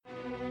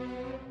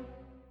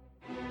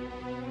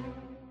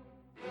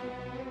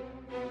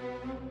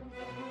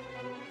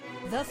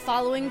The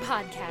following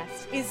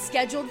podcast is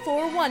scheduled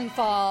for one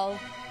fall.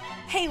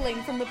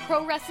 Hailing from the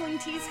Pro Wrestling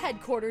Tees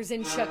headquarters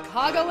in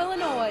Chicago,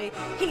 Illinois,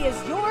 he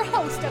is your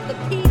host of the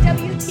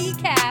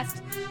PWT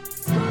Cast,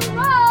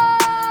 Scrub!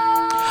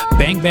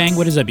 Bang, bang,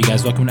 what is up, you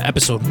guys? Welcome to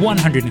episode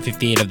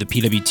 158 of the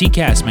PWT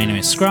Cast. My name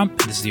is Scrump.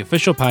 This is the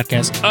official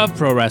podcast of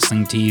Pro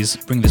Wrestling Tees.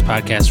 Bring this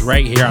podcast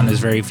right here on this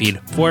very feed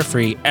for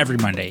free every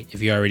Monday.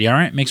 If you already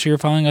aren't, make sure you're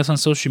following us on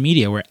social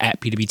media. We're at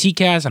PWT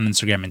Cast on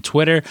Instagram and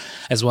Twitter,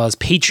 as well as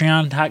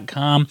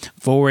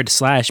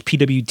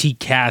patreon.com/PWT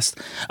Cast.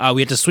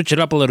 We had to switch it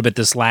up a little bit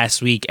this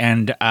last week,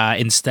 and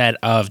instead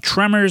of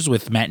Tremors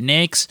with Matt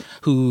Nix,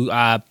 who...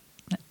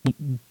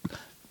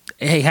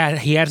 He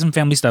had some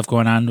family stuff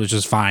going on, which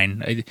is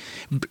fine.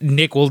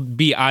 Nick will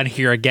be on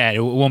here again. It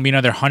won't be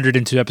another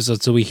 102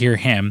 episodes till we hear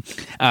him.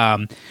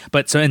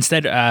 But so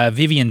instead,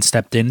 Vivian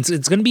stepped in.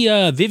 It's going to be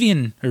a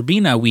Vivian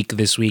Urbina week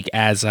this week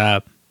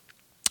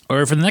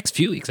or for the next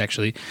few weeks,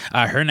 actually.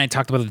 Her and I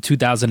talked about the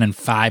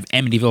 2005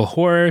 Amityville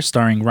Horror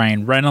starring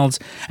Ryan Reynolds.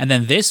 And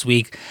then this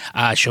week,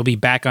 she'll be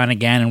back on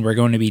again, and we're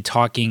going to be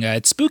talking,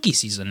 it's spooky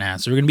season now,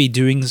 so we're going to be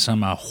doing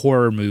some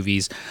horror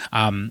movies.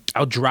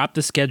 I'll drop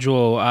the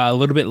schedule a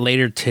little bit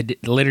later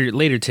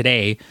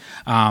today.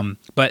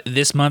 But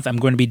this month, I'm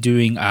going to be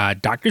doing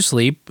Dr.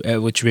 Sleep,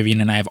 which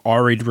Vivian and I have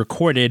already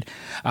recorded,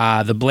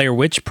 the Blair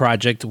Witch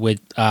Project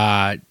with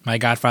my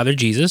godfather,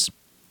 Jesus.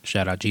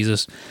 Shout out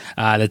Jesus.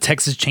 The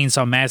Texas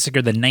Chainsaw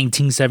Massacre, the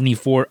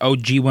 1974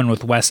 OG one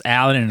with Wes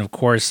Allen, and of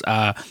course,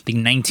 the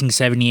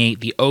 1978,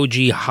 the OG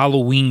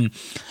Halloween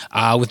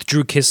with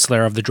Drew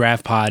Kistler of the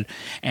Draft Pod.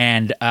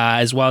 And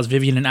as well as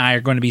Vivian and I are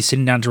going to be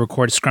sitting down to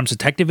record Scrump's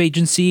Detective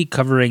Agency,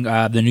 covering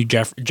the new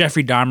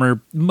Jeffrey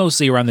Dahmer,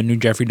 mostly around the new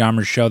Jeffrey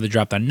Dahmer show that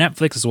dropped on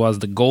Netflix, as well as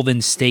the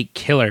Golden State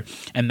Killer.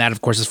 And that,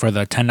 of course, is for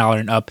the $10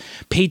 and up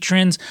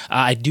patrons.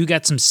 I do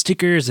got some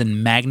stickers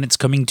and magnets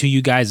coming to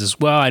you guys as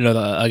well. I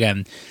know,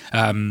 again...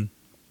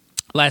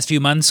 last few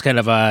months kind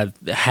of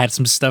had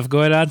some stuff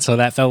going on, so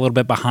that fell a little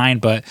bit behind,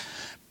 but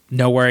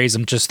no worries.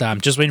 I'm just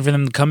waiting for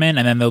them to come in,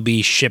 and then they'll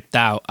be shipped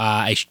out.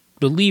 I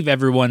believe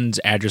everyone's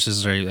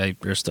addresses are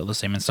still the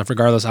same and stuff.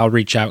 Regardless, I'll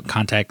reach out and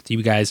contact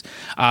you guys.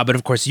 But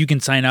of course, you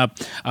can sign up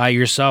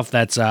yourself.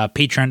 That's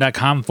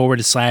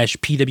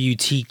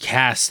patreon.com/PWT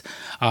Cast.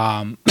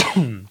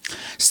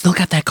 Still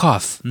got that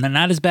cough.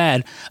 Not as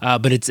bad,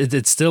 but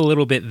it's still a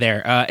little bit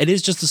there. It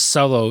is just a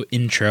solo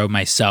intro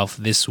myself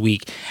this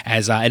week,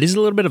 as it is a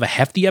little bit of a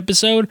hefty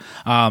episode.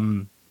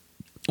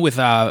 With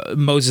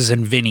Moses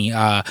and Vinny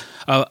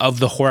of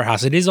the Horror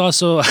House. It is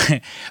also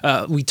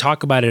we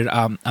talk about it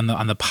on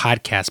the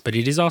podcast, but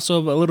it is also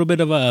a little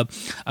bit of a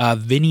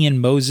Vinny and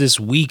Moses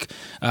week,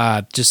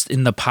 just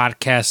in the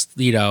podcast,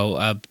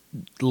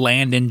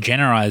 land in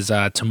general. As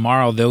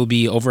tomorrow they'll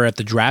be over at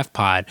the Draft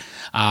Pod,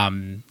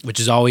 which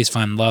is always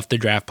fun. Love the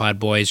Draft Pod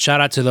boys.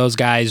 Shout out to those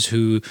guys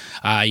who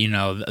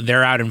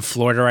they're out in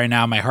Florida right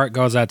now. My heart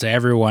goes out to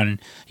everyone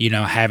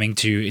having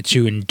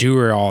to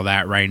endure all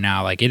that right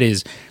now. Like, it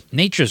is,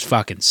 nature's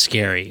fucking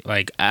scary.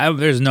 Like,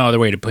 there's no other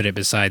way to put it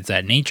besides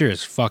that. Nature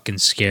is fucking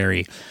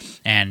scary.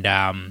 And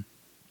the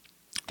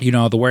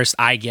worst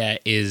I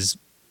get is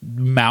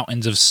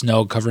mountains of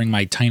snow covering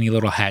my tiny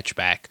little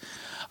hatchback.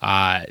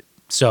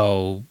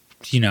 So,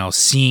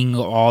 seeing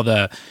all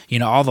the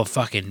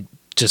fucking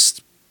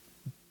just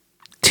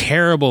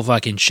terrible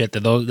fucking shit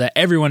that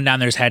everyone down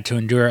there's had to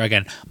endure.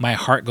 Again, my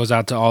heart goes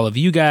out to all of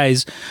you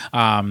guys.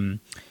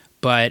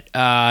 But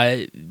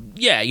on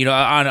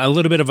a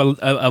little bit of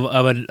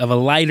a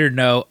lighter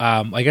note,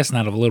 I guess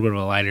not a little bit of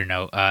a lighter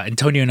note,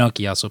 Antonio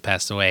Inoki also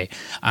passed away.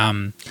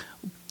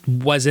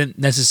 Wasn't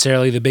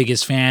necessarily the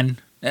biggest fan,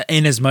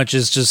 in as much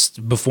as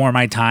just before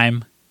my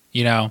time.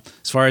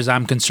 As far as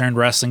I'm concerned,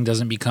 wrestling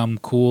doesn't become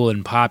cool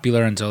and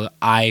popular until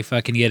I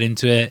fucking get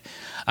into it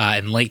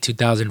in late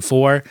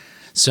 2004.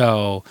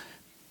 So,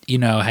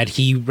 had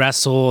he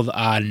wrestled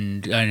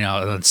on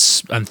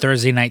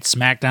Thursday Night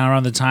SmackDown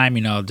around the time,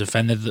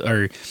 defended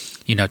or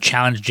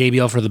challenged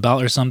JBL for the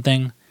belt or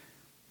something,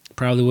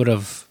 probably would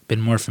have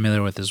been more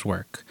familiar with his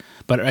work.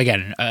 But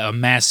again, a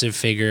massive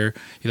figure,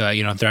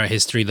 throughout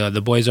history.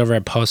 The boys over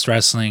at Post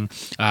Wrestling,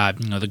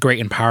 the great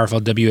and powerful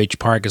W.H.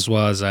 Park, as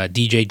well as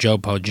DJ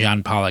Jopo,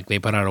 John Pollock, they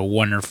put out a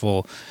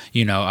wonderful,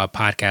 a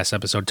podcast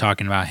episode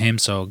talking about him.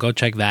 So go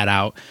check that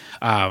out.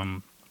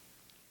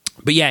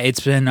 But yeah, it's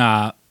been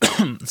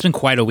it's been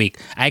quite a week.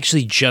 I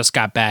actually just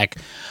got back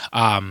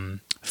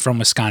from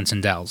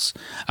Wisconsin Dells.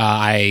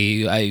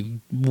 I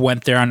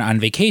went there on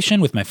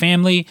vacation with my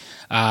family.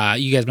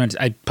 You guys,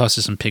 I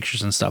posted some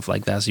pictures and stuff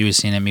like that, so you were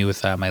seeing me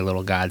with my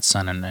little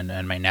godson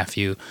and my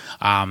nephew.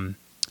 I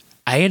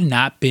had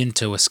not been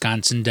to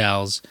Wisconsin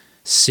Dells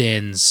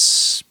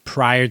since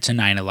prior to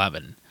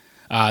 9/11.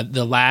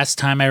 The last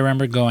time I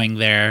remember going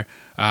there,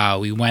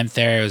 we went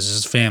there. It was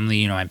just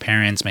family, my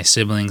parents, my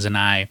siblings, and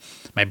I.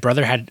 My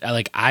brother had,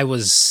 I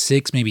was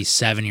 6, maybe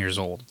 7 years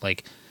old.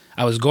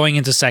 I was going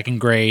into second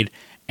grade,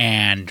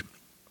 and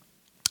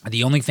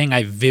the only thing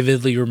I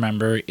vividly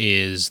remember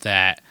is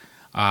that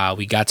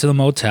we got to the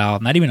motel.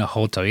 Not even a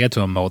hotel. We got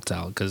to a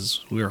motel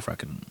because we were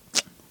fucking,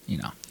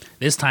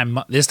 This time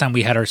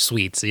we had our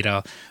suites.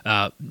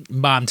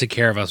 Mom took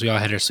care of us. We all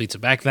had our suites.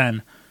 Back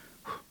then,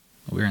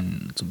 we were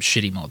in some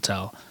shitty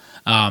motel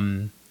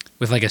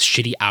with like a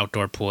shitty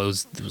outdoor pool. It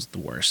was the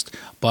worst.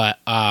 But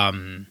I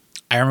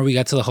remember we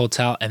got to the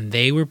hotel and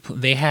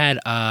they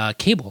had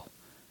cable.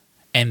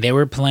 And they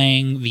were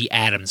playing The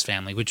Addams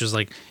Family, which was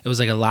like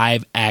a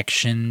live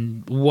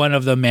action, one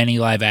of the many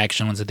live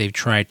action ones that they've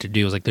tried to do.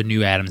 It was like the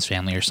new Addams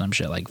Family or some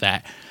shit like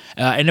that.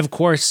 And of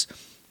course,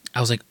 I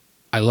was like,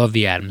 I love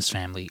The Addams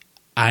Family.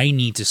 I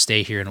need to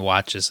stay here and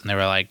watch this. And they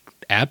were like,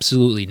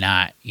 absolutely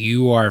not.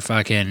 You are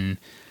fucking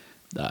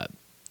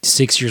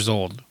 6 years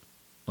old.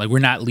 Like, we're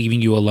not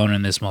leaving you alone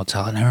in this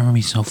motel. And I remember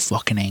being so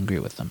fucking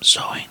angry with them.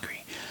 So angry.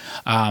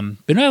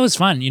 But no, it was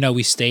fun.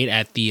 We stayed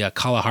at the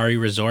Kalahari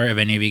Resort. If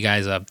any of you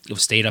guys have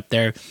stayed up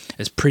there,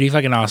 it's pretty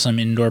fucking awesome.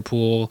 Indoor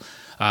pool,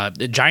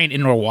 the giant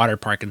indoor water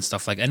park and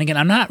stuff like that. And again,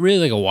 I'm not really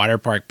like a water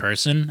park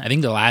person. I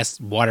think the last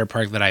water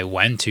park that I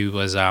went to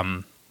was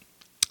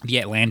the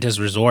Atlantis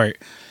Resort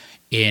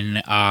in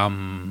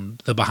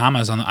the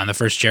Bahamas on the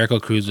first Jericho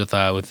cruise with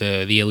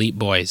the Elite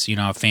Boys.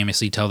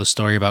 Famously tell the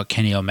story about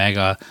Kenny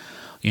Omega,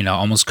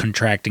 almost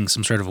contracting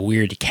some sort of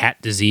weird cat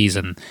disease,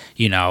 and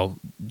he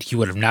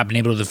would have not been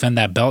able to defend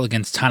that belt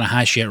against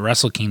Tanahashi at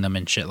Wrestle Kingdom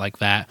and shit like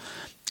that.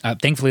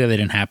 Thankfully, that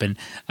didn't happen.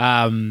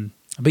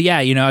 But yeah,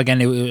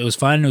 again, it was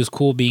fun. It was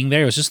cool being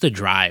there. It was just the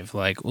drive,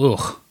 I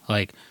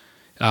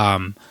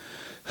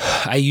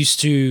used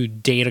to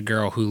date a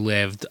girl who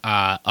lived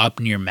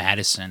up near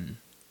Madison,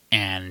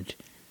 and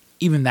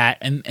even that,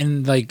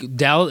 and like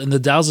the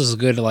Dells is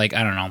good, like,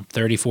 I don't know,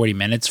 30, 40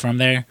 minutes from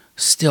there.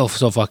 Still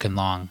so fucking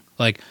long.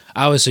 Like,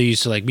 I was so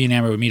used to, like, me and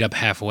Amber would meet up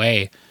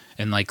halfway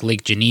in, like,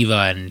 Lake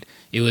Geneva, and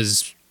it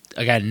was,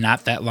 again,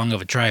 not that long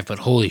of a drive, but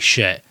holy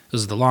shit. It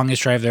was the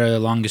longest drive there, the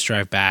longest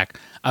drive back.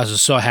 I was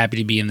just so happy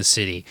to be in the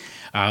city.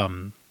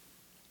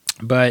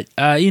 But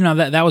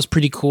that was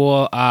pretty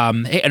cool.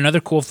 Hey, another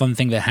cool fun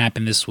thing that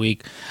happened this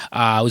week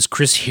was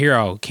Chris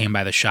Hero came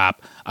by the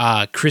shop.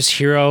 Chris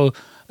Hero,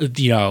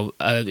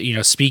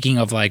 speaking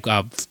of, like,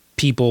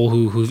 people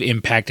who've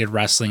impacted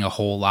wrestling a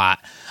whole lot,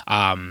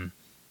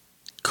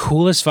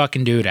 coolest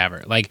fucking dude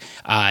ever. Like,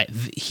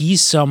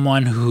 he's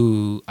someone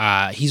who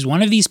he's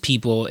one of these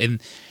people in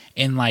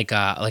like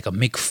a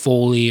Mick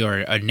Foley or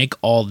a Nick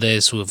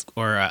Aldis or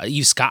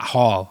Scott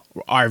Hall,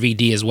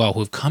 RVD as well, who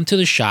have come to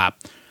the shop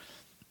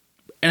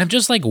and have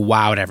just like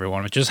wowed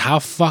everyone with just how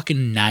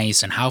fucking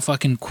nice and how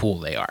fucking cool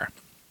they are.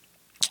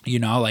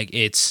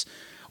 It's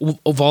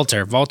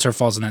Walter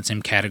falls in that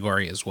same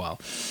category as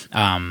well.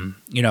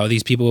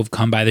 These people have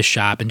come by the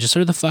shop and just sort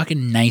of the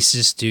fucking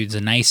nicest dudes,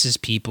 the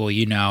nicest people.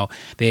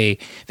 They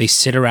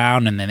sit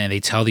around and then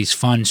they tell these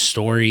fun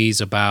stories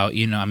about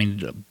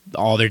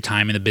all their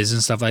time in the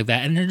business, stuff like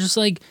that, and they're just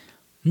like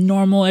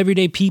normal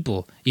everyday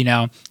people.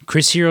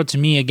 Chris Hero, to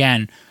me,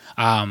 again,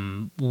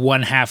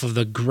 one half of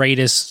the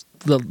greatest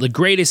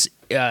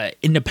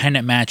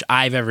independent match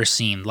I've ever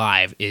seen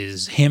live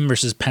is him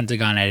versus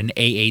Pentagon at an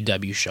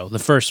AAW show. The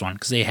first one,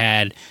 because they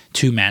had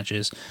two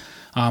matches.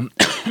 That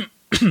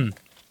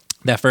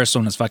first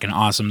one was fucking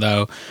awesome,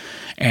 though.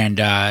 And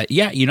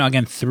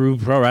again, through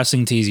Pro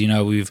Wrestling Tees,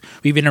 we've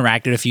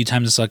interacted a few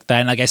times and stuff like that.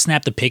 And like, I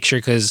snapped a picture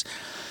because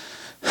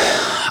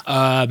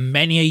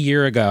many a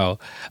year ago,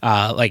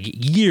 like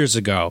years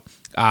ago,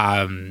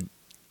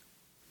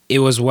 it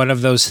was one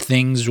of those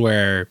things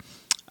where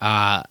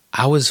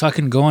I was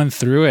fucking going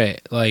through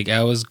it. Like,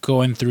 I was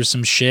going through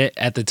some shit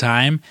at the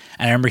time.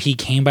 And I remember he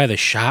came by the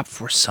shop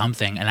for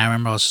something. And I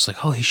remember I was just like,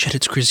 holy shit,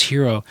 it's Chris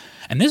Hero.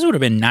 And this would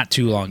have been not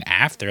too long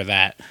after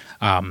that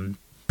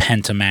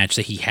Penta match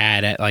that he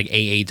had at like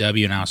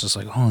AAW. And I was just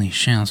like, holy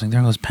shit. I was like,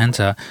 there goes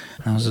Penta.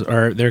 And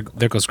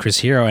there goes Chris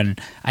Hero. And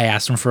I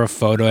asked him for a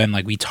photo and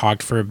like we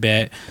talked for a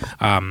bit.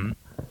 I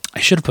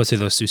should have posted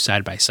those two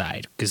side by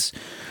side because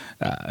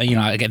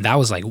again, that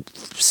was like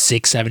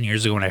 6-7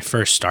 years ago when I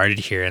first started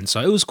here. And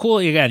so it was cool.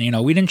 Again,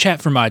 we didn't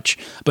chat for much,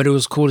 but it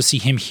was cool to see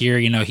him here.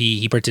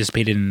 He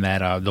participated in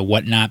that, the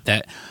whatnot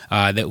that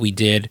we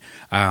did,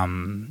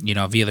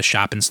 via the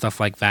shop and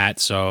stuff like that.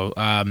 So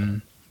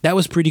that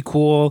was pretty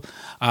cool.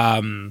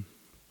 Trying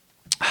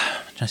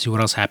to see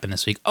what else happened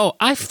this week. Oh,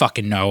 I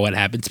fucking know what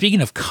happened.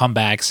 Speaking of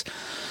comebacks,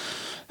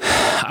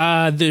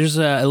 there's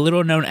a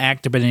little known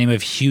actor by the name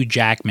of Hugh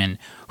Jackman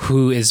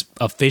who is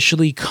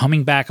officially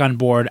coming back on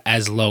board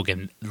as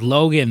Logan.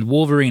 Logan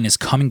Wolverine is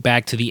coming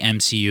back to the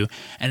MCU,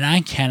 and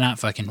I cannot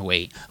fucking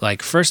wait.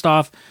 Like, first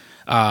off,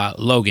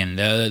 Logan,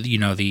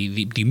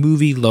 the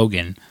movie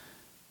Logan,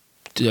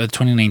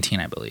 2019,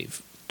 I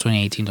believe,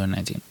 2018,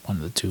 2019, one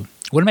of the two.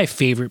 One of my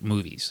favorite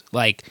movies.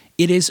 Like,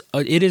 it is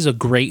a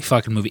great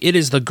fucking movie. It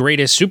is the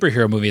greatest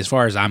superhero movie as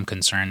far as I'm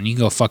concerned. You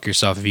can go fuck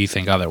yourself if you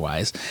think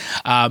otherwise.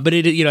 But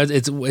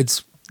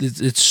it's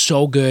it's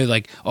so good.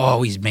 Like,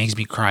 always makes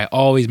me cry.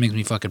 Always makes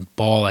me fucking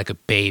bawl like a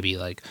baby.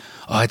 Like,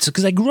 it's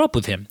because I grew up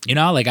with him. You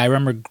know, like I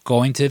remember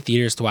going to the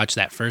theaters to watch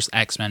that first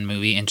X-Men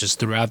movie, and just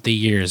throughout the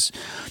years,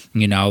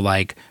 you know,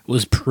 like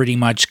was pretty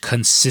much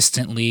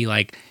consistently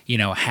like, you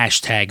know,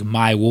 hashtag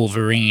my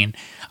Wolverine.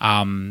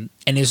 And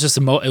it was just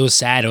it was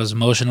sad. It was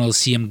emotional to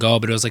see him go,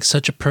 but it was like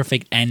such a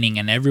perfect ending,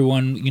 and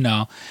everyone, you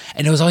know,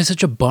 and it was always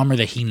such a bummer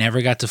that he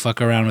never got to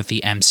fuck around with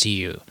the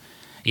MCU.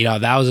 You know,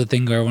 that was the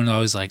thing where everyone was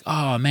always like,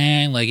 oh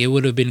man, like it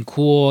would have been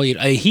cool. You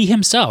know, he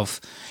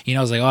himself, you know,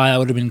 was like, oh, that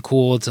would have been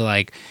cool to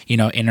like, you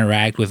know,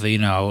 interact with, you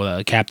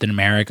know, Captain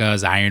America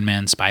as Iron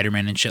Man,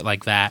 Spider-Man and shit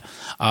like that.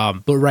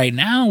 But right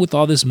now with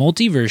all this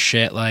multiverse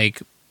shit,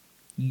 like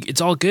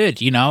it's all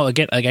good, you know.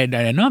 Again, like I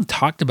know I've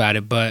talked about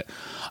it, but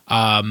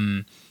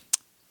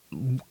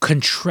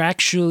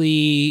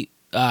contractually,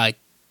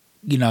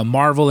 you know,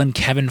 Marvel and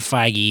Kevin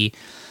Feige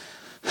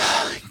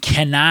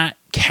cannot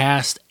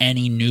cast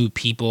any new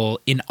people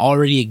in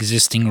already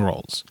existing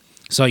roles.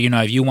 So, you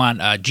know, if you want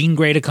Jean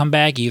Grey to come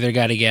back, you either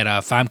got to get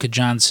Famke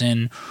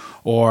Johnson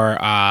or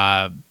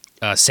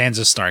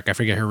Sansa Stark. I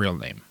forget her real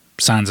name.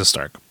 Sansa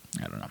Stark.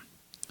 I don't know.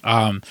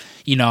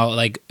 You know,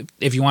 like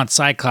if you want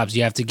Cyclops,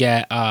 you have to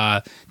get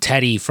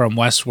Teddy from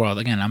Westworld.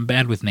 Again, I'm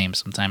bad with names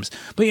sometimes,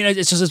 but you know,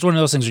 it's one of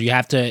those things where you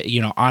have to,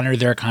 you know, honor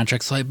their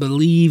contracts. So I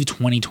believe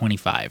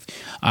 2025.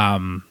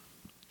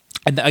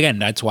 And again,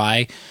 that's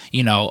why,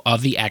 you know,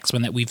 of the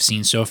X-Men that we've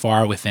seen so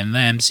far within the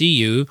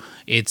MCU,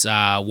 it's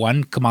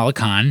one Kamala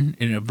Khan,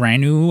 a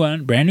brand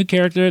new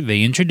character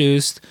they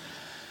introduced,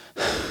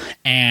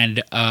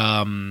 and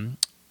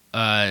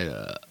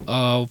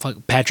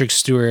Patrick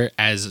Stewart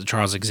as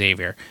Charles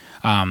Xavier.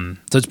 So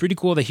it's pretty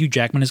cool that Hugh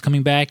Jackman is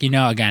coming back. You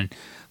know, again,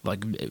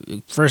 like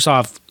first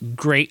off,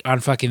 great on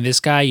fucking this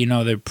guy. You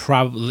know, they're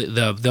probably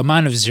the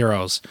amount of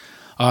zeros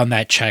on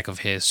that check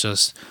of his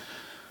just,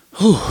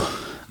 whew.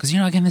 Because, you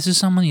know, again, this is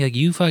someone like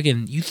you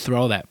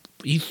throw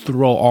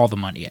all the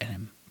money at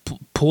him.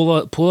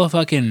 Pull a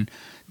fucking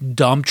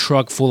dump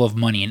truck full of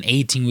money, an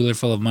 18-wheeler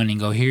full of money,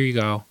 and go, here you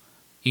go.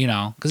 You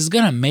know, because it's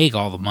going to make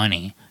all the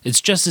money.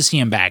 It's just to see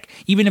him back.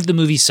 Even if the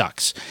movie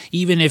sucks.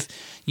 Even if,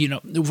 you know,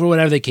 for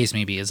whatever the case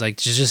may be. It's like,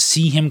 to just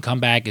see him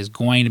come back is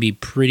going to be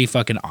pretty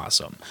fucking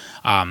awesome.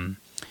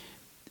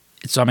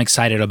 So I'm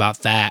excited about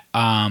that.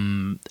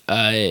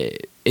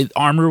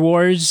 Armor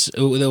Wars,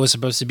 that was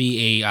supposed to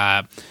be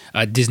a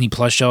Disney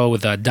Plus show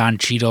with Don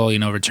Cheadle, you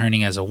know,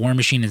 returning as a War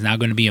Machine, is now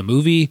going to be a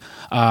movie.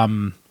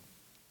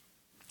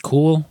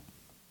 Cool.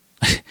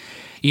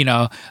 You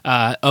know,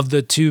 of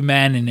the two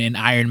men in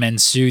Iron Man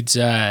suits,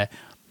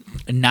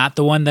 not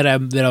the one that I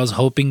was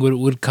hoping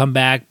would come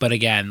back, but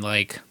again,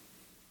 like,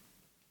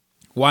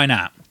 why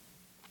not?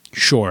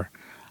 Sure,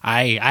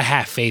 I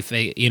have faith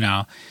that, you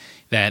know,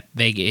 that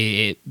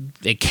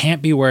it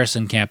can't be worse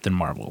than Captain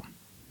Marvel.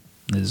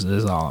 This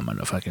is all I'm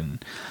gonna fucking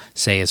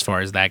say as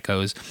far as that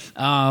goes.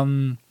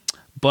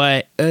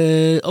 But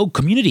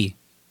Community.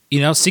 You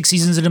know, 6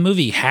 seasons of the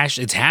movie.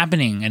 It's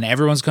happening, and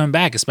everyone's coming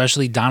back,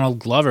 especially Donald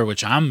Glover,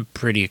 which I'm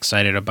pretty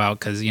excited about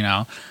because, you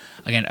know,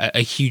 again, a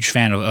huge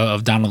fan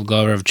of Donald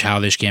Glover, of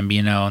Childish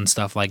Gambino and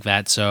stuff like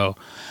that. So,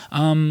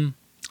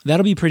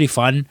 that'll be pretty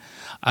fun.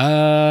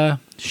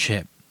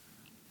 Shit.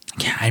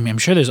 Yeah, I'm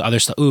sure there's other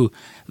stuff.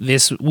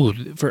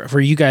 For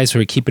you guys who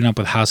are keeping up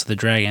with House of the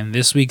Dragon,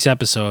 this week's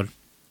episode,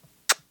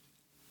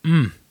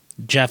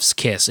 Jeff's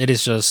Kiss. It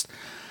is just,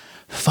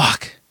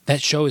 fuck. That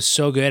show is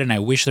so good, and I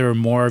wish there were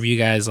more of you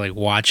guys like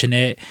watching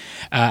it.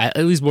 At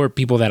least more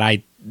people that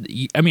I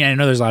mean, I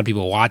know there's a lot of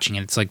people watching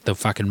it. It's like the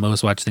fucking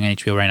most watched thing on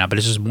HBO right now, but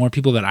it's just more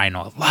people that I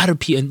know. A lot of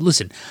people, and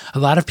listen, a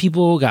lot of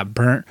people got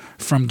burnt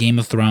from Game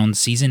of Thrones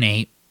season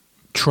 8.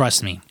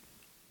 Trust me,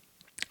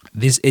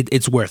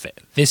 it's worth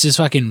it. This is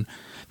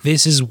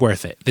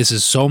worth it. This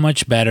is so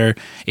much better.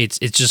 It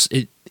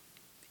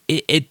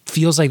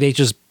feels like they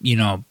just, you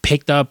know,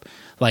 picked up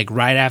like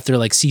right after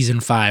like season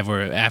 5,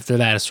 or after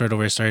that it's sort of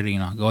where it started, you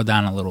know, go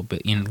down a little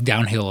bit, you know,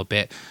 downhill a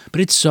bit. But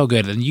it's so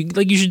good, and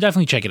you should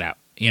definitely check it out.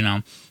 You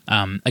know,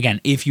 again,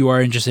 if you are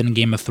interested in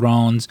Game of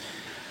Thrones,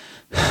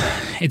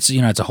 it's,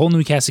 you know, it's a whole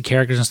new cast of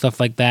characters and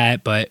stuff like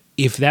that. But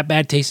if that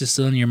bad taste is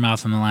still in your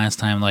mouth from the last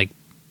time, like,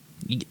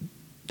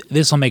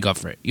 this will make up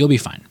for it. You'll be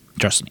fine.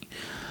 Trust me.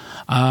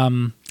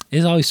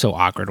 It's always so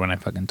awkward when I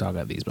fucking talk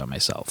about these by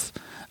myself.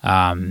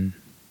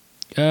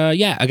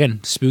 Yeah,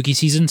 again, spooky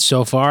season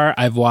so far.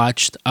 I've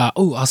watched.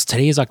 Also,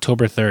 today is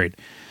October 3rd,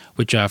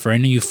 which for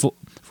any of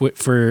you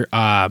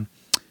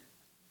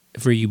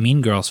for you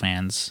Mean Girls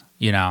fans,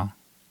 you know,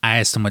 I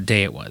asked him what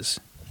day it was.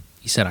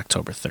 He said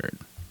October 3rd.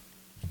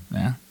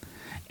 Yeah,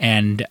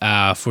 and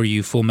for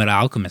you Full Metal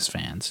Alchemist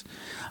fans,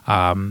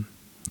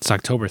 it's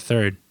October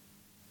 3rd.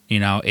 You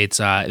know, it's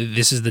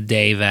this is the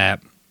day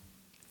that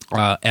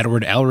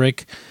Edward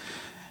Elric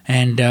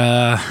and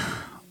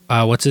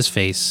what's his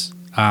face.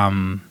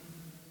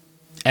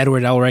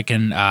 Edward Elric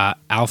and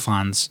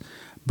Alphonse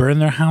burn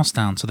their house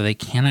down so that they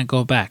cannot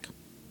go back.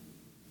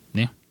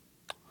 Yeah.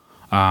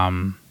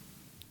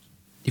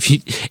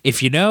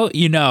 If you know,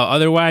 you know.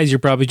 Otherwise, you're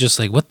probably just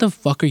like, what the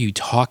fuck are you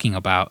talking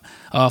about?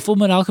 Full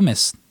Metal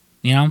Alchemist.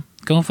 You know,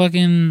 go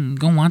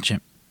watch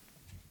it.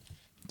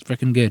 It's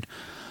freaking good.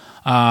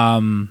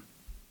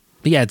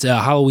 But yeah, it's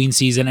a Halloween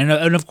season,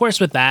 and of course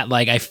with that,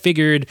 like I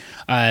figured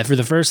for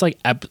the first like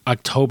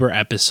October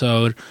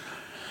episode,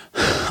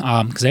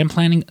 because I'm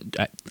planning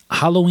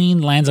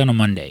Halloween lands on a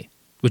Monday,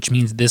 which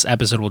means this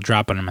episode will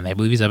drop on a Monday. I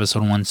believe it's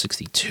episode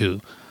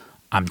 162.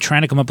 I'm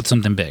trying to come up with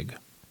something big.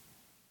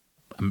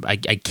 I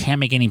can't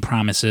make any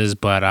promises,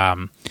 but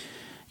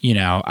you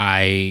know,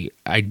 I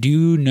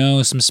do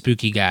know some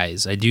spooky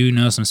guys. I do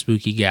know some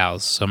spooky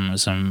gals.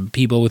 Some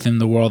people within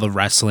the world of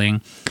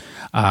wrestling.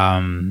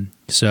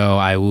 So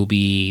I will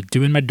be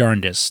doing my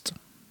darndest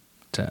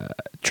to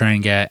try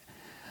and get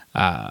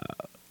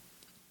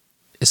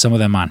some of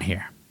them on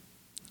here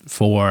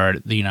for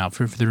the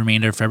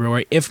remainder of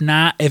February. If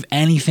not, if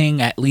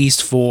anything, at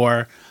least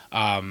for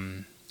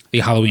the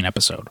Halloween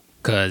episode,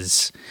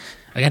 because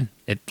again,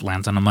 it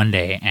lands on a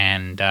Monday,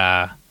 and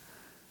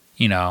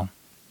you know,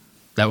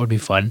 that would be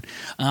fun.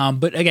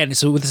 But again,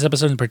 so with this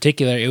episode in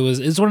particular,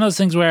 it's one of those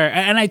things where,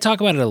 and I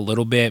talk about it a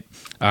little bit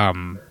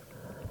on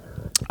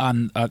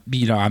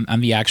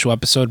the actual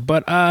episode,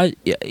 but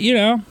you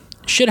know,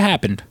 shit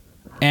happened,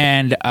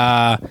 and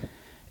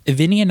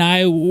Vinny and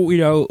I, you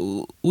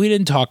know, we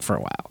didn't talk for a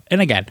while.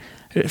 And again,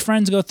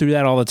 friends go through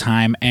that all the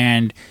time,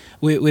 and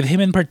with him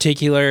in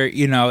particular,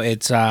 you know,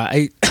 it's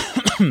I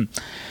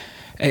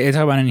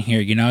talk about in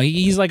here, you know,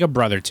 he's like a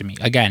brother to me.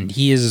 Again,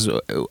 he has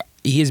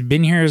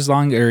been here as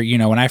long, or you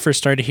know, when I first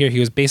started here, he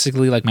was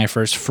basically like my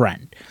first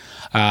friend,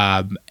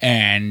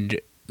 and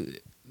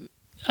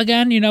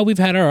again, you know, we've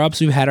had our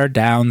ups, we've had our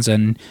downs,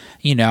 and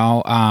you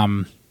know,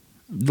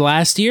 the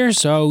last year or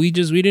so, we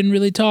didn't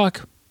really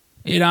talk.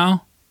 You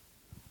know,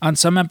 on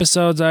some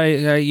episodes,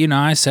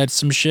 I said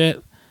some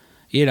shit.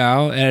 You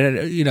know,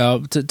 and you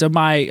know,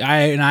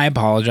 I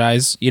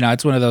apologize. You know,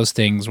 it's one of those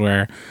things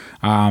where,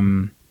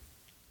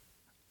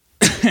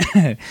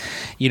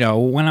 you know,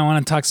 when I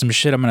want to talk some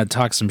shit, I'm gonna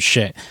talk some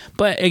shit.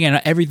 But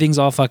again, everything's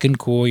all fucking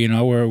cool. You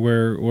know,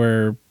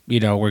 we're you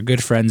know, we're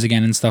good friends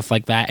again and stuff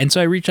like that. And so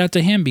I reached out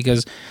to him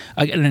because,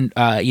 again,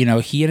 you know,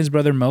 he and his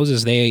brother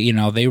Moses, they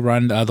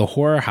run the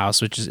Horror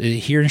House, which is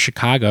here in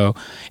Chicago.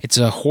 It's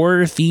a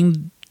horror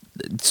themed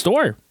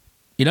store.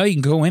 You know, you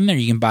can go in there,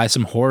 you can buy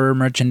some horror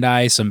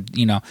merchandise, you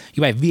can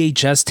buy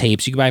VHS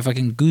tapes, you can buy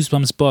fucking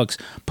Goosebumps books,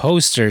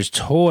 posters,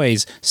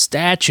 toys,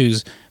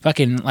 statues,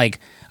 fucking like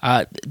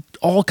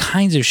all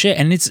kinds of shit.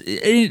 And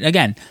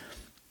again,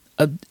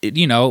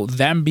 you know,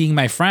 them being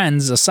my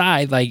friends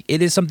aside, like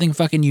it is something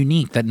fucking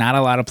unique that not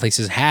a lot of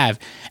places have,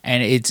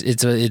 and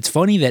it's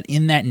funny that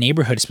in that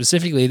neighborhood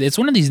specifically, it's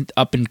one of these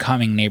up and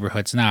coming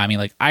neighborhoods now. I mean,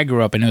 like I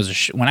grew up and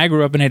when I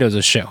grew up in it, it was a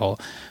shithole,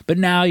 but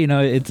now you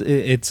know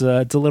it's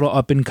a little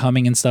up and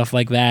coming and stuff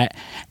like that,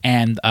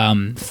 and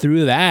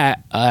through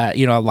that,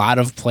 you know, a lot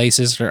of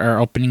places are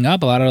opening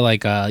up, a lot of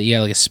like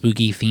like a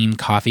spooky themed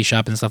coffee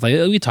shop and stuff like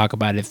that. We talk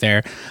about it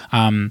there,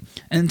 and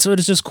so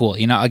it's just cool,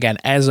 you know. Again,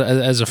 as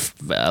a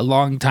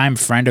long-time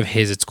friend of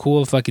his, it's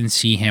cool to fucking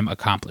see him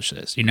accomplish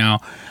this. You know,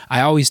 I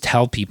always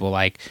tell people,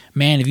 like,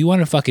 man, if you want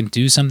to fucking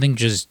do something,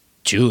 just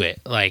do it.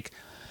 Like,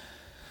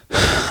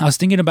 I was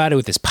thinking about it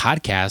with this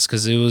podcast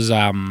because it was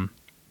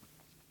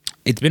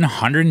it's been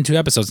 102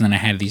 episodes and then I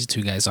had these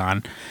two guys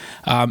on,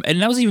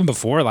 and that was even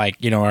before, like,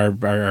 you know,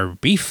 our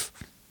beef.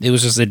 It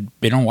was just, it'd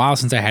been a while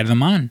since I had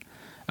them on.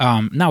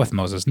 Not with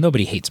Moses.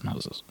 Nobody hates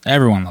Moses.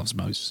 Everyone loves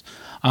Moses.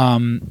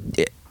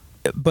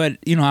 But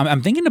you know,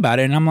 I'm thinking about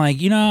it, and I'm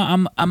like, you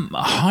know, I'm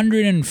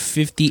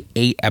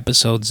 158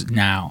 episodes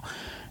now,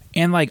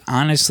 and like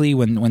honestly,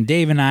 when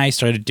Dave and I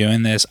started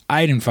doing this,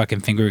 I didn't fucking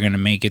think we were gonna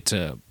make it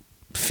to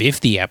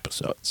 50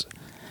 episodes.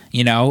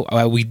 You know,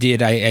 we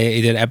did. I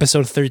did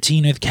episode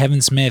 13 with Kevin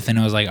Smith, and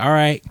I was like, all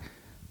right,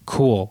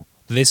 cool.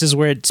 This is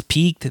where it's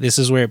peaked. This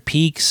is where it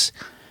peaks.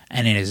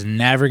 And it is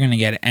never going to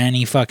get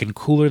any fucking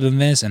cooler than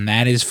this, and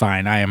that is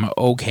fine. I am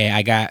okay.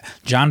 I got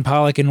John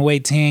Pollock and Wei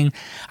Ting.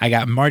 I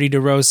got Marty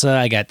DeRosa.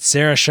 I got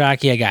Sarah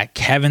Shockey. I got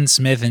Kevin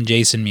Smith and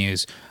Jason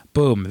Mewes.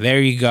 Boom. There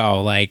you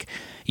go. Like,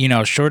 you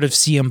know, short of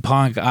CM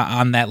Punk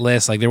on that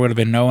list, like, there would have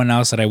been no one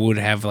else that I would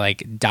have,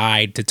 like,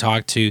 died to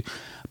talk to.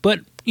 But,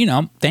 you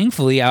know,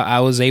 thankfully, I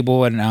was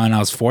able and I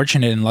was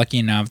fortunate and lucky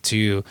enough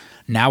to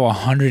now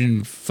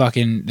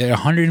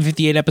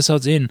 158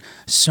 episodes in.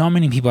 So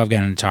many people I've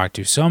gotten to talk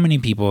to. So many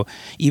people.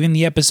 Even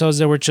the episodes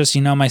that were just,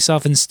 you know,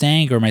 myself and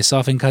Stank or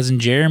myself and cousin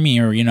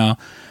Jeremy, or, you know,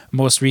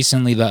 most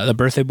recently the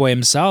birthday boy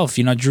himself,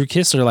 you know, Drew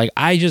Kissler. Like,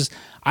 I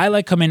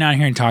like coming out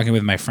here and talking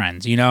with my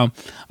friends, you know.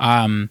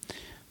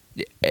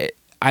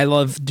 I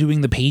love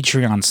doing the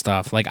Patreon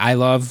stuff. Like, I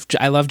love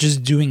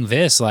just doing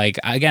this. Like,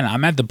 again,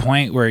 I'm at the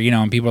point where, you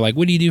know, when people are like,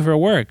 what do you do for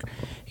work?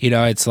 You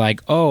know, it's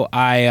like, oh,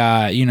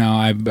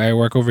 I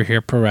work over here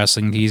at Pro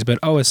Wrestling Tees, but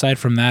aside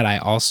from that, I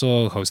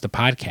also host a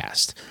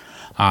podcast.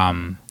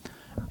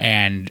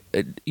 And,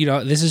 you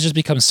know, this has just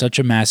become such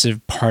a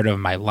massive part of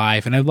my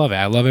life, and I love it.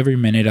 I love every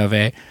minute of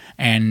it.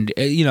 And,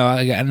 you know,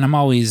 and I'm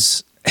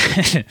always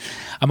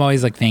I'm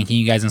always like thanking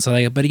you guys and stuff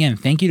like that. But again,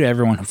 thank you to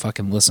everyone who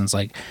fucking listens.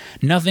 Like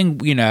nothing,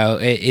 you know,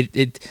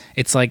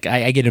 it's like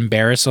I get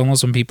embarrassed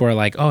almost when people are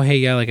like, oh, hey,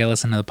 yeah, like I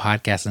listen to the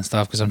podcast and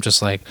stuff. Cause I'm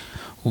just like,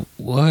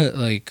 what?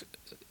 Like,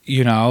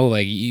 you know,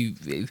 like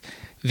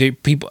the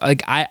people,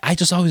 like I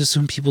just always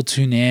assume people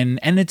tune in,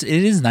 and it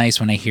is nice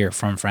when I hear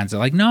from friends. They're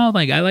like, no,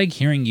 like I like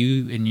hearing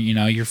you and, you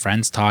know, your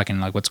friends talking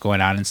like what's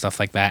going on and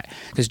stuff like that.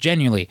 Cause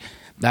genuinely,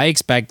 I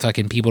expect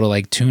fucking people to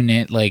like tune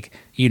in, like,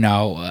 you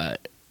know,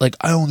 like,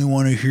 I only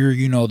want to hear,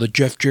 you know, the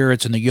Jeff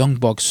Jarrett's and the Young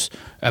Bucks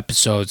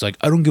episodes. Like,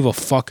 I don't give a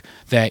fuck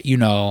that, you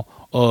know,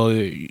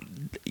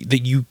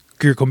 that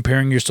you're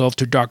comparing yourself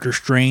to Doctor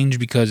Strange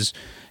because,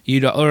 you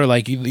know, or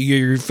like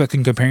you're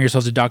fucking comparing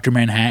yourself to Dr.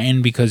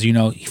 Manhattan because, you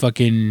know, he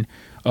fucking,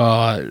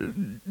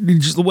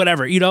 just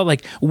whatever, you know,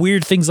 like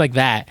weird things like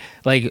that.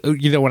 Like,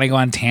 you know, when I go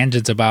on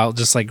tangents about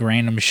just like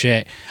random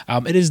shit,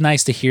 it is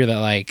nice to hear that,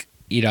 like,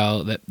 you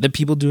know, that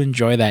people do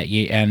enjoy that.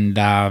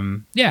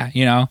 And, yeah,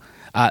 you know.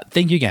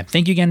 Thank you again.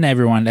 Thank you again to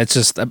everyone. That's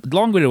just a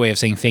long-winded way of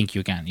saying thank you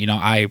again. You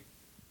know,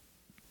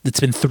 it's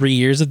been 3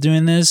 years of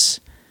doing this.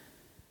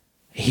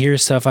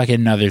 Here's to fucking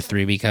another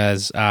 3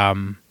 because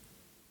I'm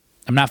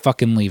not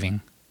fucking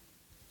leaving.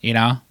 You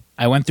know,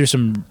 I went through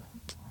some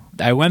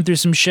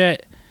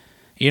shit,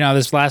 you know,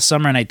 this last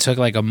summer, and I took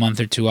like a month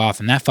or 2 off,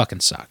 and that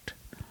fucking sucked.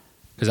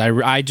 Because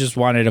I just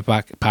wanted a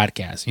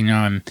podcast, you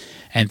know,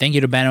 and thank you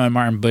to Benno and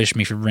Martin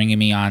Bushme for bringing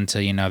me on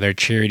to, you know, their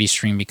charity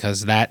stream,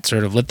 because that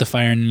sort of lit the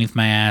fire underneath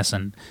my ass,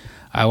 and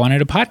I wanted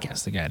a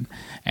podcast again.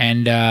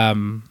 And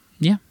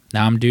yeah,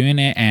 now I'm doing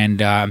it, and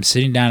I'm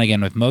sitting down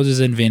again with Moses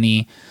and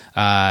Vinny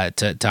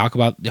to talk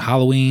about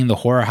Halloween, the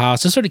horror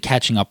house, just sort of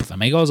catching up with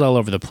them. It goes all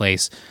over the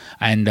place,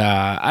 and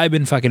I've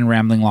been fucking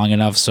rambling long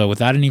enough, so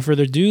without any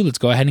further ado, let's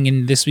go ahead and get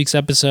into this week's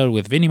episode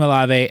with Vinny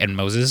Malave and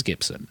Moses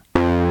Gibson.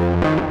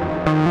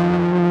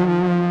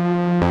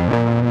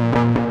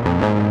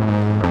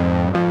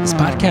 This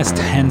podcast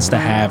tends to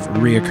have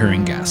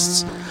reoccurring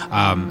guests,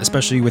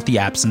 especially with the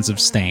absence of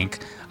Stank.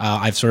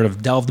 I've sort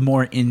of delved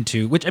more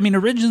into, which, I mean,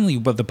 originally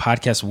what the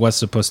podcast was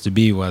supposed to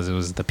be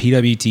was the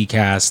PWT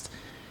cast.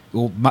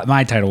 Well,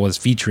 my title was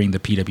featuring the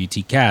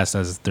PWT cast,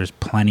 as there's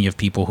plenty of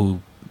people who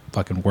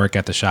fucking work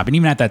at the shop. And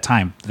even at that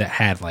time that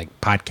had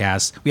like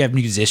podcasts, we have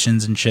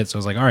musicians and shit. So I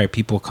was like, all right,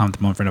 people come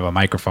in front of a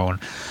microphone.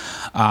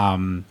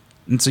 And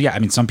so, yeah, I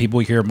mean, some people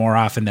hear it more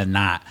often than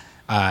not.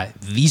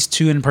 These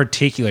two in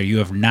particular, you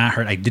have not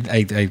heard.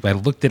 I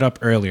looked it up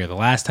earlier. The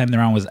last time they're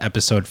on was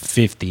episode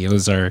 50. It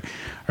was our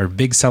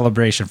big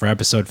celebration for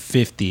episode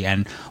 50.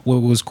 And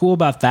what was cool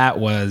about that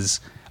was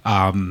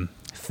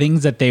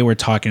things that they were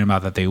talking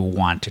about that they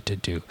wanted to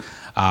do.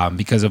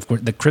 Because of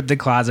course the Cryptic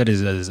Closet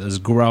is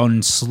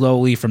grown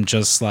slowly from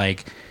just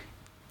like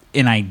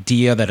an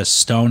idea that a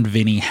stoned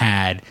Vinny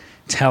had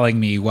telling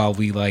me while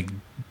we like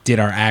did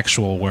our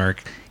actual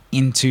work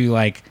into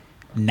like,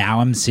 now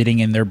I'm sitting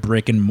in their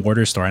brick and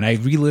mortar store. And I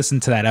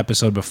re-listened to that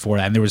episode before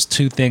that, and there was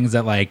 2 things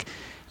that like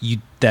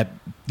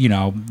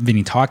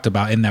Vinny talked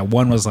about. And that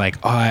one was like,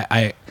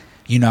 oh,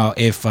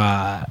 if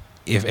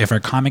our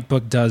comic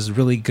book does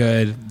really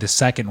good, the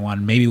second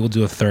one, maybe we'll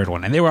do a third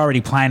one. And they were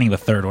already planning the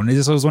third one.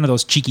 This was one of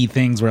those cheeky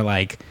things where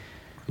like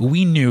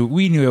we knew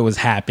it was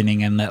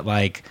happening, and that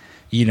like,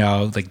 you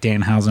know, like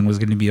Danhausen was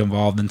going to be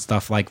involved and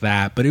stuff like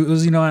that. But it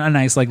was, you know, a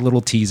nice like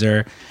little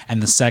teaser.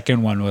 And the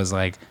second one was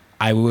like,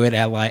 I would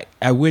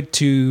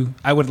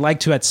like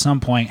to at some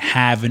point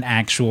have an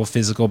actual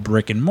physical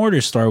brick and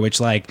mortar store, which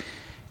like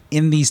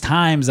in these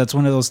times, that's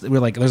one of those where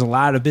like there's a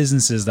lot of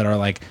businesses that are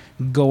like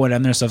going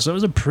on their stuff. So it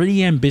was a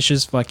pretty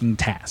ambitious fucking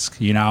task,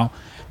 you know?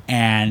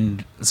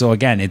 And so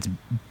again, it's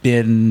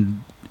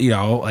been, you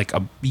know, like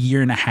a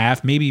year and a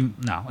half, maybe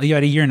no, you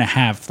had a year and a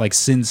half like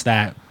since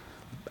that.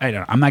 I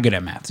don't know. I'm not good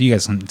at math, so you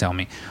guys can tell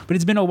me. But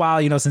it's been a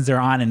while, you know, since they're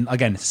on. And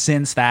again,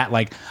 since that,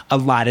 like, a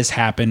lot has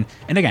happened.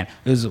 And again,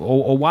 it was a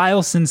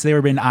while since they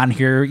were been on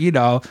here, you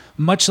know,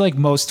 much like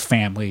most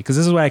family. Because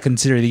this is what I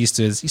consider these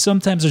two. Is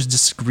sometimes there's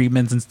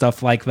disagreements and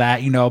stuff like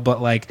that, you know.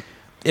 But, like,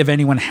 if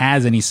anyone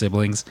has any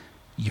siblings,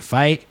 you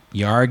fight,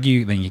 you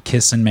argue, then you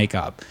kiss and make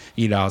up,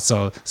 you know.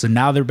 So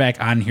now they're back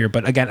on here.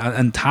 But again,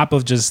 on top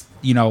of just,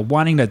 you know,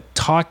 wanting to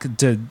talk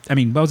to, I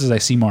mean, Moses I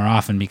see more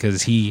often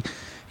because he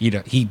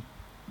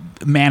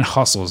man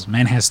hustles.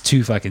 Man has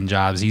 2 fucking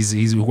jobs.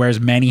 He wears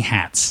many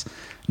hats.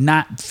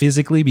 Not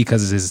physically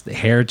because his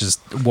hair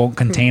just won't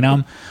contain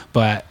him,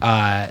 but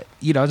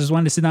you know, I just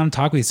wanted to sit down and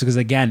talk with you because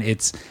again,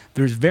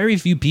 there's very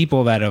few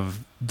people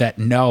that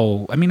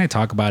know. I mean, I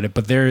talk about it,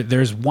 but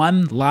there's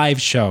one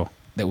live show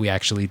that we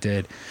actually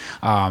did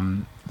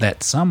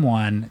that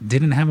someone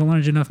didn't have a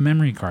large enough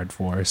memory card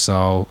for,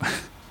 so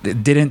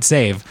it didn't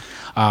save.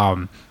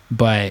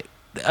 But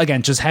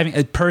again, just having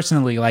it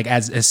personally, like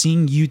as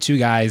seeing you 2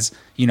 guys,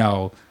 you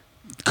know,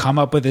 come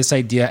up with this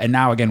idea, and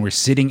now again we're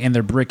sitting in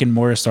their brick and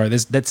mortar store.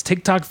 That's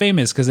TikTok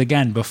famous because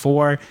again,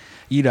 before,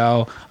 you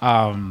know,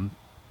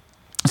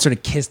 sort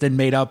of kissed and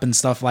made up and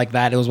stuff like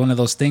that, it was one of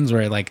those things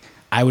where like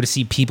I would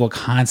see people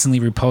constantly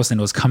reposting.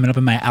 It was coming up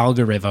in my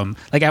algorithm.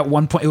 Like at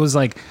one point, it was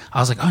like I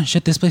was like, oh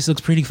shit, this place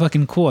looks pretty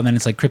fucking cool, and then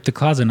it's like Cryptic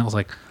Closet, and I was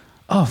like,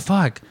 oh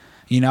fuck,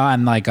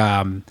 and like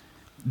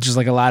just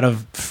like a lot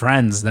of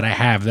friends that I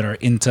have that are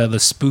into the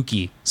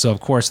spooky. So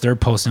of course they're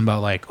posting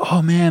about like,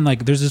 oh man,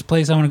 like there's this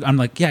place I want to. I'm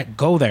like, yeah,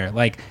 go there.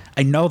 Like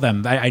I know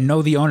them. I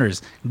know the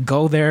owners.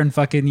 Go there and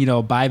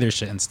fucking buy their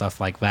shit and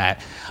stuff like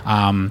that.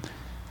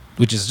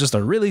 Which is just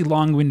a really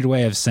long-winded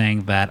way of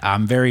saying that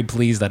I'm very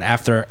pleased that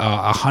after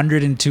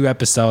 102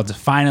 episodes,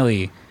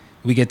 finally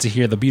we get to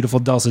hear the beautiful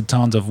dulcet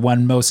tones of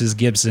one Moses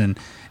Gibson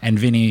and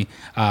Vinny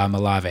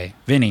Malave.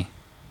 Vinny,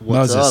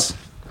 What's Moses, up?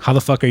 how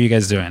the fuck are you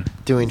guys doing?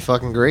 Doing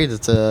fucking great.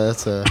 It's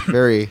a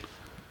very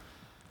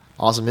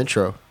awesome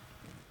intro.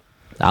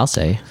 I'll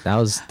say that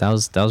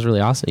was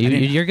really awesome.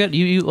 You're good.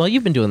 Well,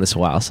 you've been doing this a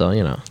while, so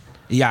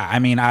Yeah, I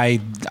mean,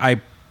 I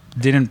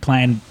didn't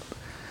plan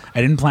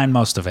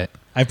most of it.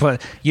 I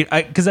put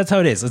because that's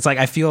how it is. It's like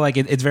I feel like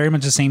it's very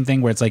much the same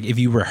thing where it's like if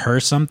you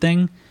rehearse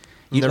something,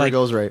 It never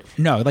goes right.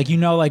 No, like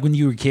like when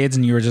you were kids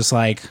and you were just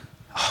like,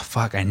 oh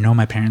fuck, I know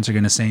my parents are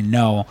gonna say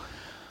no,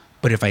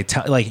 but if I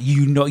tell, like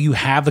you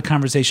have the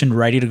conversation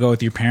ready to go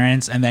with your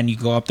parents, and then you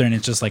go up there and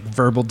it's just like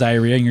verbal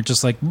diarrhea, and you're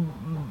just like,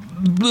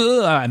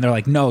 bleh, and they're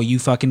like, no, you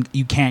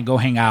can't go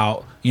hang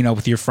out,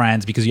 with your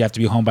friends because you have to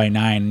be home by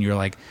 9, and you're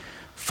like,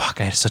 fuck,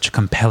 I had such a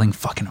compelling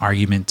fucking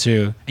argument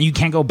too. And you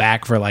can't go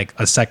back for like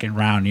a second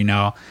round, And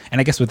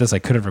I guess with this I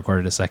could have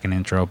recorded a second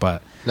intro,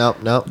 but No,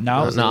 off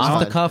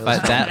the cuff.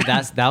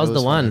 That was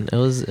the one. It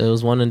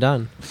was one and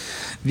done.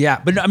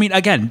 yeah, but I mean,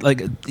 again,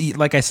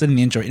 like I said in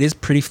the intro, it is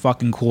pretty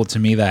fucking cool to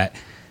me that,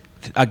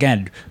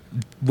 again,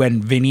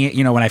 when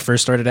Vinny, when I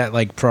first started at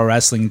like Pro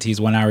Wrestling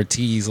Tees, 1 Hour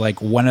Tees,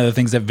 like one of the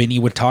things that Vinny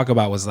would talk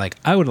about was like,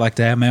 I would like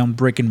to have my own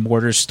brick and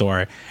mortar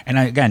store. And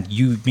again,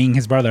 you being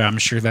his brother, I'm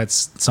sure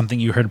that's something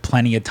you heard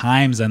plenty of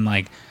times. And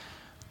like,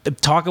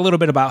 talk a little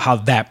bit about how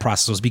that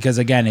process was, because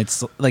again,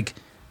 it's like,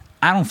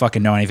 I don't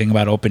fucking know anything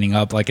about opening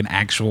up like an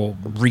actual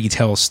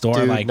retail store.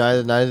 Dude, like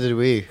neither did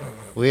we.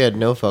 We had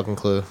no fucking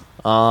clue.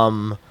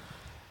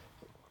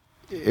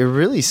 It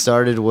really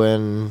started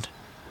when,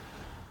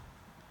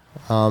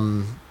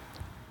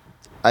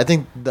 I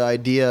think the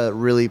idea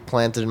really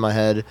planted in my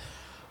head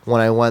when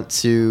I went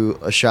to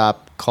a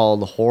shop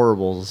called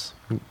Horribles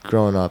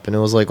growing up. And it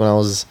was like when I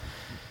was,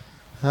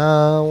 I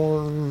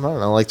don't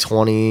know, like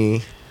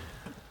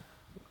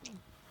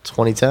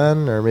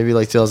 2010 or maybe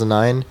like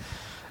 2009.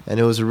 And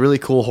it was a really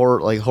cool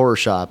horror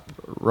shop.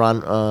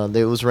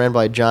 It was ran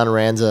by John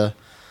Ranza,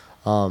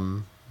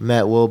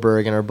 Matt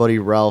Wilberg, and our buddy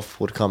Ralph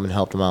would come and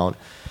help them out.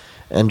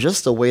 And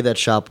just the way that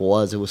shop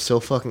was, it was so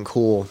fucking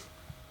cool.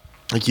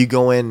 Like you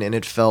go in and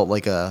it felt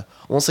like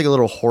almost like a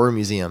little horror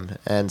museum,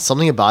 and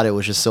something about it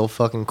was just so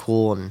fucking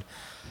cool. And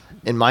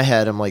in my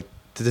head, I'm like,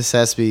 this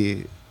has to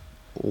be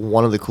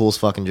one of the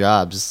coolest fucking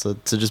jobs,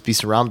 to just be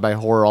surrounded by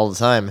horror all the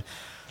time.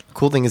 The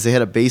cool thing is they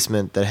had a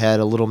basement that had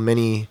a little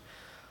mini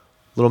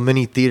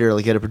theater,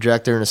 like you had a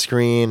projector and a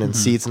screen and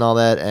seats and all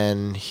that.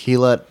 And he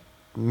let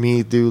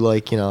me do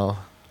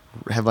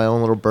have my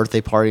own little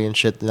birthday party and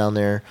shit down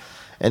there.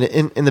 And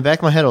in the back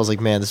of my head, I was like,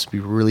 man, this would be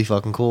really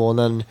fucking cool. And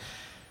then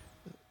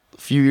a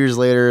few years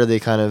later, they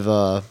kind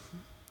of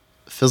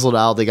fizzled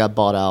out. They got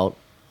bought out,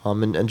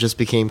 and just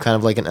became kind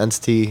of like an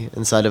entity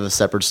inside of a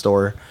separate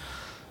store.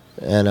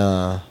 And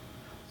I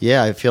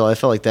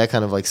felt like that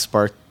kind of like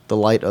sparked the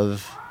light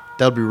of,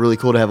 that would be really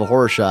cool to have a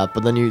horror shop.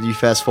 But then you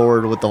fast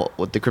forward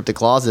with the Cryptic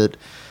Closet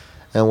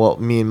and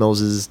what me and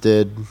Moses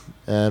did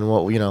and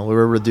what we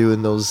were able to do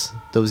in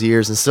those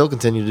years and still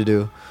continue to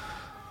do.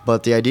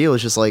 But the idea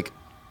was just like,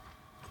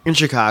 in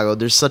Chicago,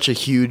 there's such a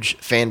huge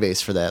fan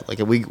base for that. Like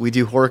we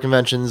do horror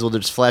conventions, whether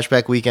it's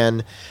Flashback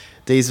Weekend,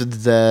 Days of the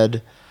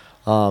Dead,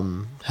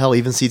 hell,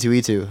 even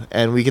C2E2,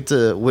 and we get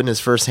to witness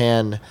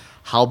firsthand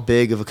how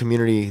big of a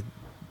community,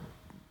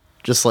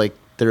 just like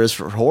there is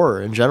for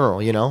horror in general,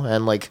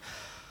 and like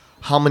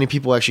how many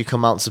people actually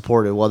come out and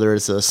support it, whether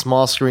it's a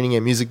small screening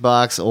at Music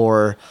Box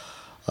or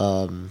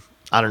I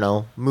don't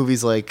know,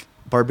 movies like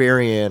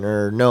Barbarian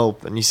or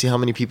Nope, and you see how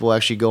many people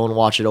actually go and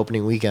watch it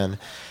opening weekend.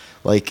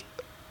 Like,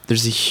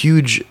 there's a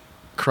huge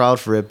crowd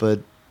for it, but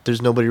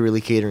there's nobody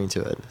really catering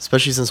to it,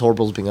 especially since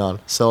Horrible's been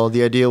gone. So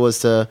the idea was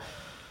to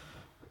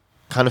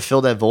kind of fill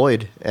that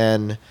void.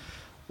 And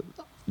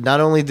not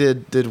only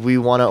did we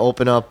want to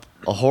open up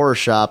a horror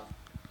shop,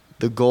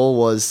 the goal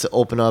was to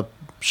open up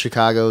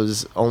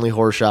Chicago's only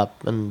horror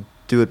shop and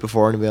do it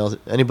before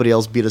anybody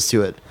else beat us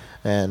to it.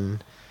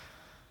 And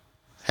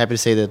happy to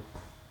say that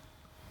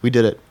we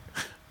did it.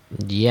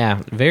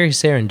 Yeah, very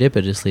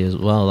serendipitously as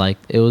well. Like,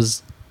 it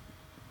was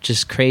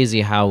just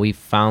crazy how we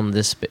found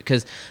this,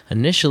 because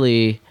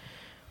initially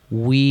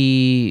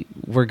we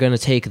were going to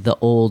take the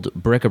old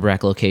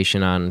Bric-a-Brac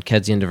location on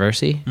Kedzie and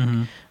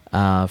Diversey.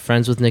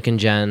 Friends with Nick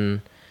and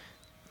Jen.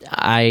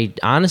 I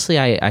honestly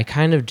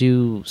kind of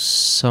do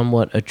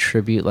somewhat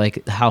attribute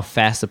like how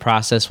fast the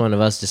process went of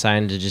us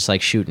deciding to just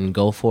like shoot and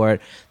go for it.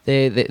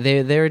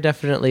 They were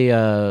definitely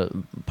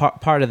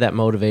part of that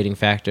motivating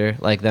factor,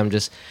 like them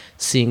just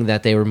seeing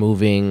that they were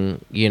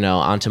moving,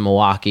 onto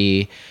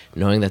Milwaukee,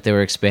 knowing that they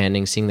were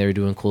expanding, seeing they were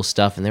doing cool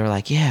stuff, and they were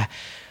like, yeah,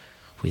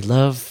 we'd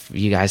love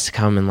you guys to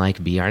come and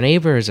like be our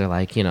neighbors, or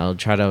like, you know,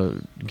 try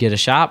to get a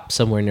shop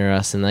somewhere near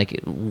us. And like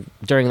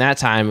during that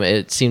time,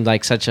 it seemed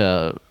like such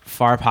a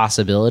far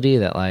possibility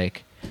that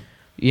like,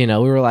 you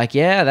know, we were like,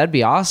 yeah, that'd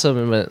be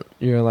awesome. But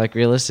you were like,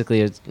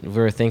 realistically, we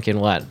were thinking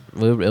it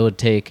would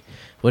take,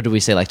 what did we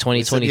say, like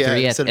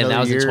 2023, and that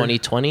was in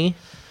 2020.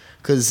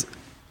 Because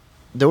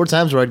there were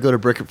times where I'd go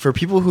to for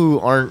people who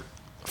aren't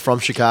from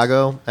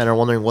Chicago and are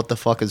wondering what the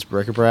fuck is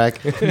bric-a-brac.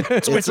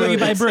 It's where you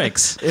buy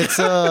bricks. It's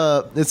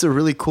a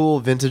really cool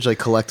vintage like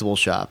collectible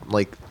shop.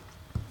 Like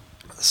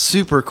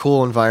super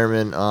cool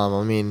environment.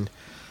 I mean,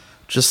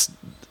 it's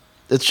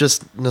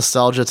just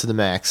nostalgia to the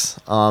max.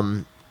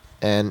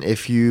 And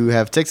if you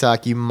have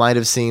TikTok, you might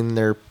have seen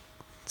their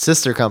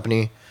sister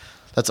company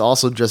that's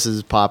also just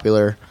as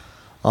popular.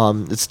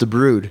 It's The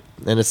Brood,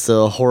 and it's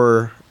the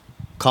horror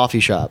coffee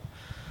shop.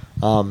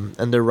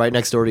 And they're right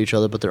next door to each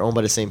other, but they're owned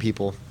by the same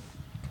people.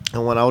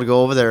 And when I would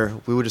go over there,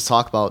 we would just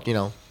talk about, you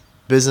know,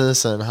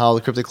 business and how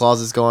the Cryptic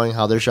Closet's going,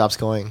 how their shop's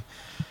going.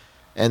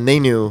 And they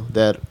knew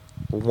that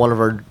one of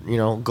our, you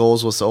know,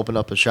 goals was to open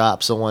up a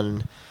shop. So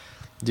when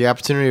the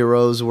opportunity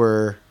arose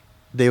where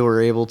they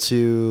were able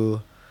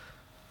to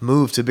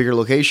move to a bigger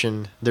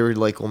location, they were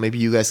like, well, maybe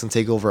you guys can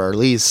take over our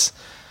lease.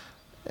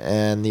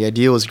 And the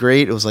idea was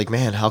great. It was like,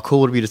 man, how cool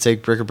would it be to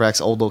take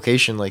Bric-a-Brac's old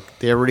location? Like,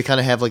 they already kind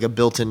of have like a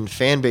built-in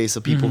fan base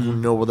of people who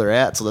know where they're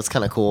at, so that's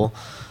kind of cool.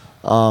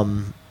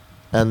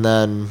 And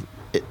then,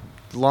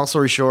 long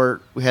story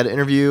short, we had an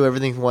interview.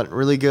 Everything went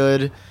really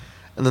good.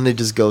 And then they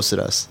just ghosted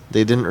us.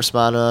 They didn't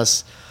respond to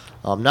us.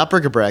 Not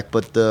Bric-a-Brac,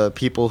 but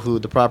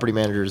the property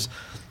managers.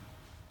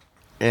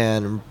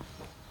 And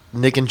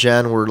Nick and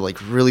Jen were, like,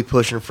 really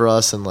pushing for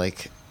us and,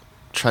 like,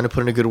 trying to put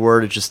in a good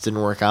word. It just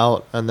didn't work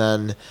out. And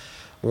then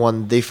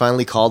when they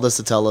finally called us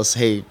to tell us,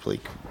 hey,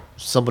 like,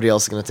 somebody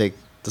else is going to take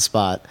the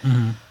spot.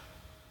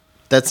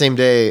 That same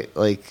day,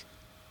 like,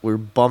 we were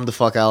bummed the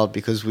fuck out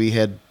because we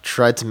had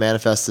tried to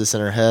manifest this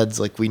in our heads.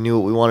 Like, we knew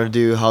what we wanted to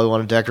do, how we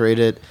wanted to decorate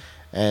it,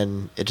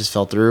 and it just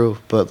fell through.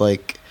 But,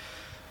 like,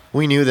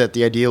 we knew that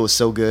the idea was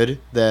so good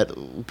that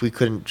we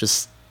couldn't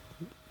just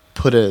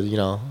put a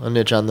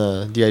niche on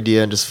the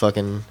idea and just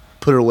fucking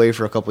put it away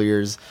for a couple of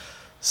years.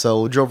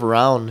 So we drove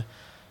around,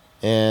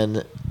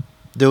 and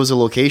there was a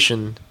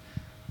location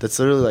that's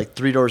literally, like,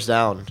 3 doors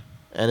down,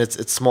 and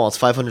it's small. It's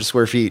 500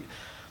 square feet.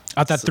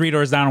 I thought 3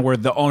 doors down were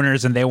the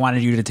owners, and they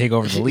wanted you to take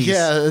over the lease.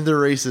 Yeah, and they're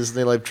racist, and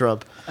they like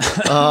Trump.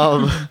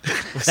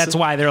 That's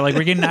why they're like,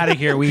 we're getting out of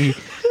here. We're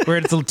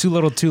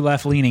too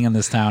left leaning in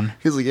this town.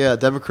 He's like, yeah,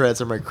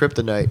 Democrats are my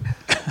kryptonite.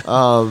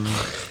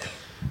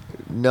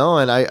 No,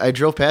 and I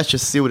drove past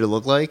just to see what it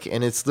looked like,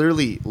 and it's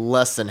literally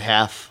less than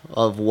half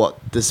of what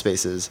this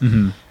space is.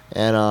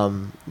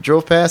 And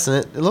drove past,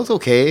 and it looked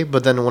okay,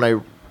 but then when I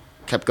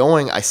kept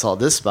going, I saw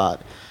this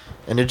spot,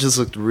 and it just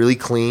looked really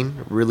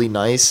clean, really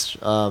nice.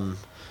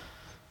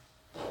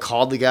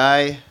 Called the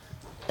guy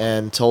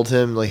and told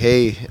him, like,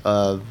 hey,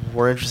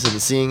 we're interested in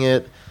seeing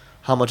it.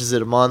 How much is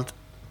it a month?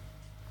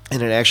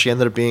 And it actually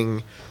ended up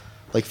being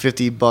like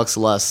 $50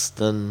 less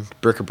than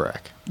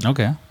Bric-a-Brac.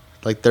 Okay.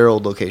 Like their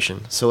old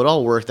location. So it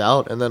all worked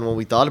out. And then when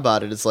we thought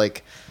about it, it's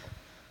like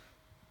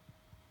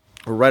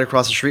we're right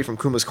across the street from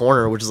Kuma's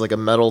Corner, which is like a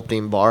metal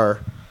themed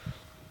bar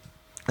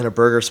and a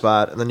burger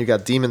spot. And then you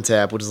got Demon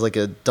Tap, which is like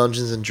a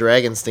Dungeons and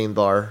Dragons themed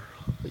bar.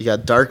 You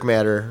got Dark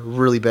Matter,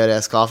 really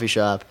badass coffee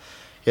shop.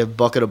 You have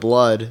Bucket of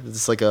Blood.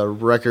 It's like a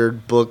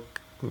record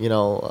book,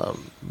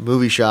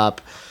 movie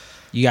shop.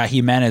 You got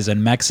Jimenez,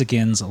 and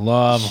Mexicans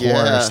love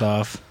horror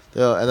stuff.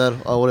 Yeah, and then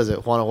what is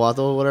it,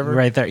 Guanajuato or whatever?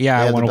 Right there,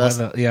 yeah,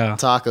 Guanajuato, yeah.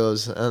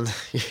 Tacos, and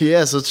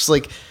yeah, so it's just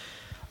like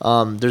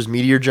there's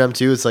Meteor Gem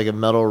too. It's like a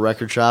metal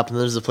record shop, and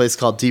then there's a place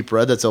called Deep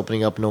Red that's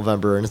opening up in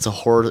November, and it's a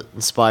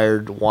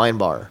horror-inspired wine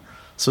bar.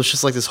 So it's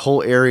just like this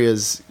whole area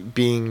is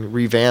being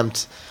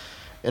revamped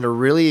in a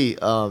really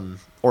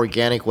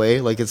organic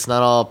way. Like, it's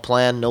not all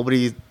planned.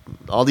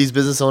 All these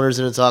business owners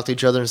didn't talk to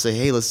each other and say,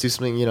 hey, let's do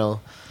something,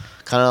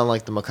 kind of on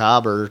like the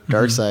macabre or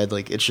dark side.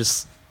 Like, it's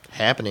just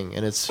happening,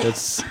 and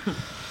it's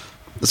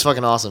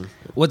fucking awesome.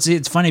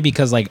 It's funny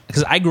because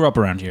I grew up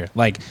around here.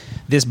 Like,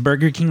 this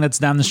Burger King that's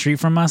down the street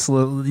from us,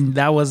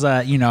 that was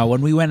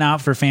when we went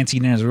out for fancy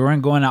dinners, we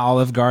weren't going to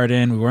Olive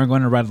Garden, we weren't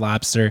going to Red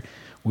Lobster.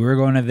 We were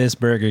going to this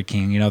Burger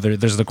King.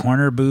 There's the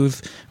corner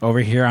booth over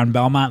here on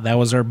Belmont. That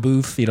was our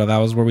booth. That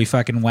was where we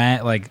fucking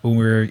went, like, when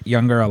we were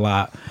younger a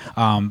lot.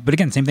 But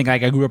again, same thing.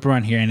 Like, I grew up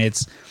around here, and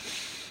it's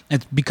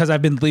because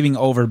I've been leaving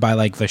over by,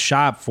 like, the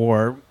shop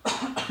for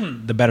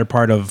the better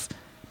part of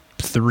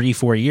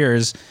 3-4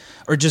 years,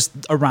 or just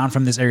around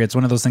from this area. It's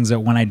one of those things that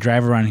when I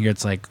drive around here,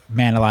 it's like,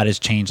 man, a lot has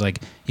changed. Like,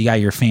 you got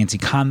your fancy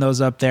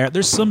condos up there.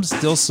 There's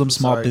still some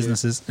small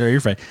businesses. You're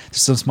right.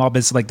 There's some small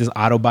businesses, like this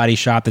auto body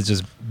shop that's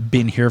just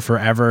been here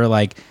forever.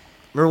 Like,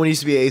 remember when it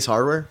used to be Ace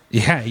Hardware?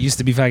 Yeah, it used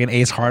to be fucking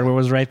Ace Hardware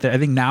was right there. I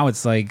think now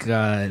it's like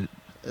I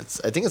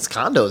think it's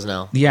condos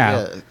now.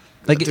 Yeah.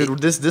 Like, dude,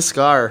 this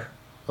scar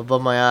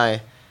above my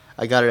eye,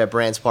 I got it at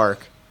Brands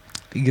Park.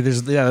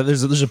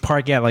 There's a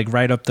park like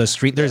right up the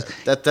street. There's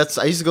That's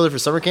I used to go there for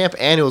summer camp,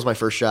 and it was my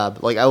first job.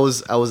 Like I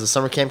was a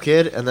summer camp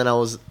kid, and then I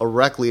was a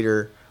rec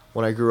leader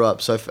when I grew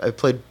up. So I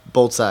played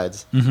both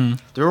sides. Mm-hmm. Do you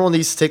remember when they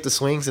used to take the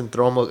swings and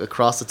throw them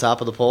across the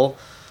top of the pole?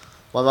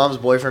 My mom's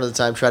boyfriend at the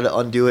time tried to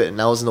undo it,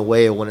 and I was in the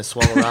way when it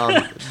swung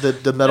around.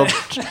 the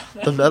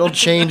metal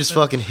chain just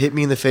fucking hit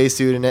me in the face,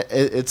 dude. And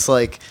it's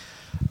like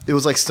it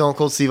was like Stone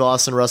Cold Steve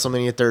Austin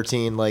WrestleMania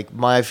 13. Like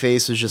my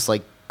face was just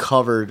like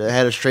covered. I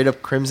had a straight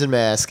up crimson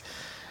mask,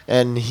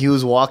 and he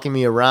was walking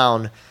me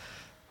around.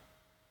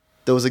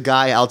 There was a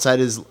guy outside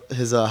his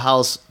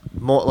house,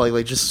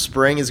 like just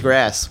spraying his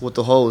grass with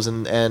the hose,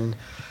 and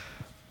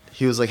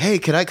he was like, "Hey,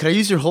 can I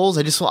use your hose?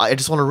 I just want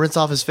to rinse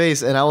off his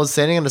face." And I was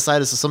standing on the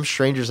side of some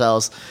stranger's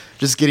house,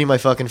 just getting my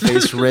fucking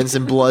face rinsed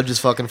and blood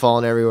just fucking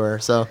falling everywhere.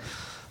 So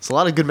it's a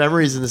lot of good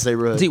memories in this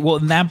neighborhood. See, well,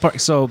 in that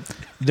part, so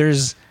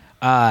there's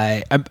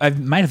I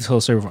might have told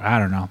a story before, I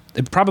don't know,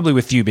 probably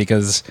with you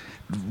because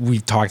we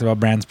talked about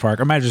Brands Park.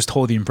 I might have just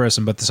told you in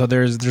person, but so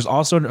there's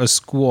also a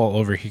school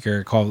over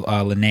here called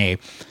Linnae,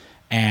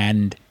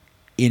 and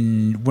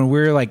when we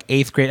were like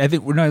 8th grade, I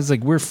think it was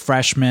like we're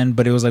freshmen,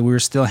 but it was like we were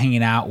still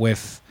hanging out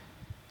with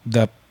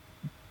the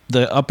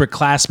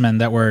upperclassmen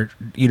that were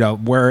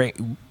we're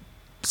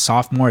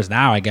sophomores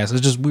now, I guess.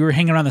 It's just we were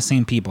hanging around the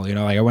same people,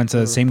 like I went to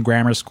the same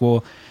grammar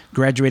school,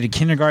 graduated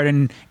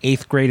kindergarten,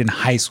 8th grade, and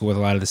high school with a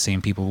lot of the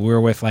same people. We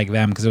were with like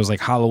them because it was like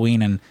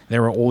Halloween and they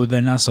were older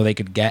than us, so they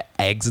could get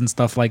eggs and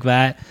stuff like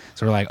that.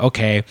 So we're like,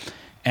 okay.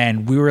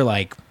 And we were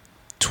like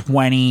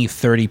 20,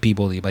 30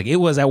 people deep. Like it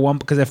was at one,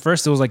 because at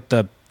first it was like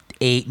the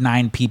 8,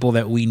 9 people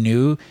that we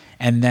knew,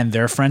 and then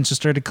their friends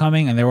just started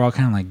coming, and they were all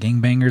kind of like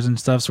gangbangers and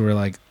stuff. So we're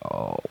like,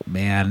 oh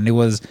man. And it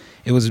was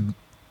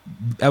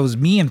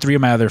me and 3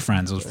 of my other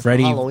friends. It was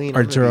Freddie,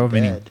 Arturo,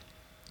 Vinny.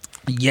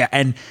 Yeah,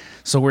 and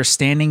so we're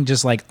standing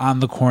just like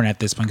on the corner at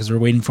this point because we're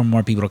waiting for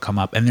more people to come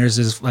up, and there's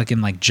this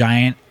fucking like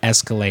giant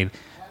Escalade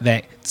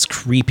that's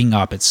creeping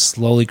up. It's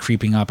slowly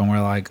creeping up, and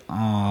we're like,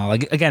 oh,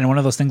 like again, one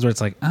of those things where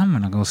it's like, I'm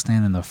gonna go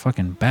stand in the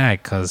fucking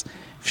back because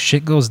if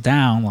shit goes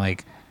down,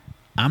 like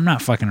I'm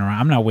not fucking around.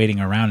 I'm not waiting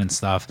around and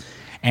stuff.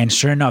 And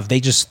sure enough, they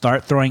just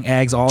start throwing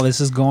eggs. All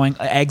this is going,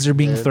 eggs are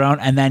being thrown,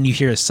 and then you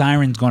hear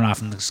sirens going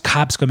off, and there's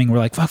cops coming. We're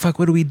like, fuck,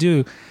 what do we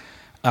do?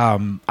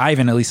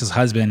 Ivan, Elisa's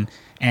husband,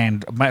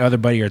 and my other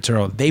buddy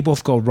Arturo, they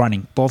both go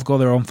running, both go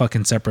their own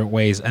fucking separate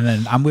ways. And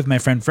then I'm with my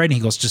friend Fred, and he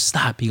goes, just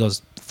stop. He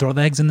goes, throw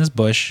the eggs in this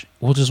bush.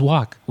 We'll just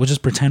walk. We'll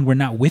just pretend we're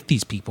not with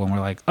these people. And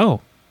we're like,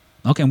 oh,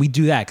 okay. And we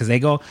do that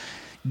because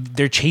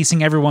they're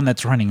chasing everyone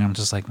that's running. I'm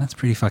just like, that's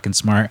pretty fucking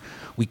smart.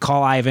 We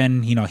call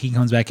Ivan, he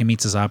comes back and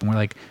meets us up, and we're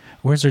like,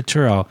 where's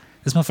Arturo?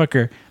 This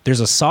motherfucker, there's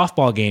a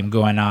softball game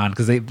going on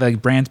because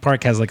like Brands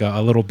Park has like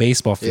a little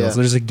baseball field. Yeah. So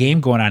there's a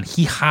game going on.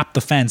 He hopped the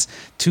fence.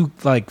 2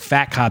 like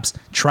fat cops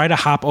try to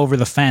hop over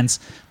the fence,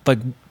 but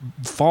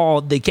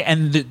fall. They can,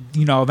 and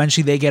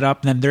eventually they get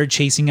up, and then they're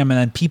chasing him, and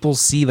then people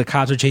see the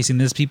cops are chasing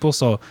these people,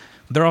 so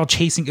they're all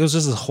chasing. It was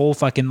just this whole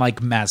fucking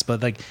like mess.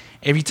 But like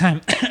every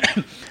time,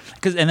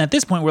 and at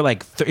this point we're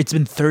like, it's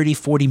been 30,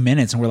 40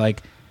 minutes, and we're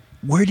like,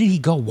 where did he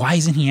go? Why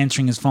isn't he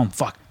answering his phone?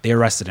 Fuck, they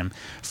arrested him.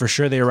 For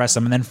sure they arrest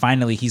him. And then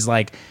finally he's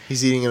like...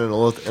 He's eating an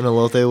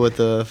elote with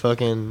the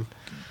fucking...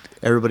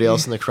 everybody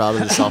else in the crowd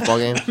in the softball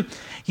game.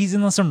 He's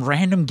in some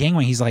random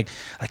gangway. He's like,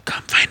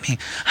 come find me.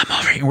 I'm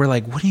over here. And we're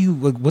like,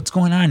 what's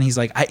going on? And he's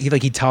like,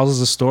 he tells us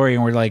a story,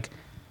 and we're like...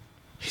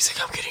 He's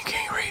like, I'm getting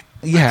gang raped.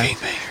 Yeah.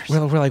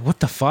 We're like,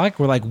 what the fuck?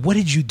 We're like, what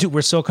did you do?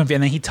 We're so confused.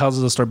 And then he tells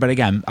us a story. But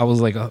again, I was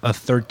like a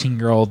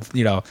 13-year-old,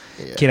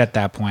 kid at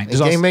that point.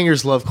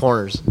 Gangbangers love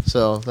corners,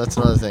 so that's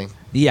another thing.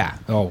 Yeah.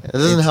 Oh, it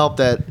doesn't help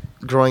that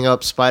growing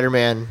up,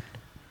 Spider-Man,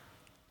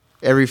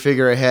 every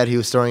figure I had, he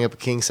was throwing up a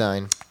king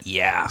sign.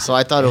 Yeah. So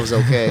I thought it was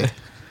okay.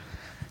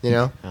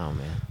 Oh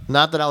man.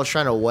 Not that I was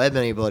trying to web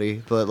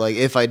anybody, but like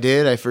if I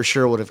did, I for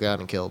sure would have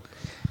gotten killed.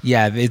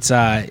 Yeah, it's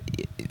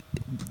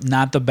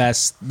not the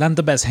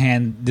best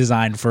hand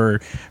design for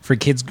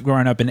kids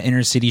growing up in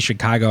inner city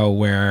Chicago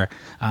where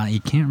you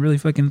can't really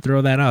fucking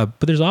throw that up.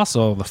 But there's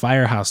also the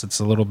firehouse that's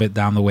a little bit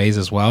down the ways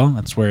as well.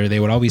 That's where they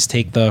would always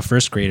take the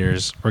first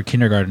graders or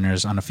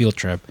kindergartners on a field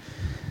trip,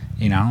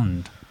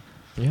 and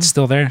it's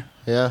still there.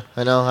 Yeah,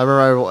 I know. I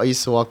remember I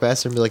used to walk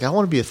past there and be like, I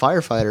want to be a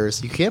firefighter.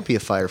 So you can't be a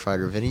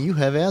firefighter, Vinny. You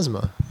have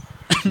asthma.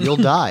 You'll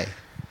die.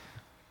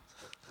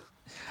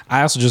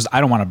 I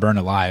don't want to burn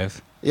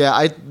alive.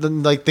 Yeah,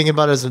 like thinking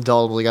about it as an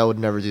adult, like I would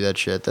never do that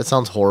shit. That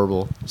sounds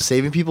horrible.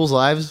 Saving people's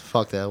lives?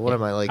 Fuck that. What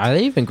am I like? Are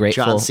they even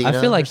grateful? John Cena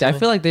I feel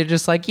like they're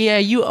just like, yeah,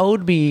 you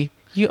owed me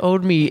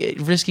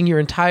risking your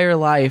entire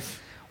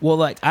life. Well,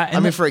 like I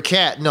mean, for a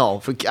cat,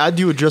 no. I'd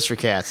do it just for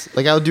cats.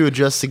 Like I would do it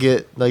just to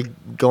get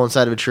go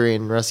inside of a tree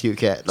and rescue a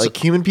cat. Like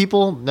human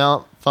people,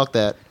 no, fuck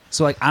that.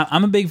 So like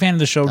I'm a big fan of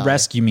the show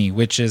Rescue Me,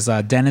 which is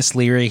Dennis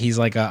Leary. He's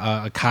like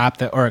a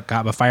cop a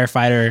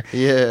firefighter.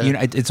 Yeah,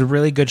 it's a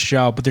really good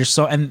show. But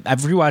and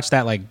I've rewatched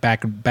that like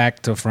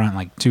back to front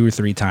like 2 or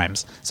 3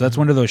 times. So that's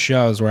one of those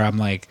shows where I'm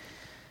like,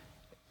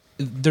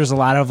 there's a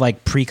lot of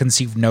like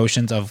preconceived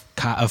notions of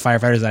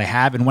firefighters that I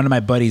have, and one of my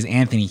buddies,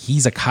 Anthony,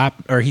 he's a cop,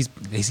 or he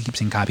keeps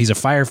saying cop, he's a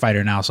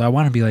firefighter now. So I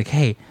want to be like,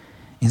 hey,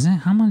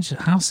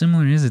 how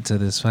similar is it to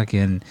this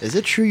fucking? Is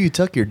it true you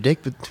tuck your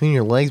dick between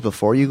your legs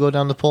before you go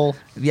down the pole?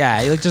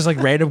 Yeah, like just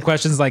like random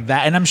questions like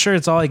that, and I'm sure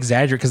it's all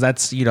exaggerated because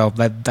that's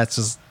that's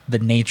just the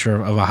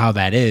nature of how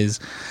that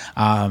is.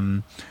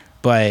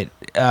 But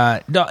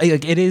no,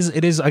 like it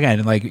is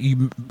again, like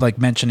you like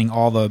mentioning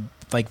all the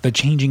like the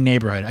changing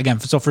neighborhood again.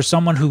 So for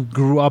someone who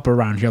grew up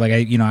around here, like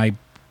I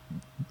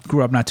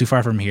grew up not too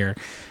far from here.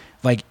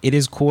 Like it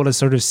is cool to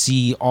sort of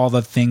see all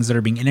the things that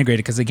are being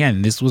integrated because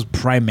again, this was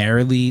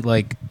primarily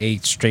like a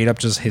straight up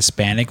just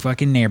Hispanic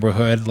fucking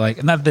neighborhood.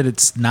 Like not that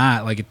it's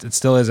not, like it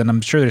still is, and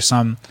I'm sure there's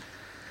some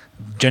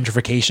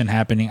gentrification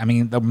happening. I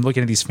mean, I'm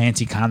looking at these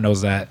fancy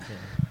condos that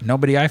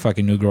nobody I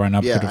fucking knew growing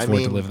up could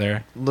afford to live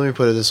there. Let me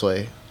put it this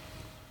way: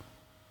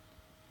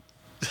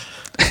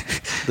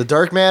 the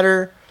Dark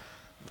Matter.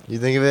 You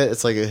think of it,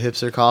 it's like a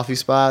hipster coffee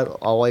spot,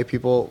 all white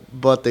people,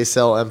 but they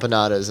sell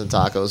empanadas and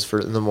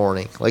tacos in the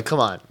morning. Like, come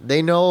on,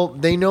 they know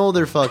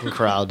their fucking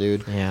crowd,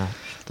 dude. Yeah,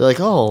 they're like,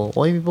 oh,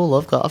 white people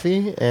love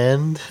coffee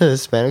and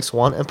Hispanics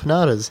want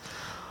empanadas.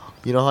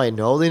 You know how I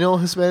know they know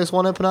Hispanics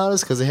want empanadas?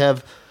 Because they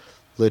have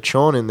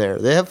lechon in there.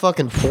 They have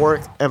fucking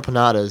pork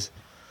empanadas.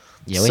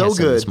 Yeah, we so had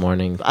some good this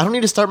morning. I don't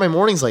need to start my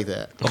mornings like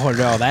that. Oh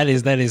no, that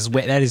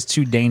is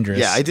too dangerous.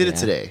 Yeah, I did it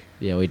today.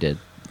 Yeah, we did.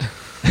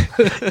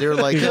 They were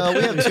like, oh,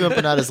 we have 2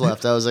 empanadas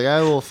left. I was like,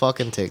 I will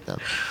fucking take them.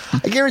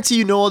 I guarantee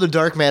you no other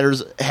Dark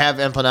Matters have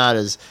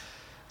empanadas.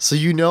 So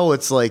you know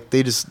it's like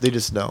they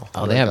just know.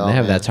 Oh, They're they like,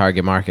 have man. that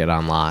Target Market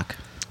on lock.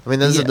 I mean,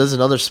 there's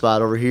another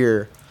spot over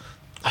here.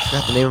 I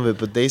forgot the name of it,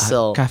 but they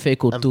sell Cafe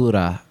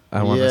Cultura.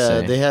 I want to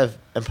say. Yeah, they have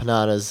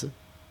empanadas.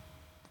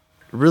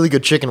 Really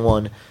good chicken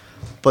one,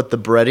 but the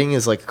breading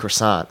is like a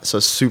croissant, so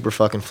it's super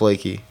fucking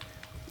flaky,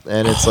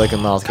 and it's like a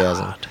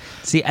mouthgasm.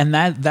 See, and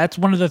that's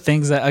one of the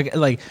things that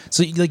like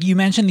so like you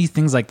mentioned these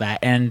things like that,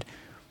 and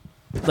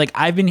like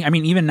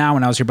even now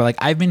when I was here, but like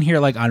I've been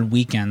here like on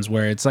weekends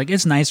where it's like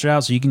it's nicer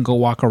out, so you can go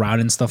walk around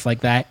and stuff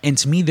like that. And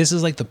to me, this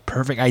is like the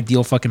perfect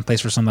ideal fucking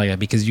place for something like that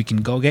because you can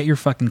go get your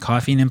fucking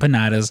coffee and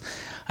empanadas,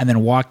 and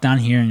then walk down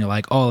here and you're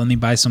like, oh, let me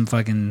buy some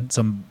fucked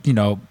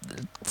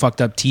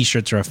up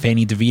T-shirts or a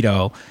Fanny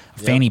DeVito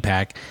fanny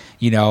pack,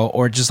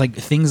 or just like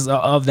things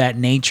of that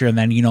nature, and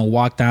then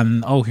walk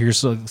down. Oh,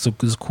 here's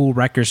this cool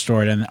record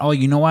store, and oh,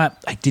 you know what?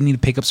 I did need to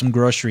pick up some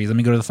groceries. Let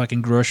me go to the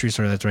fucking grocery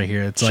store that's right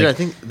here. It's I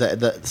think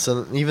that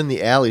so even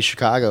the alley,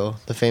 Chicago,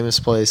 the famous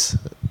place,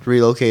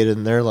 relocated,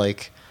 and they're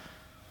like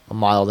a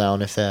mile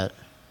down, if that.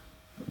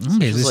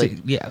 Okay,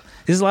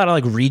 there's a lot of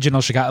like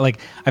regional Chicago. Like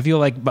I feel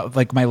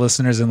like my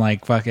listeners in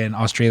like fucking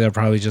Australia are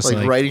probably just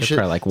like writing shit.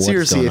 Like,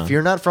 seriously, if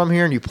you're not from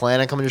here and you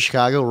plan on coming to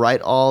Chicago, write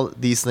all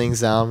these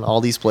things down, all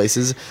these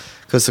places,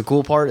 because the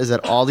cool part is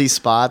that all these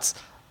spots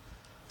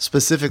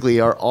specifically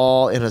are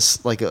all in a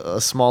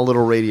small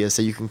little radius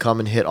that you can come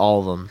and hit all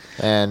of them,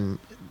 and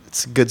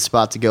it's a good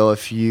spot to go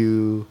if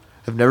you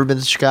have never been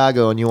to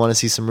Chicago and you want to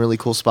see some really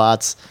cool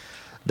spots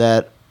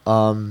that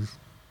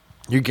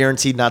you're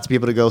guaranteed not to be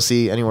able to go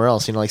see anywhere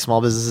else. Like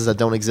small businesses that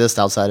don't exist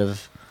outside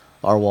of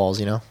our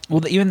walls.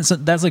 Well, even so,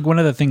 that's like one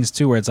of the things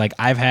too, where it's like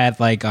I've had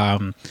like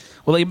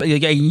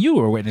you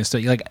were witness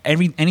to like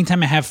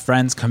anytime I have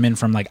friends come in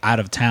from like out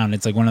of town,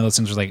 it's like one of those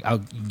things where like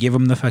I'll give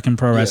them the fucking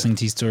pro wrestling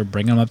tees tour,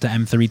 bring them up to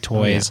M3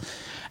 Toys.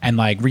 And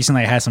like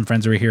recently I had some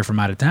friends who were here from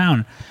out of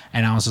town,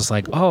 and I was just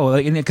like,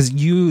 oh, because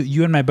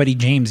you and my buddy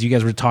James, you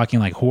guys were talking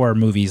like horror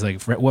movies,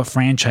 like what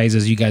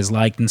franchises you guys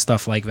liked and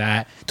stuff like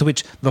that. To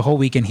which the whole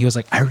weekend he was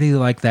like, I really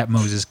like that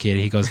Moses kid.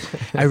 He goes,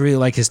 I really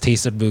like his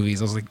taste in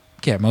movies. I was like,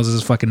 yeah, Moses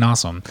is fucking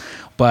awesome.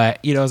 But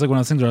it was like one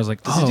of those things where I was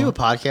like, does he do a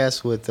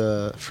podcast with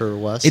for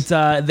Wes? It's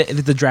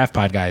the Draft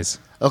Pod guys.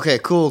 Okay,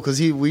 cool.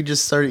 Because we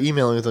just started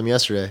emailing with him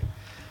yesterday.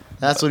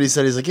 That's what he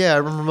said. He's like, yeah, I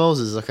remember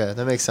Moses. Okay,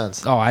 that makes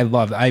sense. Oh, I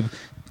love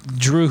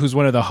Drew, who's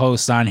one of the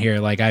hosts on here.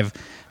 Like I've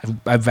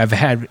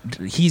had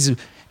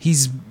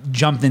he's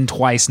jumped in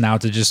twice now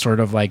to just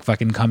sort of like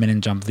fucking come in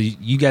and jump.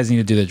 You guys need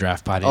to do the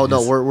Draft Pod. Oh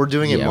no, we're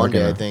doing it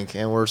Monday, I think,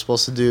 and we're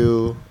supposed to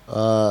do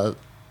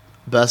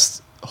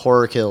best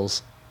horror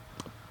kills.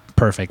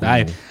 Perfect.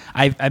 Ooh.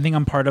 I think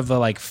I'm part of the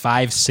like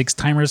 5-6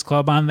 timers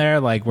club on there,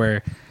 like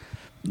where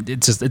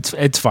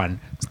it's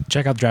fun.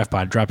 Check out Draft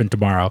Pod, dropping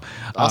tomorrow.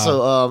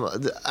 Also,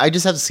 I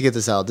just have to get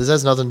this out. This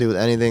has nothing to do with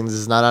anything. This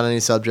is not on any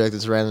subject.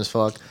 It's random as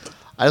fuck.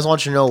 I just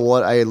want you to know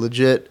what I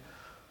legit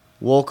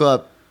woke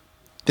up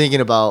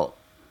thinking about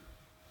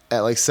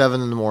at like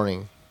 7 in the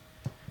morning,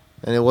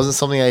 and it wasn't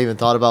something I even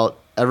thought about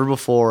ever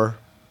before,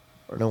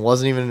 and it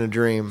wasn't even in a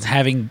dream. It's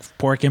having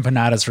pork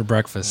empanadas for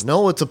breakfast.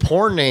 No, it's a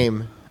porn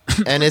name,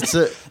 and it's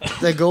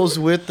that goes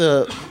with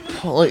the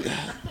like.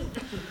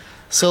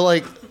 So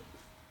like.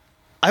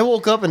 I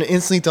woke up and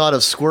instantly thought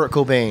of Squirt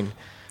Cobain.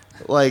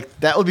 Like,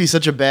 that would be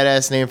such a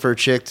badass name for a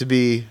chick to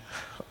be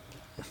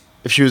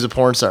if she was a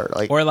porn star.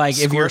 Or like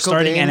Squirt if you're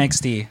starting Cobain.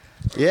 NXT.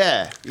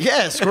 Yeah,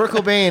 Squirt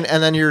Cobain,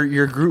 and then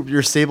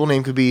your stable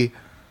name could be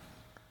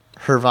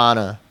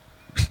Hervana.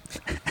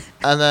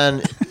 And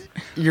then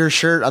your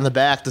shirt on the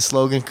back, the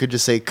slogan could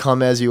just say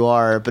 "Come as you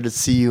are," but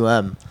it's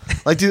CUM.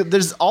 Like, dude,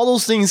 there's all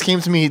those things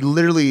came to me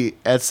literally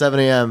at 7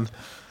 a.m.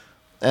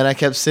 and I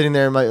kept sitting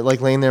there,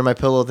 laying there in my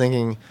pillow,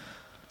 thinking,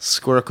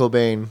 "Squirt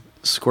Cobain,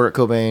 Squirt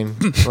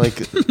Cobain,"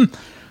 like.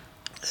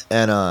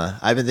 And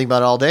I've been thinking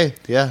about it all day.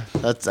 Yeah,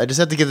 I just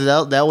have to get it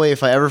out. That way,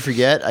 if I ever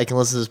forget, I can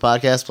listen to this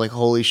podcast. Like,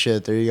 holy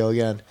shit, there you go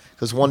again.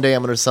 Because one day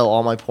I'm gonna sell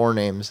all my porn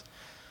names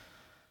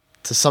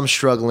to some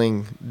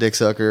struggling dick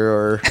sucker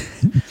or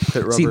pit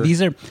rubber. See,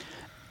 these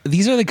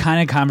are the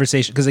kind of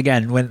conversations. Because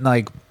again,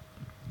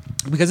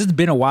 because it's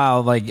been a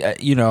while. Like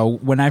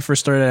when I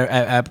first started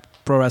at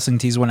Pro Wrestling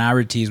Tees, when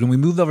we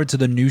moved over to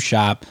the new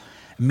shop.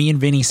 Me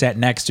and Vinny sat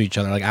next to each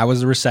other. Like I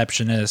was the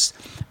receptionist.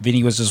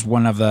 Vinny was just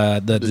one of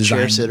the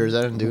chair sitters.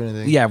 I didn't do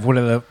anything. Yeah, one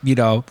of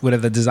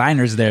the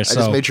designers there. I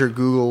just made sure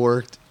Google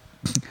worked.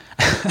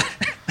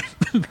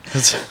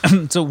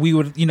 So we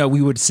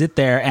would sit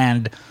there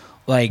and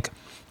like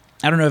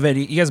I don't know if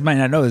you guys might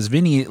not know this.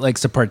 Vinny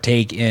likes to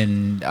partake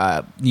in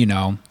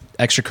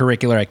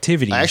extracurricular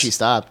activities. I actually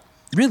stopped.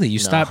 Really, you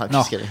stopped? I'm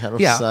just kidding.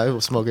 I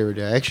smoke every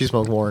day. I actually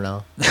smoke more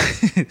now.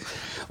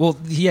 Well,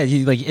 yeah,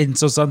 and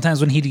so sometimes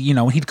when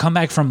he'd come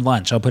back from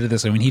lunch, I'll put it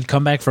this way: when he'd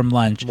come back from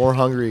lunch, more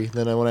hungry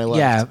than when I left.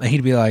 Yeah, and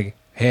he'd be like,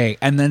 "Hey,"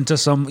 and then to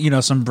some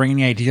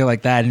brainy idea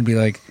like that, and be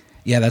like,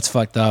 "Yeah, that's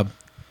fucked up."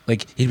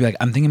 Like he'd be like,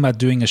 "I'm thinking about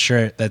doing a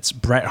shirt that's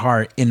Bret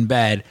Hart in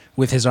bed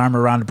with his arm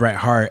around Bret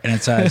Hart, and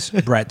it says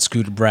Bret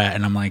Scoot Bret,"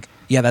 and I'm like,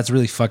 "Yeah, that's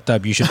really fucked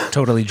up. You should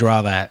totally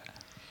draw that."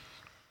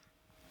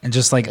 And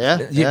just like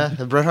yeah,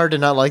 Bret Hart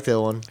did not like that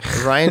one.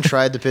 Ryan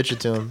tried to pitch it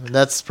to him. And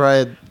that's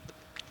probably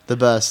the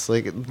best.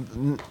 Like,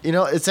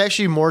 it's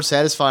actually more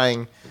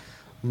satisfying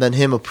than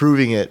him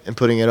approving it and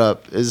putting it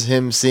up. Is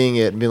him seeing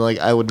it and being like,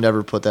 I would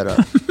never put that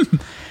up.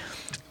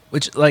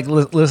 Which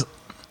listen,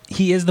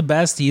 he is the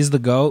best. He is the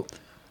GOAT.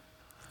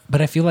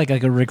 But I feel like a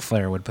Ric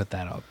Flair would put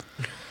that up.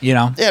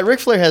 Yeah,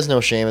 Ric Flair has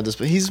no shame at this,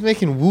 but he's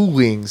making woo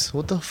wings.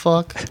 What the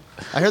fuck?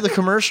 I heard the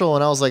commercial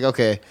and I was like,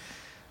 okay,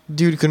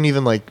 dude couldn't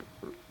even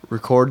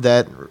record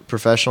that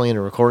professionally in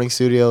a recording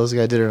studio. This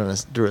guy did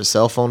it through a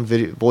cell phone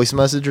video voice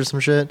message or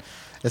some shit.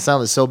 It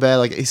sounded so bad.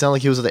 Like he sounded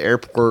like he was at the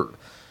airport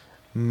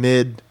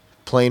mid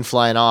plane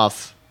flying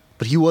off,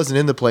 but he wasn't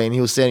in the plane. He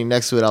was standing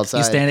next to it outside.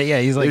 He's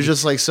like, he was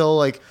just woo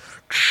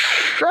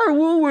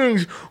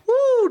wings,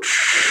 woo.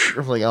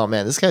 I'm like, oh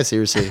man, this guy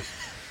seriously.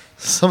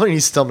 Somebody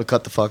needs to tell him to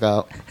cut the fuck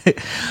out.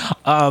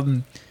 At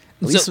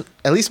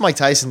least Mike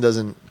Tyson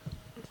doesn't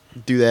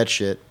do that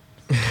shit.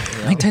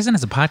 Mike Tyson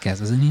has a podcast,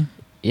 doesn't he?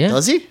 Yeah.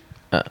 Does he?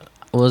 What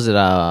was it?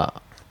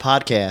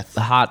 Podcast.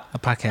 A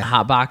podcast.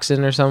 Hot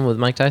boxing or something with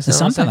Mike Tyson?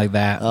 Something like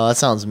that. Oh, that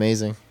sounds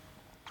amazing.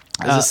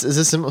 Is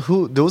this him?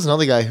 There was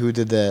another guy who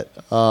did that.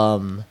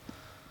 I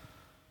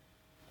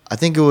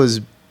think it was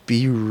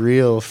Be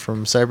Real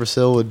from Cypress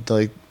Hill with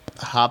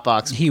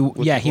hotbox. He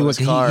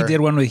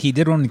did one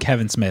with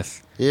Kevin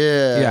Smith.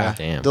 Yeah.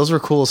 Damn. Those were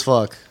cool as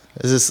fuck.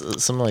 Is this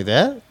something like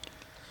that?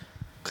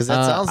 Because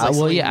that sounds like.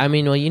 Well, yeah. I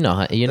mean, that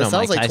sounds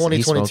Mike like Tyson,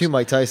 2022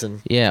 Mike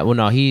Tyson. Yeah. Well,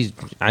 no,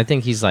 I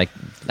think he's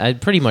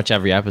pretty much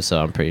every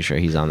episode. I'm pretty sure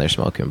he's on there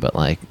smoking. But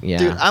yeah.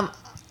 Dude,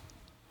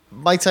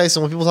 Mike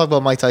Tyson. When people talk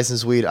about Mike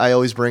Tyson's weed, I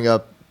always bring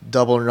up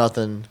Double or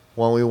Nothing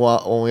when we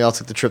all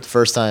took the trip the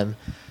first time,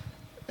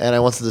 and I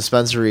went to the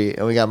dispensary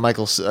and I got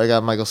Michael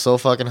so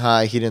fucking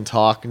high he didn't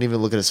talk, didn't even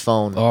look at his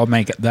phone. Oh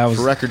my god, that was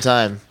for record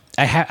time.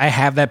 I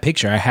have that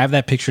picture. I have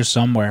that picture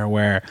somewhere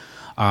where.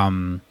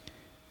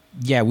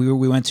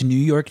 We went to New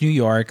York.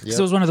 Yep. So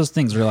it was one of those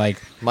things where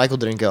Michael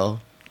didn't go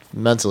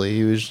mentally.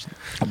 He was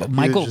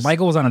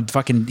Michael was on a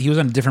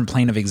different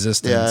plane of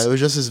existence. Yeah, it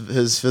was just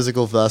his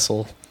physical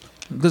vessel.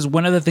 Because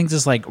one of the things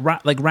is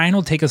Ryan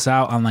will take us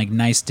out on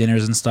nice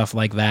dinners and stuff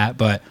like that,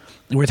 but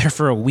we're there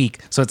for a week,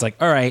 so it's all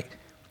right.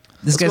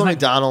 This guy's go to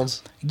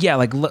McDonald's.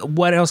 Yeah,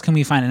 what else can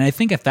we find? And I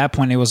think at that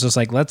point it was just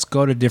let's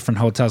go to different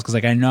hotels because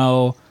I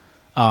know.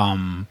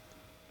 I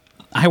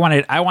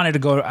wanted to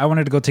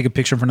go take a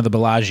picture in front of the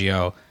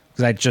Bellagio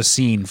because I'd just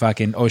seen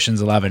fucking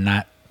Ocean's 11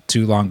 not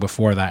too long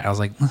before that. I was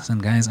like, listen,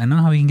 guys, I know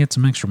how we can get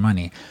some extra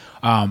money.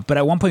 But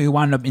at one point we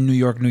wound up in New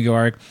York.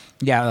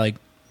 Yeah,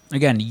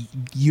 again,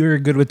 you're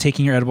good with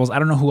taking your edibles. I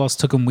don't know who else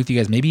took them with you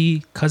guys.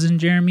 Maybe Cousin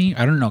Jeremy?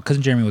 I don't know.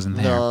 Cousin Jeremy wasn't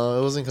there. No,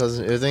 it wasn't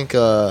Cousin. I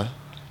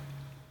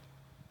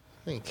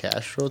think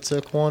Castro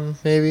took one,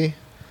 maybe.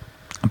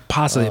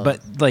 Possibly,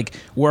 but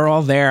we're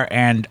all there,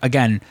 and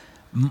again,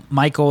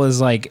 Michael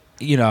is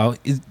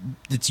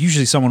it's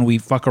usually someone we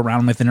fuck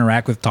around with,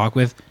 interact with, talk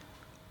with.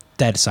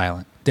 Dead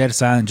silent,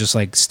 just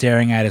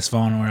staring at his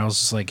phone. Where I was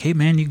just like, "Hey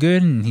man, you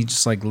good?" And he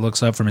just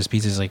looks up from his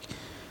pizza. He's like,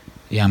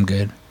 "Yeah, I'm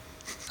good."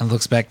 And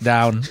looks back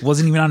down.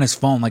 Wasn't even on his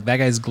phone. That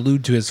guy's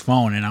glued to his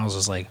phone. And I was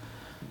just like,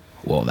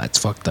 "Whoa, that's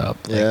fucked up."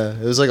 Yeah,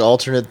 it was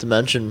alternate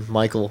dimension.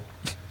 Michael,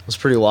 it was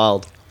pretty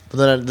wild.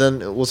 But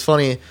then it was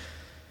funny.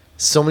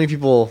 So many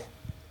people.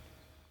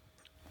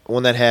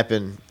 When that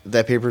happened,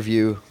 that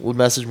pay-per-view would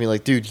message me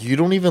dude, you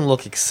don't even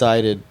look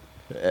excited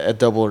at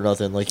Double or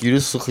Nothing. You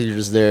just look like you're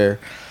just there.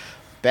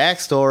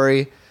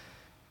 Backstory,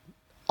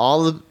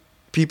 all the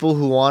people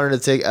who wanted to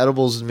take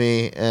edibles with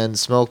me and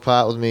smoke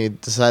pot with me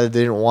decided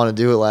they didn't want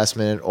to do it last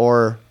minute,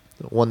 or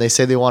when they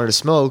say they wanted to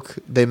smoke,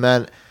 they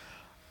meant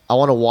I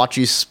want to watch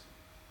you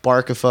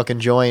spark a fucking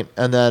joint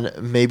and then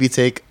maybe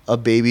take a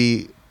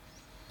baby,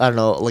 I don't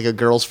know, like a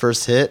girl's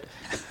first hit,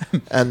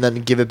 and then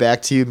give it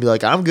back to you and be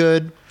like, I'm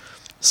good.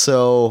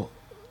 So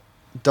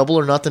Double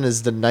or Nothing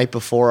is the night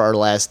before our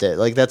last day.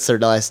 Like, that's their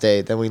last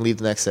day. Then we leave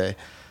the next day.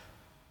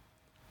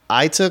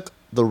 I took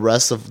the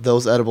rest of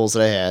those edibles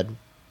that I had,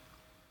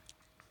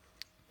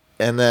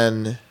 and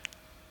then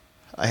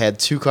I had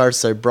 2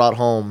 carts that I brought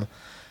home,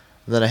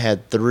 and then I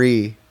had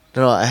 3.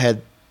 No, I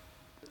had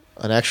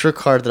an extra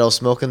cart that I was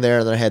smoking there,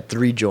 and then I had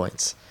 3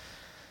 joints.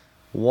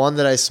 One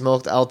that I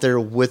smoked out there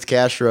with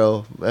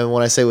Castro, and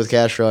when I say with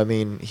Castro, I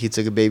mean he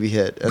took a baby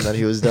hit, and then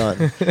he was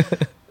done.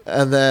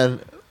 And then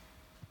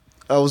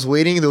I was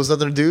waiting, there was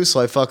nothing to do,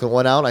 so I fucking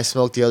went out and I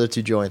smoked the other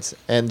 2 joints.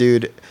 And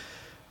dude,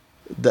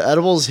 the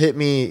edibles hit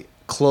me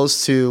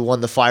close to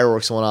when the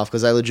fireworks went off,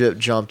 because I legit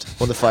jumped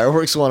when the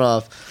fireworks went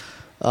off.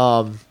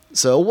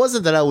 So it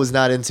wasn't that I was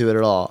not into it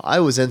at all. I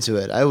was into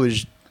it. I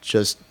was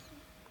just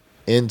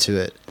into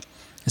it.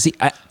 See,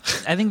 I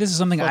think this is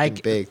something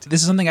Fucking baked.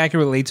 this is something I can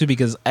relate to,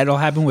 because it'll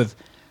happen with,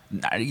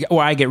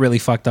 or I get really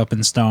fucked up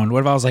and stoned. What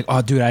if I was like,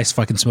 oh dude, I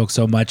fucking smoke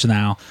so much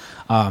now,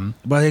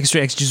 but I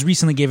just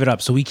recently gave it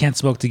up, so we can't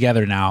smoke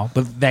together now.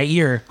 But that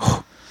year,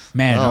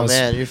 man, Oh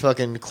man, you're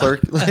fucking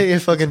clerk, you're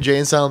fucking Jay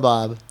and Silent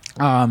Bob.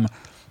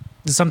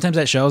 sometimes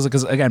at shows,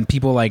 because again,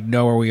 people like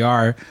know where we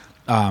are,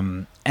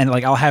 and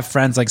like I'll have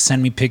friends like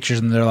send me pictures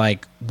and they're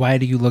like, why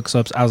do you look so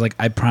upset? I was like,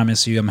 I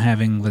promise you I'm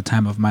having the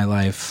time of my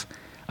life.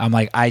 I'm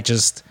like, I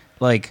just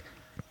like,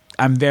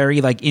 I'm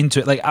very like into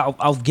it. Like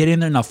I'll get in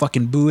there and I'll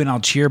fucking boo and I'll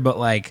cheer, but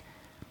like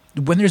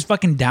when there's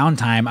fucking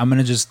downtime,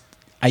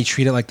 I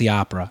treat it like the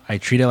opera. I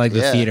treat it like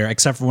the theater,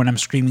 except for when I'm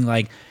screaming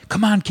like,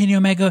 come on, Kenny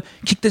Omega,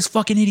 kick this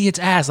fucking idiot's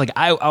ass. Like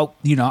I'll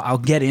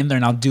get in there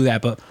and I'll do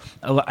that. But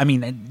I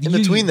mean, in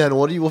between then,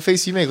 what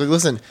face do you make? Like,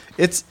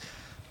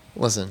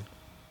 listen,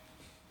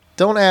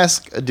 don't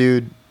ask a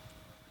dude,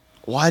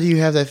 why do you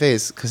have that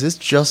face? Because it's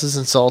just as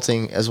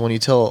insulting as when you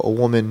tell a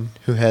woman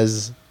who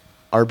has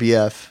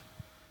RBF,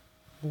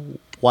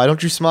 why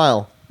don't you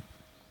smile?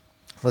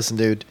 Listen,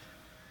 dude,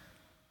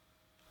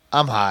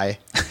 I'm high.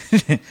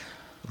 I'm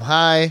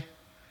high.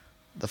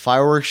 The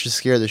fireworks just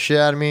scared the shit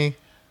out of me.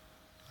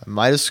 I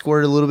might have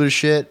squirted a little bit of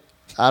shit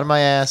out of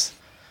my ass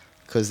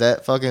because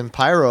that fucking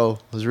pyro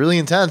was really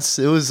intense.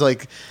 It was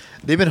like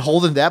they've been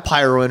holding that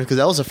pyro in because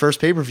that was the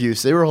first pay-per-view,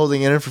 so they were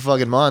holding it in for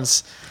fucking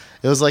months.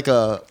 It was like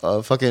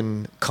a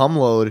fucking cum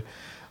load.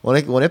 When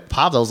it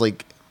popped, I was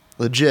like,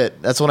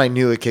 legit. That's when I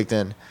knew it kicked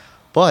in.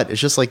 But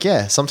it's just like,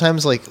 yeah,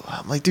 sometimes like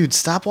I'm like, dude,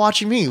 stop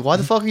watching me. Why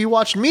the fuck are you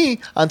watching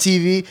me on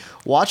TV?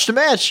 Watch the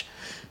match.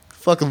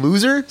 Fucking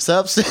loser.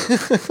 Stop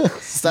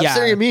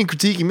staring at me and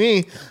critiquing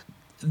me.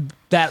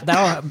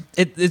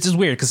 It's just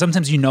weird because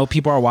sometimes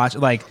people are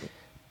watching like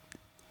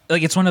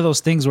it's one of those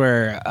things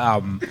where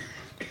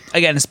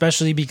again,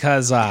 especially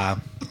because I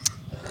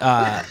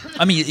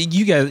mean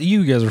you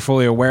guys were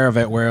fully aware of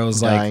it, where it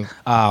was Dying.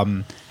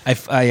 like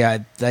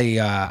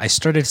I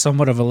started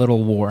somewhat of a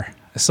little war.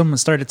 Someone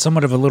started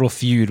somewhat of a little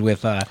feud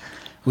with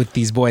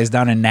these boys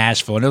down in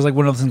Nashville, and it was like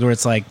one of those things where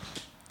it's like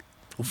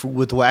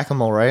with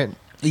Whack-A-Mole, right?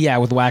 Yeah,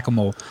 with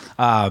Whack-A-Mole.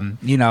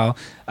 No,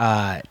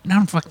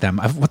 fuck them.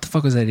 What the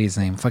fuck was that dude's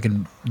name?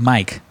 Fucking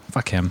Mike.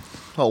 Fuck him.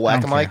 Oh,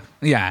 Whack-A-Mike?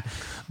 Yeah.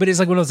 But it's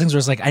like one of those things where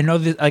it's like, I know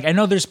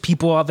there's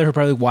people out there who are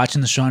probably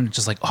watching the show and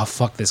just like, oh,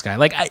 fuck this guy.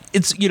 Like,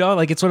 it's one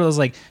of those,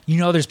 like,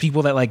 there's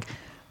people that like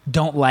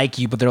don't like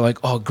you, but they're like,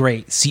 oh,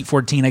 great, seat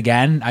 14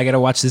 again. I got to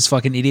watch this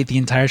fucking idiot the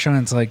entire show.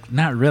 And it's like,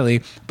 not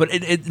really. But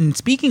and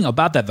speaking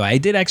about that, though, I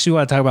did actually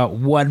want to talk about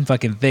one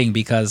fucking thing,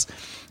 because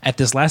at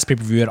this last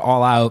pay-per-view at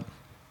All Out,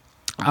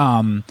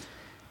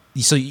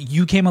 so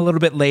you came a little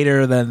bit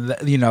later than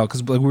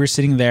because we were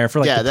sitting there for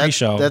like the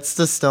pre-show. That's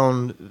the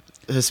stone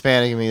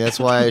Hispanic in me. That's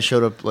why I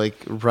showed up like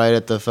right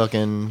at the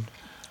fucking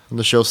when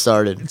the show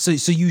started. So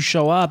you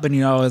show up and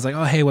it's like,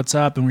 oh hey, what's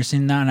up? And we're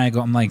sitting down and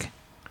I'm like,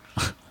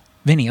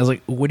 Vinny, I was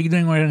like, what are you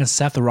doing wearing a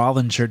Seth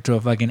Rollins shirt to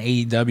a fucking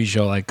AEW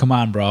show? Like, come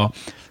on, bro.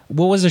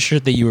 What was the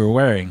shirt that you were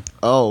wearing?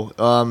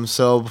 Oh,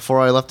 so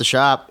before I left the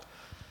shop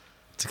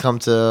to come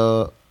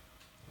to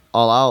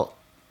All Out,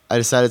 I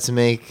decided to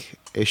make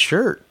a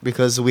shirt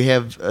because we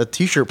have a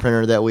t-shirt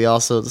printer that we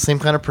also, the same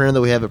kind of printer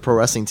that we have at Pro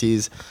Wrestling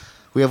Tees.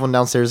 We have one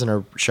downstairs in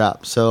our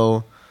shop.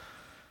 So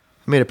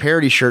I made a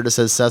parody shirt that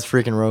says Seth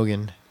freaking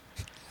Rogen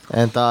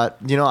and thought,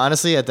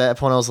 honestly, at that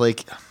point I was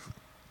like,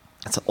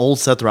 it's an old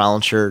Seth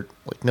Rollins shirt.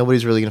 Like,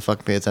 nobody's really going to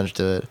fucking pay attention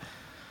to it.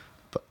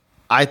 But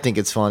I think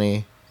it's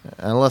funny.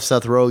 And I left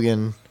Seth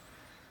Rogen.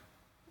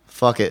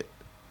 Fuck it.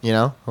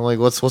 I'm like,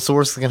 what's the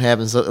worst that can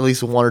happen? So at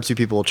least 1 or 2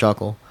 people will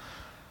chuckle.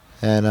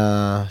 And,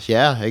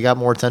 it got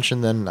more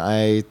attention than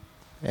I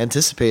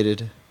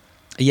anticipated.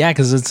 Yeah,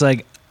 because it's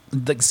like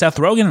Seth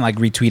Rogen, like,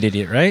 retweeted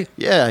it, right?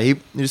 Yeah, he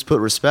just put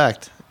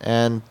respect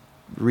and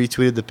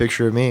retweeted the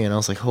picture of me. And I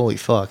was like, holy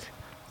fuck.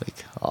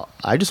 Like,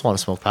 I just want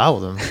to smoke pot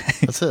with him.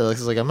 That's it.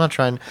 It's like, I'm not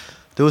trying.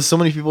 there was so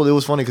many people. It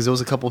was funny because there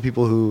was a couple of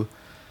people who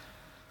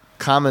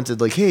commented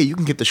like, "Hey, you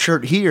can get the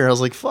shirt here." I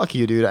was like, "Fuck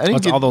you, dude! I didn't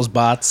What's get all those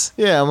bots?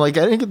 Yeah, I'm like,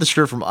 I didn't get the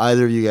shirt from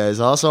either of you guys.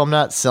 Also, I'm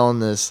not selling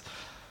this.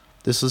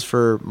 This was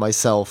for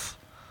myself.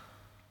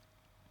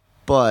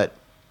 But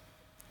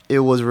it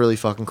was really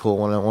fucking cool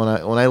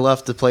when I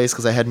left the place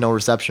because I had no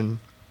reception,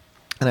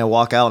 and I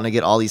walk out and I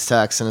get all these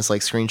texts and it's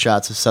like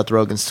screenshots of Seth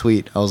Rogen's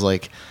tweet. I was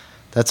like,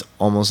 that's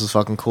almost as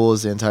fucking cool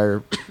as the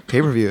entire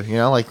pay-per-view. You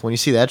know, like when you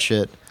see that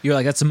shit. You're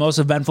like, that's the most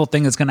eventful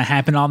thing that's going to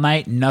happen all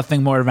night.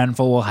 Nothing more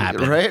eventful will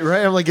happen. Right.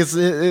 I'm like,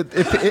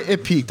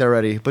 it peaked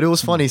already. But it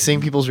was funny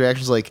seeing people's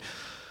reactions like,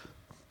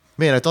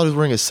 man, I thought he was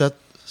wearing a Seth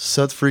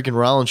freaking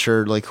Rollins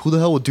shirt. Like, who the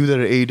hell would do that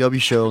at an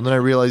AEW show? And then I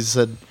realized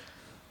it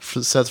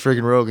said Seth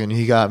freaking Rogen.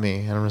 He got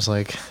me. And I'm just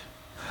like...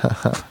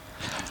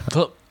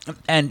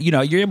 And you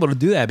know, you're able to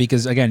do that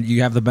because again,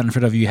 you have the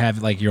benefit of you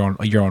have like your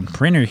own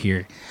printer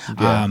here.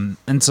 Yeah.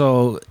 And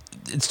so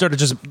it started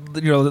just,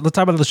 you know, let's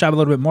talk about the shop a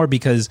little bit more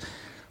because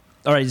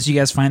all right, so you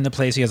guys find the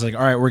place, you guys are like,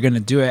 all right, we're gonna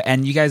do it,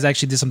 and you guys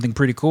actually did something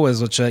pretty cool,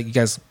 is which you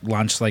guys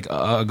launched like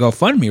a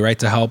GoFundMe, right,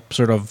 to help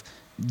sort of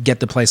get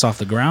the place off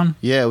the ground.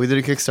 Yeah, we did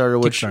a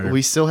Kickstarter, which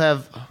we still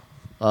have.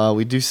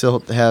 We do still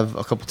have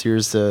a couple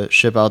tiers to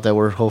ship out that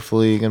we're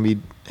hopefully gonna be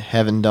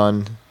having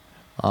done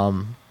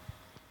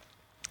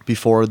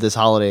before this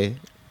holiday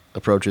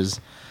approaches.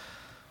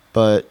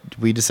 But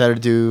we decided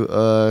to do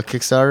a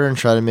Kickstarter and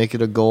try to make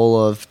it a goal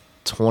of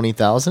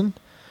 20,000,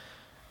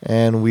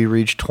 and we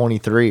reached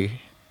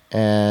 23,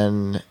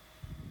 and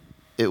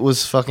it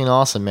was fucking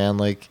awesome, man.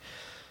 Like,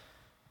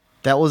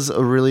 that was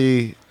a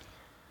really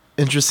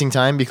interesting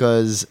time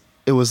because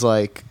it was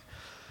like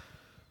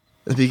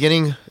at the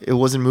beginning it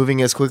wasn't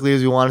moving as quickly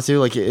as we wanted to.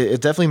 Like,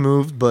 it definitely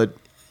moved, but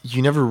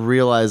you never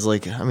realize,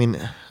 like, I mean,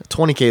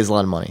 20K is a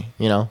lot of money,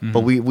 you know. Mm-hmm. But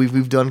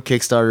we've done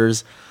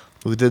Kickstarters.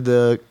 We did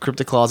the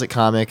Cryptic Closet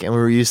comic, and we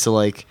were used to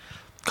like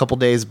a couple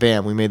days,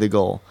 bam, we made the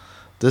goal.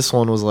 This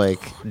one was like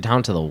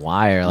down to the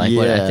wire. Like,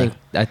 what, Yeah.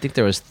 I think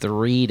there was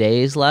 3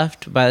 days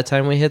left by the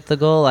time we hit the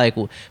goal. Like,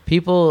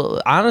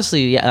 people,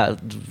 honestly, yeah,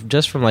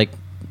 just from like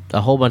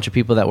a whole bunch of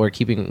people that were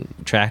keeping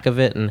track of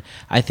it, and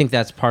I think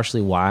that's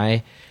partially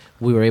why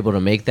we were able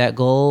to make that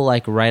goal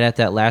like right at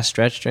that last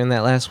stretch during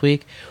that last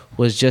week,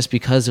 was just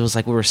because it was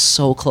like we were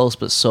so close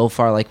but so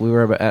far. Like, we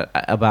were at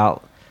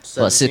about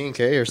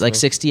 17K or something. like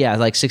 60, yeah,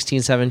 like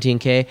 16,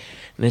 17K,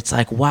 and it's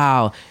like,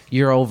 wow,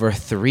 you're over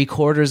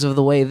 3/4 of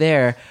the way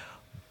there.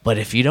 But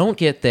if you don't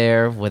get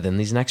there within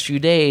these next few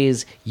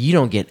days, you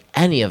don't get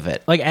any of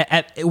it. Like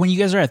when you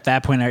guys are at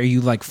that point, are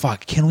you like,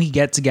 fuck, can we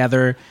get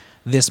together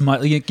this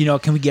much? You know,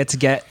 can we get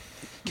together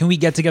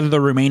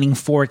the remaining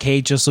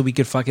 4K just so we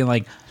could fucking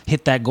like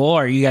hit that goal?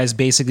 Or are you guys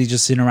basically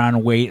just sitting around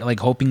and wait, like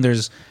hoping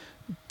there's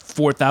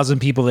 4,000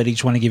 people that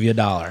each want to give you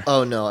 $1?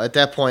 Oh no, at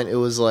that point it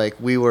was like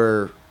we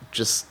were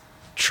just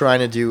trying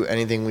to do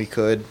anything we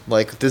could.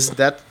 Like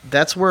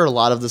that's where a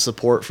lot of the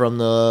support from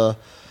the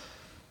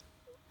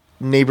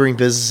neighboring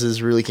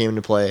businesses really came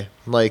into play.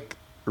 Like,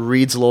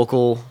 Reed's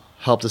Local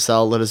helped us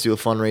out, let us do a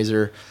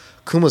fundraiser.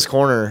 Kuma's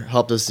Corner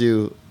helped us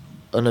do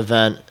an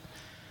event,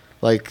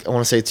 like, I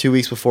want to say 2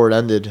 weeks before it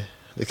ended,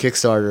 the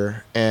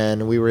Kickstarter,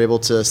 and we were able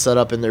to set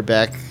up in their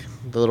back,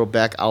 the little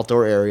back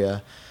outdoor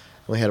area.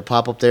 We had a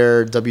pop-up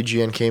there.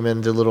 WGN came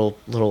in, did a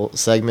little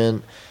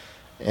segment,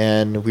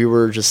 and we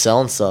were just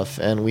selling stuff,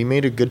 and we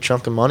made a good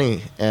chunk of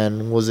money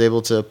and was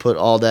able to put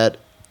all that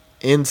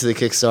into the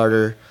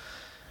Kickstarter.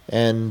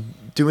 And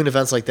doing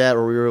events like that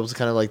where we were able to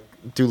kind of like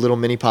do little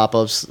mini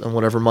pop-ups, and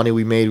whatever money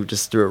we made, we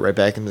just threw it right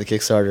back into the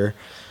Kickstarter.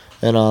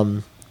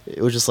 And it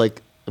was just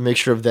like a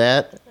mixture of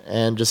that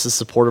and just the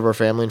support of our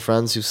family and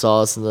friends who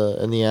saw us in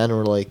the end.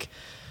 And we're like,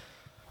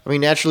 I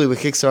mean, naturally with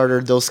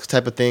Kickstarter, those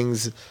type of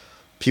things,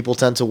 people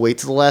tend to wait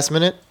to the last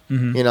minute,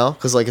 you know,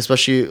 because like,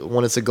 especially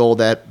when it's a goal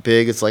that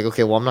big, it's like,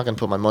 okay, well, I'm not going to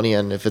put my money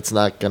in if it's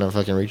not going to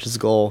fucking reach its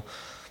goal.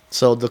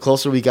 So the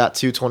closer we got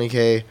to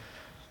 20K,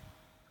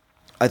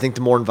 I think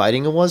the more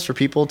inviting it was for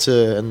people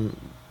to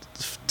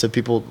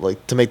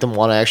make them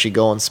want to actually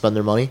go and spend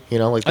their money, you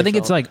know. Like, I think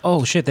it's like,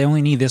 oh shit, they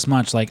only need this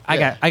much. Like,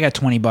 Yeah. I got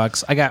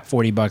 $20, I got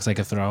 $40 I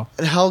could throw.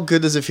 And how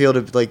good does it feel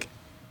to like?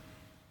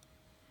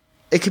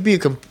 It could be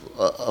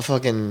a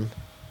fucking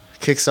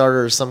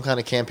Kickstarter or some kind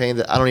of campaign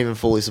that I don't even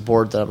fully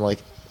support. That I'm like,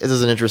 it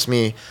doesn't interest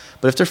me.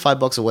 But if they're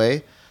 $5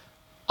 away,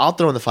 I'll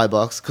throw in the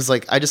 $5 because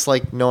like I just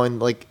like knowing,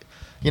 like,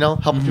 you know,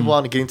 helping people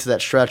out and getting to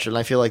that stretch. And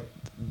I feel like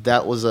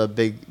that was a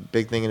big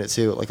thing in it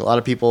too. Like, a lot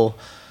of people,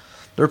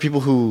 there were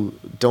people who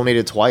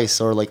donated twice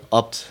or like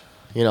upped,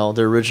 you know,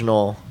 their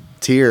original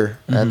tier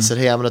and said,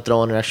 hey, I'm gonna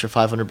throw in an extra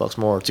 $500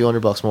 more,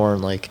 $200 more,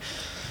 and like,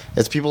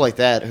 it's people like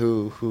that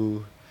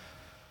who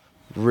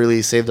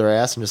really saved their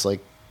ass and just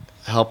like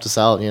helped us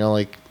out. You know,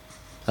 like,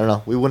 I don't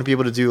know, we wouldn't be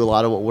able to do a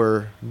lot of what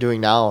we're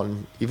doing now,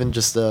 and even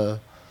just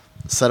the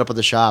setup of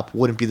the shop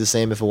wouldn't be the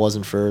same if it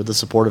wasn't for the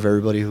support of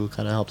everybody who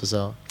kind of helped us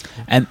out.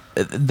 And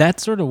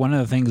that's sort of one of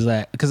the things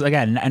that, because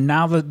again, and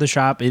now the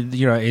shop,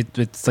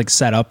 it's like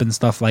set up and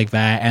stuff like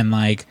that, and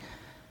like,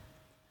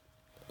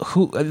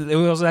 it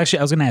was actually,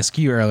 I was gonna ask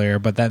you earlier,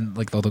 but then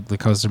like the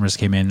customers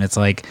came in. It's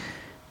like,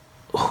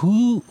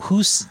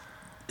 who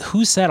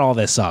set all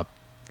this up?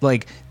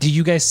 Like, do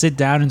you guys sit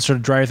down and sort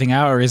of draw everything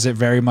out, or is it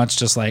very much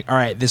just like, all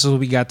right, this is what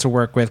we got to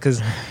work with?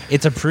 Because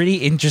it's a pretty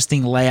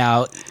interesting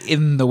layout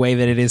in the way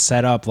that it is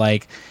set up.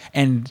 Like,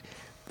 and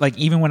like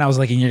even when I was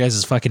like in your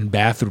guys' fucking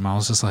bathroom, I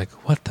was just like,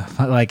 what the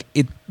fuck? Like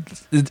it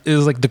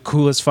was like the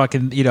coolest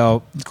fucking,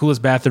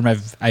 coolest bathroom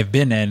I've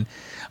been in.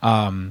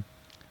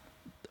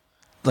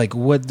 Like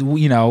who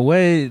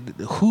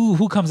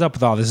comes up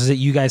with all this? Is it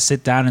you guys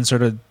sit down and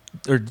sort of,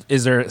 or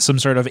is there some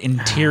sort of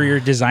interior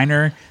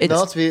designer?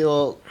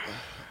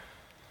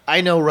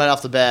 I know right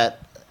off the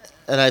bat,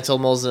 and I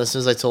told Moses, as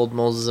soon as I told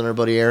Moses and our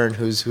buddy Aaron,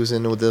 who's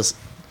in with this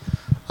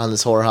on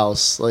this horror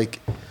house,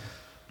 like,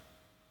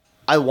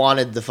 I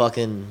wanted the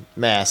fucking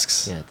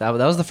masks. Yeah, that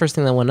was the first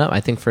thing that went up. I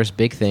think first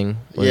big thing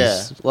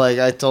was... like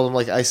I told him,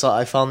 like,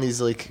 I found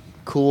these like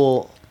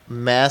cool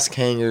mask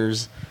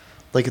hangers,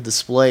 like a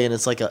display, and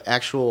it's like an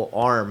actual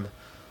arm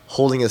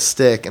holding a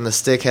stick, and the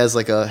stick has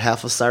like a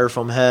half a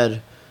styrofoam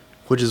head,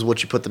 which is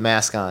what you put the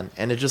mask on,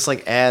 and it just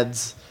like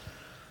adds.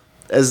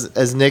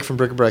 As Nick from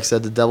Brick and Breck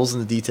said, the devil's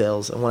in the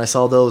details. And when I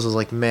saw those, I was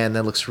like, man,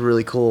 that looks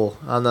really cool.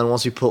 And then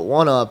once we put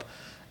one up,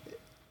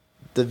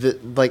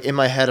 like in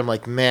my head, I'm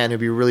like, man, it'd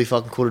be really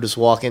fucking cool to just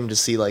walk in and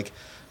just see, like,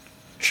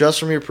 just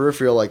from your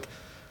peripheral, like,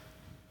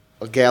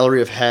 a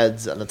gallery of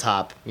heads on the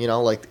top.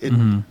 Like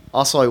it.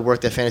 Also, I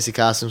worked at Fantasy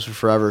Costumes for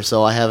forever,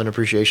 so I have an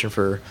appreciation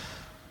for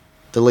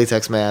the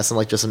latex mask and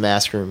like just a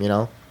mask room.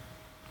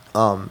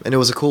 And it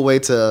was a cool way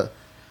to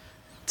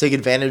take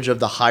advantage of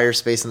the higher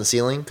space in the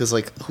ceiling, because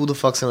like who the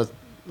fuck's gonna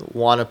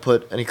want to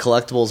put any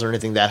collectibles or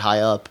anything that high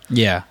up?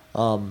 Yeah.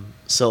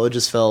 So it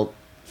just felt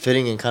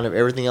fitting, and kind of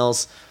everything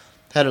else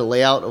had a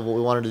layout of what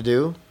we wanted to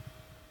do.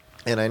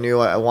 And I knew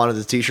I wanted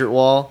the t-shirt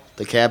wall,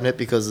 the cabinet,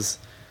 because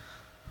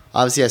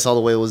obviously I saw the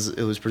way it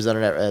was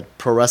presented at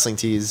Pro Wrestling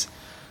Tees.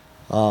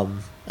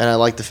 And I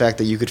liked the fact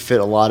that you could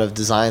fit a lot of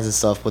designs and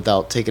stuff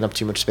without taking up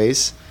too much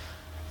space.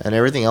 And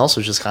everything else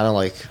was just kind of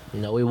like...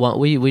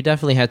 we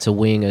definitely had to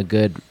wing a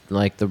good,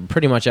 like,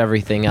 pretty much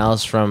everything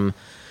else, from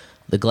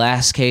the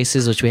glass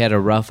cases, which we had a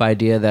rough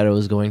idea that it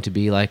was going to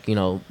be, like,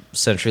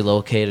 centrally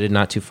located,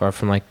 not too far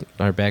from, like,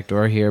 our back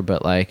door here.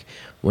 But, like,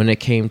 when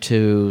it came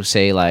to,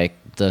 say, like,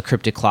 the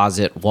cryptic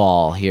closet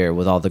wall here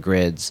with all the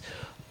grids,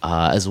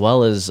 as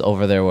well as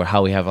over there where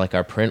how we have, like,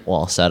 our print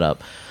wall set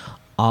up,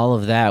 all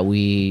of that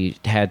we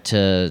had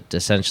to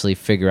essentially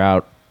figure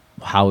out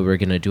how we were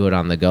going to do it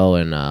on the go.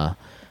 And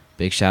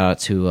big shout out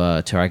to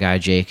our guy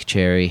Jake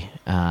Cherry.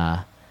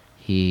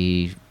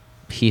 He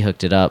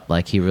hooked it up.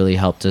 Like, he really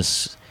helped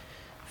us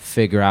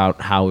figure out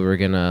how we were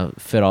gonna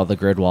fit all the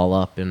grid wall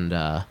up and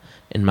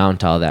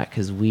mount all that,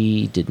 because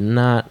we did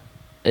not.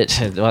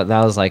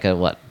 That was like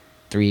a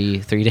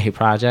 3-day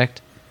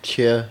project.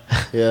 Yeah.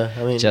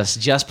 I mean,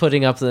 just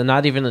putting up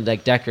not even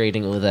like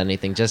decorating it with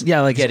anything, just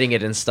like getting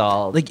it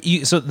installed. Like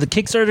so the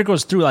Kickstarter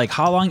goes through, like,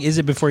 how long is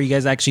it before you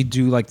guys actually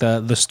do like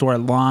the store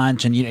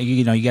launch? And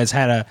you guys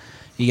had a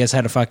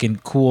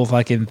fucking cool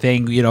fucking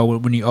thing.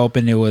 When you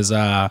opened, it was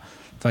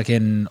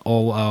fucking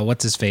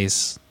what's his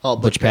face? Oh,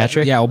 Butch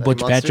Patrick. Yeah,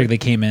 Butch Patrick. They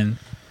came in.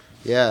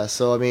 Yeah,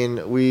 so I mean,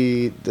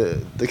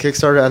 the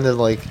Kickstarter ended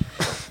like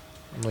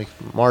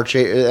March,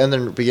 and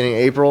then beginning of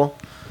April.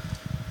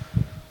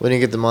 We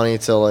didn't get the money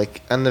till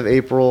like end of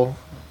April,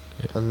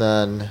 and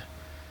then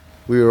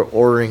we were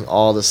ordering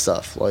all the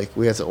stuff. Like,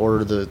 we had to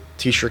order the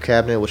t-shirt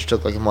cabinet, which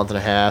took like a month and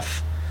a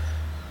half.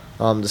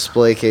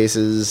 Display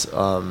cases,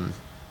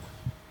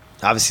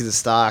 obviously the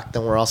stock.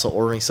 Then we're also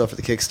ordering stuff for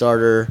the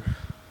Kickstarter.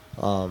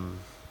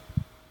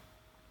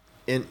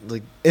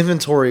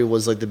 Inventory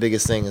was like the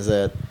biggest thing, is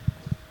that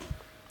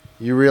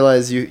you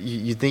realize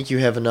you think you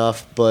have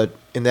enough, but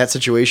in that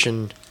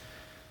situation,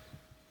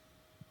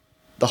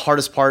 the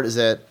hardest part is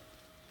that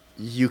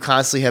you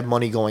constantly have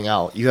money going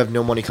out. You have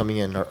no money coming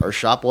in. Our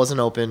shop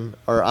wasn't open.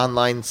 Our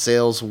online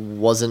sales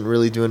wasn't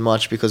really doing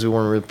much because we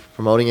weren't really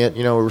promoting it.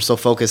 We were so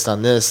focused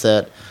on this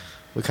that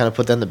we kind of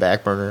put that in the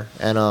back burner.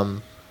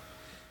 And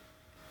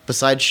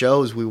besides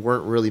shows, we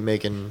weren't really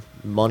making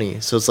money.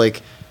 So it's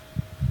like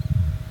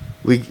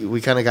we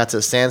kind of got to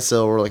a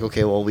standstill. We're like,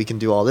 okay, well, we can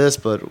do all this,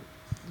 but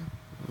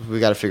we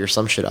got to figure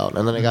some shit out.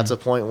 And then it got to a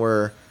point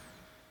where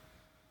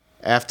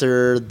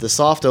after the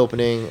soft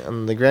opening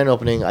and the grand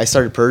opening, I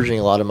started purging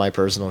a lot of my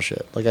personal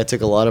shit. Like, I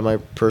took a lot of my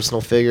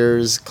personal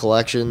figures,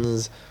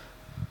 collections,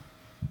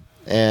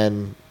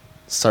 and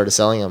started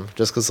selling them.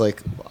 Just because,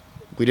 like,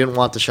 we didn't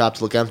want the shop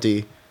to look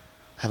empty.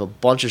 I have a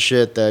bunch of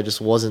shit that I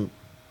just wasn't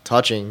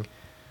touching.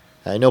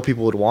 I know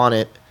people would want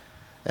it.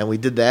 And we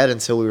did that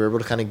until we were able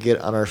to kind of get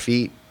on our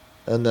feet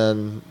and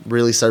then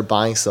really start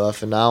buying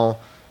stuff. And now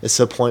it's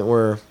to a point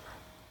where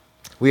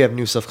we have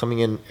new stuff coming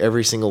in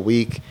every single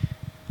week.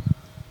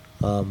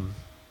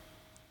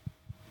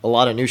 A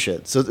lot of new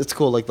shit. So it's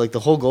cool. Like the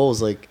whole goal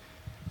is like,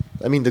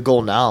 I mean, the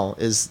goal now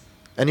is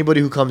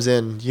anybody who comes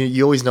in,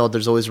 you always know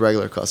there's always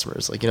regular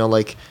customers. Like,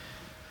 like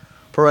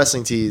Pro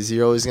Wrestling Tees,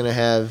 you're always going to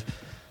have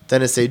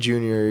Dennis Day Jr.,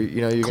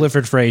 you're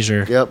Clifford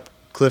Frazier. Yep.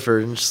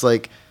 Clifford. And just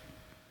like,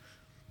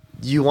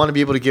 you want to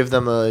be able to give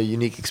them a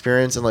unique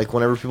experience. And like,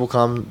 whenever people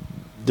come,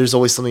 there's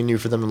always something new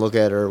for them to look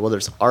at, or whether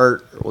it's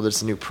art, or whether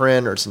it's a new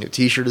print, or it's a new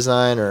T-shirt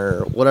design,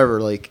 or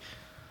whatever. Like,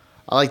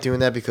 I like doing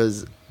that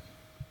because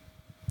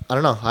I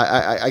don't know.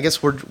 I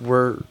guess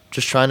we're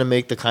just trying to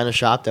make the kind of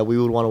shop that we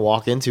would want to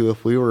walk into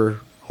if we were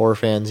horror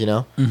fans, you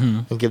know,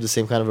 and give the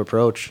same kind of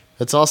approach.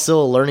 It's all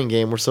still a learning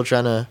game. We're still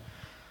trying to.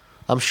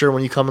 I'm sure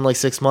when you come in like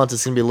 6 months,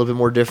 it's gonna be a little bit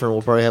more different.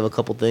 We'll probably have a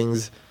couple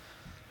things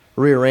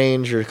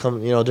rearrange or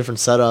come, different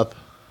setup.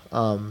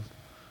 But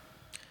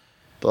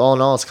all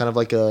in all, it's kind of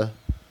like a,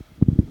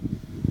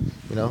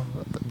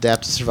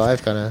 adapt to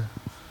survive kind of.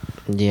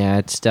 Yeah,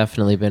 it's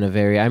definitely been a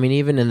very. I mean,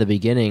 even in the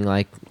beginning,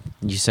 like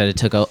you said, it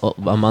took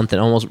a month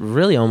and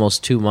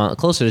almost 2 months,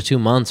 closer to 2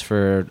 months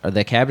for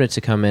the cabinet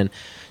to come in,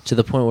 to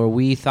the point where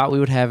we thought we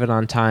would have it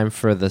on time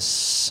for the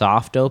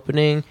soft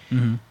opening,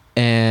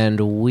 and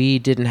we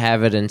didn't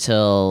have it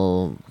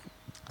until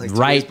like 2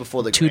 days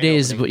before the 2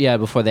 days,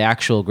 before the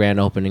actual grand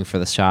opening for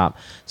the shop.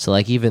 So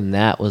like even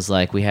that was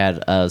like we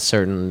had a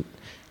certain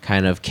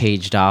kind of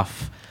caged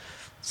off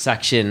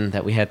section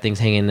that we had things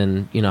hanging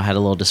and had a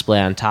little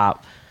display on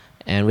top,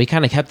 and we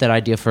kind of kept that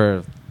idea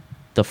for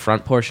the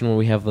front portion where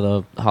we have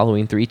the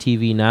Halloween 3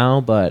 TV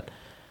now. But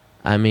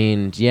I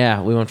mean,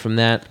 yeah, we went from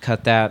that,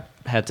 cut that,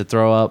 had to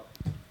throw up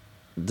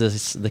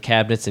the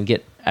cabinets and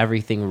get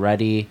everything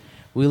ready.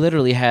 We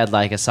literally had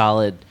like a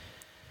solid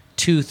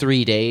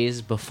 2-3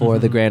 days before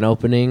the grand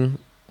opening.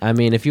 I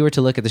mean, if you were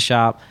to look at the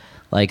shop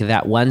like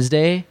that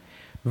Wednesday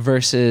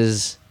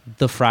versus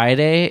the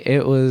Friday,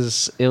 it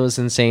was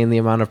insane, the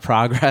amount of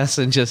progress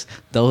in just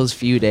those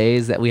few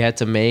days that we had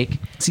to make.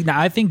 See, now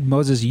I think,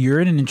 Moses, you're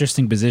in an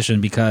interesting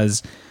position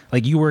because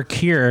like you work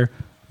here,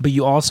 but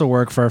you also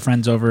work for our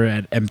friends over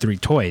at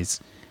M3 Toys.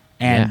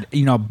 And,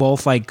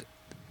 both like,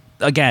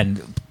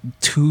 again,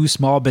 two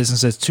small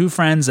businesses, two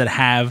friends that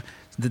have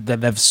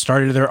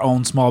started their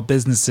own small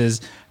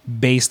businesses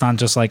based on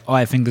just like, oh,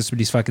 I think this would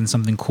be fucking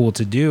something cool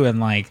to do. And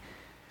like,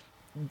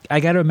 I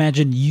got to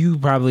imagine you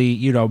probably,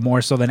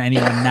 more so than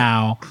anyone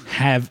now,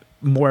 have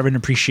more of an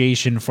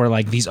appreciation for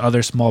like these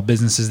other small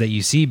businesses that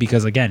you see,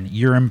 because again,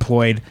 you're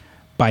employed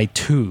by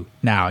two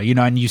now,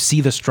 and you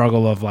see the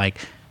struggle of like,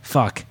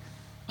 fuck,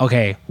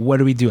 okay, what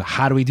do we do?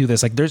 How do we do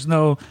this? Like,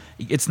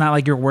 it's not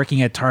like you're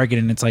working at Target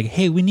and it's like,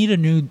 hey, we need a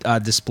new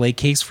display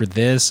case for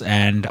this.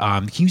 And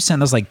can you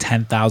send us like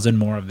 10,000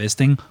 more of this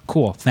thing?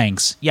 Cool.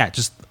 Thanks. Yeah.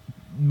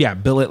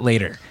 Bill it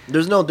later.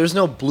 There's no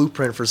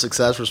blueprint for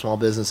success for small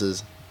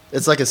businesses.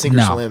 It's like a sink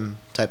or swim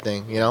type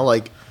thing,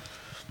 like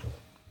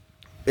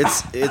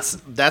that's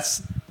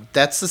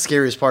the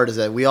scariest part, is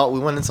that we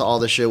went into all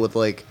this shit with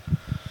like,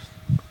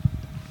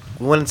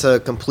 we went into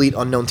complete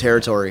unknown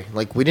territory.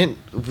 Like we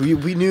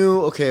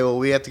knew, okay, well,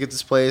 we have to get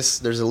this place.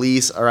 There's a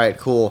lease. All right,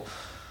 cool.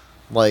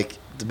 Like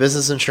the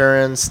business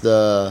insurance,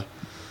 the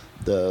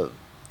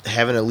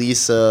having to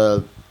lease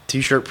a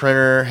T-shirt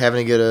printer,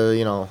 having to get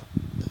a,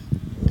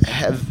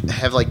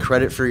 have like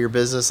credit for your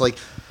business. Like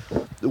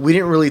we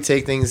didn't really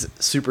take things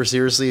super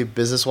seriously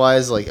business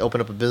wise, like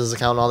open up a business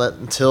account and all that,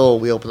 until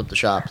we opened up the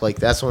shop. Like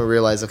that's when we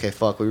realized, okay,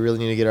 fuck, we really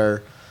need to get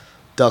our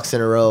ducks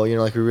in a row.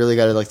 Like we really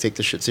got to like take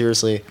this shit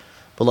seriously.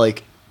 But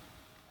like,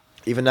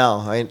 even now,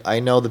 I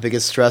know the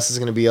biggest stress is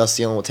going to be us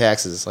dealing with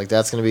taxes. Like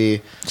that's going to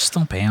be. Just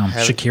don't pay them.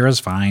 Shakira's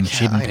fine.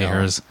 She didn't pay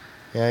hers.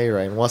 Yeah, you're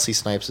right. And Wesley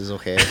Snipes is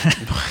okay.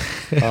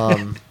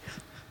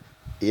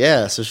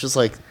 Yeah, so it's just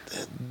like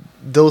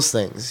those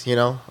things,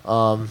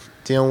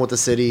 dealing with the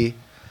city,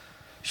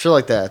 shit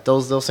like that.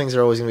 Those things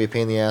are always going to be a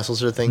pain in the ass.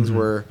 Those are things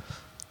where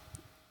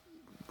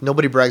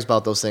nobody brags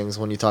about those things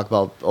when you talk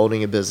about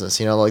owning a business.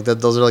 Like that.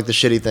 Those are like the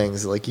shitty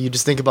things. Like you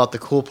just think about the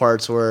cool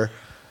parts where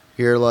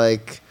you're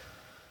like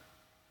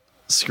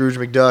Scrooge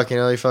McDuck,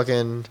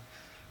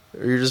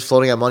 you're just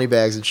floating on money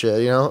bags and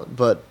shit,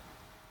 But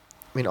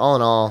I mean, all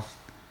in all,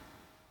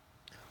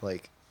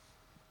 like,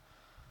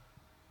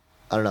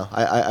 I don't know.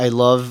 I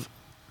love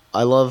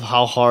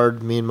how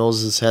hard me and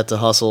Moses had to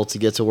hustle to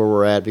get to where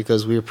we're at,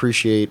 because we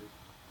appreciate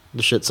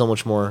the shit so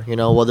much more.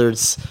 Whether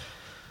it's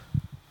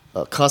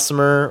a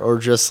customer or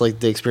just like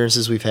the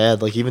experiences we've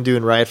had. Like even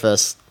doing Riot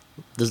Fest,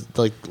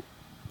 like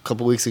a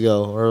couple weeks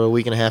ago or a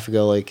week and a half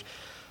ago, like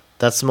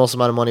that's the most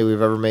amount of money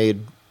we've ever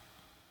made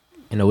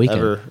in a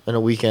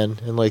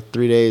weekend. In like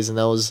 3 days,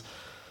 and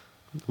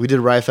we did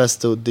Riot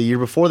Fest the year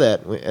before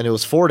that, and it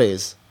was 4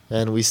 days,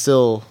 and we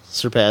still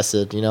surpassed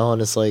it.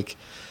 And it's like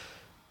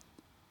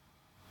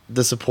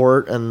the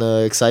support and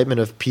the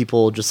excitement of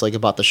people, just like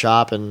about the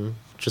shop and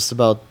just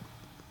about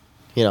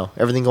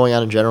everything going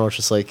on in general. It's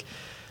just like,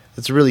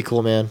 it's really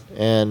cool, man,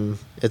 and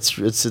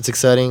it's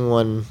exciting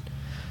when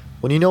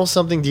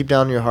something deep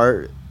down in your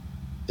heart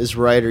is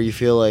right, or you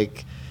feel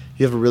like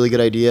you have a really good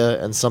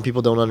idea and some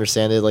people don't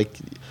understand it. Like,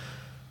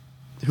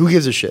 who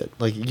gives a shit?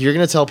 Like, you're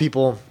gonna tell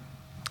people.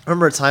 I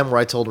remember a time where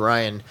I told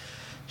Ryan,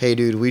 hey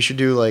dude, we should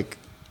do like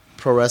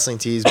pro wrestling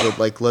tees, but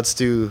like let's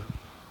do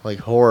like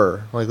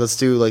horror. Like let's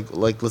do like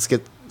let's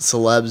get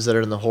celebs that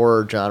are in the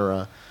horror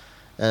genre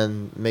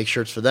and make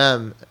shirts for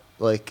them.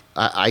 Like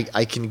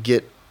I can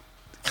get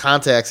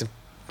contacts and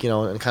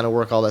and kind of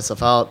work all that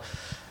stuff out.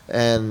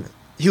 And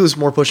he was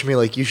more pushing me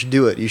like, you should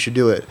do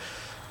it,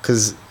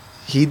 because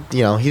he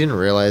didn't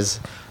realize,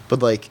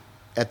 but like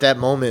at that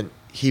moment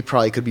he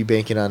probably could be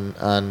banking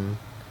on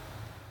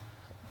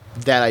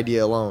that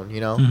idea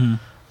alone,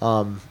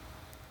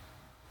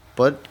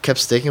 but kept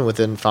sticking with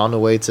it and found a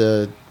way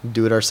to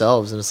do it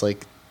ourselves. And it's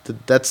like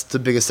that's the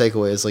biggest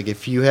takeaway is like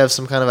if you have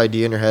some kind of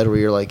idea in your head where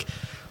you're like,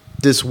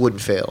 this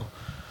wouldn't fail,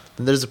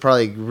 then there's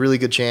probably a really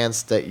good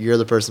chance that you're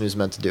the person who's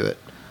meant to do it.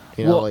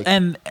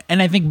 And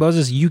I think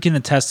Moses, you can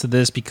attest to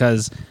this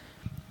because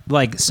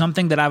like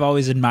something that I've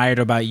always admired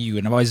about you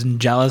and I've always been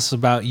jealous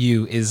about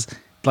you is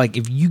like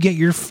if you get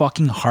your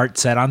fucking heart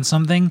set on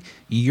something,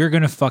 you're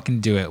gonna fucking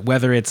do it.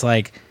 Whether it's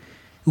like,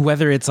 oh,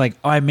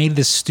 I made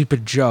this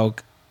stupid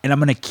joke and I'm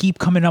gonna keep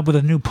coming up with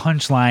a new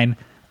punchline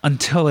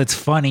until it's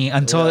funny,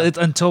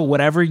 until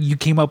whatever you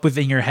came up with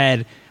in your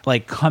head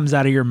like comes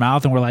out of your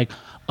mouth and we're like,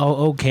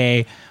 oh,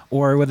 okay.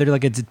 Or whether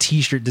like it's a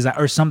t-shirt design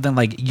or something,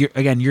 like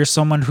you're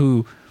someone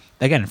who,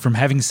 again, from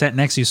having sat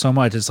next to you so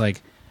much, it's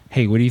like,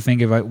 hey, what do you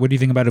think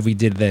about if we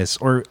did this?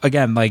 Or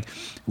again, like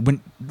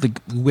when like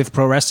with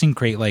Pro Wrestling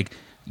Crate, like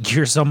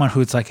you're someone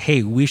who it's like,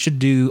 hey, we should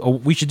do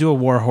a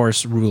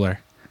Warhorse ruler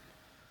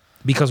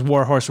because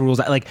Warhorse rules,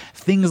 like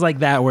things like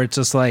that where it's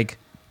just like,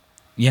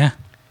 yeah,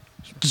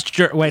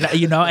 sure, wait,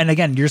 and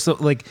again, you're so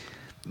like,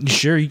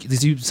 sure,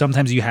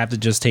 sometimes you have to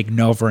just take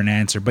no for an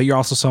answer, but you're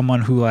also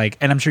someone who like,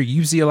 and I'm sure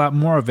you see a lot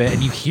more of it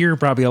and you hear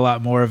probably a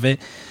lot more of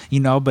it,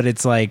 but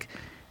it's like,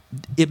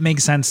 it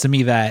makes sense to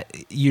me that,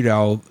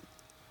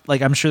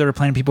 like I'm sure there are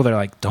plenty of people that are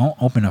like,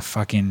 don't open a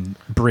fucking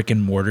brick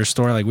and mortar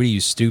store. Like, what are you,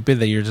 stupid?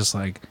 That you're just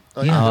like,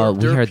 yeah.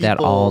 We heard that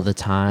all the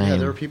time. Yeah,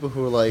 there are people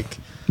who are like,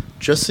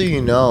 just so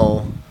you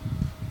know,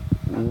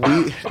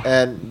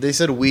 and they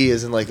said we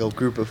as in like a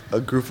group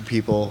of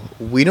people.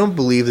 We don't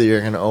believe that you're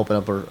going to open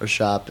up a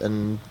shop,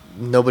 and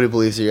nobody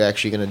believes that you're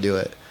actually going to do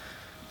it.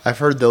 I've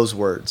heard those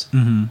words,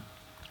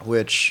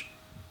 which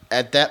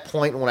at that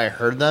point when I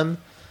heard them,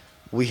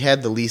 we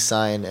had the lease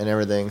sign and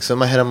everything. So in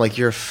my head, I'm like,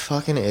 you're a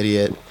fucking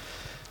idiot.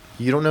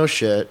 You don't know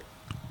shit.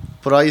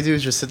 But all you do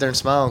is just sit there and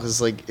smile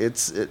because like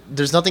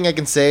there's nothing I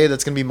can say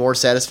that's going to be more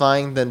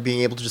satisfying than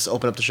being able to just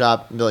open up the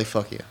shop and be like,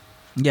 fuck you.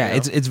 Yeah,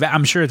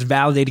 I'm sure it's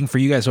validating for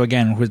you guys. So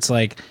again, it's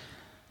like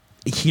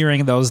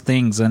hearing those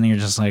things and you're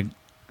just like,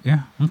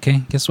 yeah,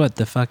 okay, guess what?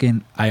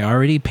 I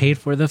already paid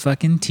for the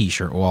fucking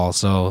t-shirt wall,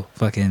 so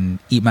fucking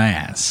eat my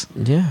ass.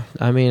 Yeah,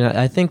 I mean,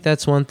 I think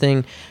that's one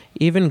thing.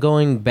 Even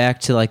going back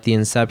to like the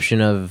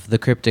inception of the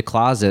Cryptic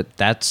Closet,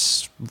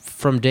 that's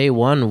from day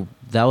one.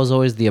 That was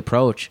always the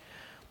approach.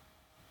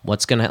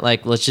 Let's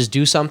just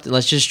do something.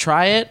 Let's just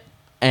try it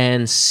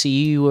and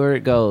see where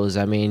it goes.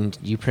 I mean,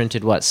 you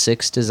printed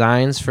 6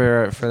 designs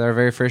for our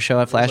very first show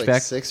at Flashback?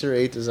 Like 6 or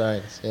 8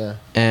 designs, yeah.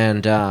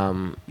 And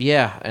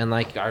and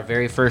like our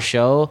very first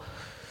show,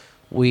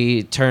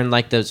 we turned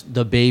like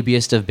the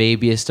babiest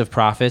of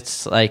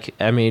profits. Like,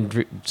 I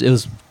mean, it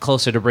was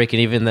closer to breaking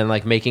even than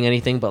like making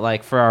anything, but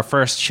like for our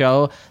first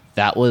show,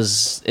 that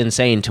was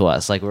insane to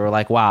us. Like we were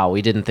like, wow,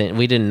 we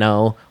didn't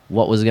know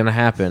what was going to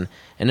happen.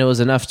 And it was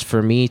enough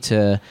for me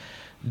to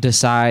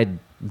decide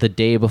the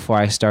day before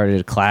I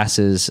started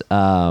classes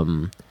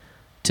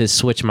to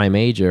switch my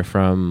major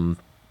from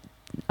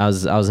I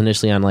was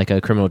initially on like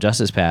a criminal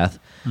justice path.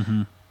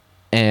 Mm-hmm.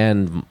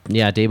 And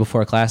yeah, day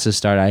before classes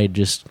started, I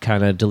just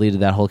kind of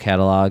deleted that whole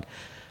catalog,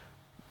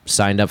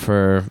 signed up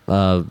for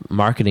a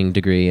marketing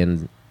degree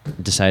and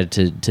decided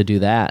to do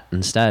that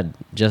instead,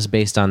 just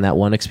based on that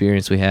one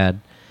experience we had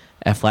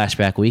at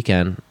Flashback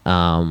Weekend.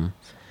 And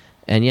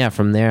yeah,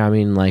 from there, I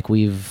mean, like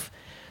we've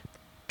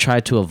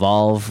tried to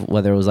evolve,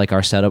 whether it was like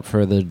our setup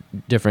for the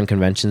different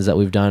conventions that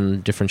we've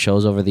done, different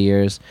shows over the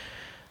years.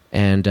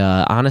 And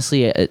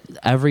honestly,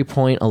 every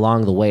point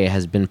along the way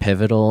has been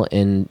pivotal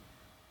in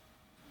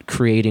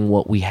creating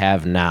what we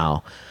have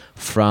now,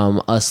 from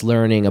us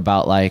learning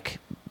about like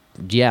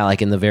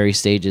in the very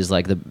stages,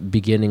 like the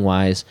beginning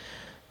wise,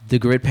 the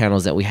grid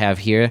panels that we have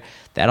here,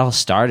 that all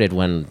started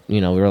when,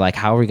 we were like,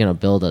 how are we going to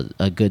build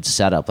a good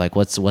setup? Like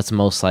what's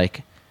most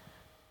like,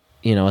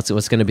 what's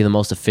going to be the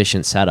most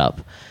efficient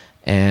setup?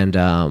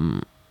 And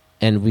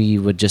we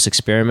would just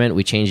experiment.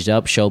 We changed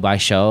up show by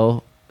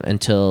show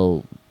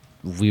until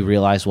we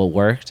realized what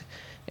worked.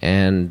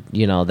 And,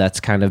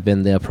 that's kind of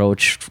been the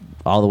approach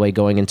all the way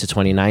going into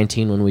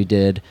 2019 when we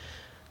did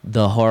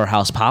the Horror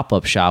House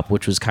pop-up shop,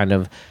 which was kind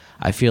of,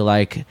 I feel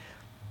like,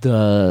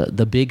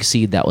 the big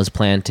seed that was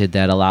planted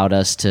that allowed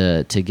us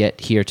to get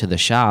here to the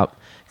shop,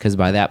 because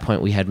by that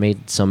point we had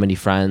made so many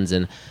friends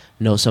and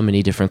know so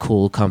many different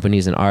cool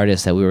companies and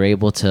artists that we were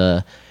able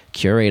to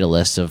curate a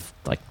list of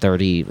like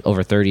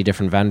over 30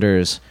 different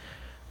vendors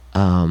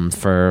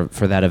for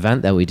that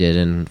event that we did.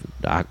 And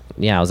it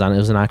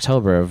was in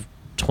October of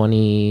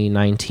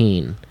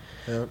 2019.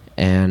 Yep.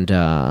 And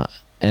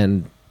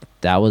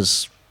that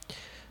was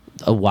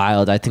a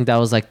wild, I think that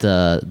was like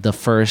the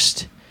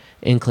first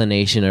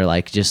inclination, or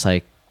like just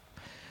like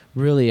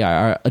really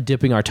our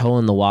dipping our toe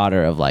in the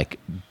water of like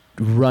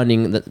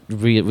running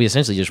we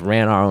essentially just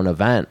ran our own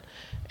event,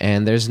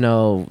 and there's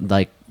no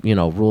like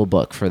rule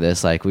book for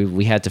this. Like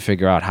we had to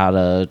figure out how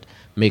to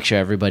make sure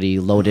everybody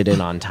loaded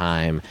in on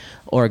time,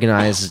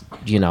 organize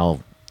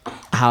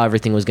how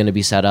everything was going to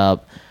be set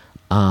up.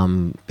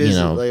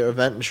 Busy, like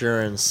event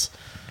insurance,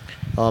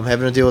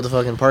 having to deal with the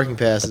fucking parking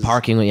passes.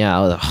 Parking, yeah.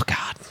 Oh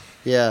God.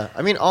 Yeah,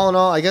 I mean, all in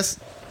all, I guess,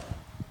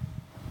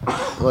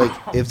 like,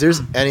 if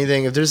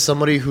there's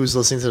somebody who's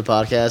listening to the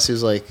podcast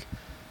who's like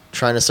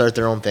trying to start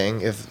their own thing,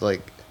 if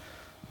like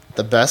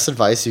the best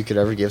advice you could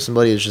ever give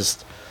somebody is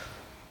just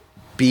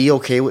be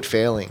okay with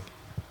failing.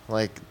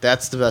 Like,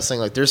 that's the best thing.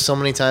 Like, there's so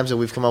many times that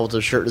we've come out with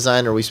a shirt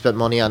design or we spent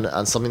money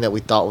on something that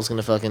we thought was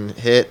gonna fucking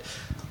hit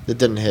that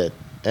didn't hit,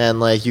 and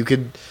like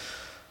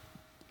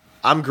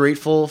I'm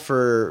grateful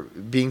for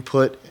being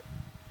put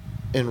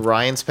in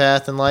Ryan's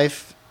path in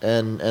life,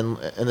 and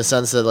in the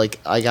sense that like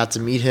I got to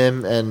meet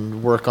him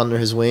and work under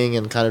his wing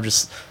and kind of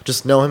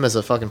just know him as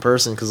a fucking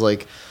person. Because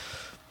like,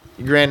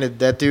 granted,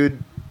 that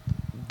dude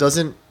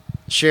doesn't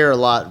share a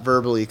lot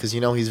verbally because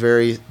he's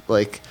very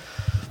like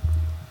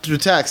through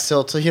text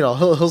he'll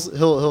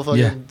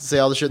fucking say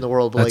all the shit in the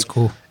world, but That's like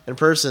cool. in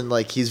person,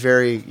 like he's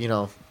very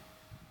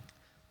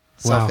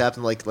self-capped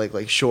and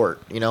like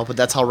short, but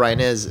that's how Ryan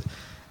is.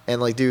 And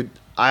like, dude,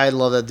 I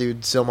love that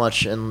dude so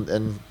much,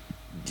 and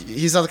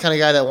he's not the kind of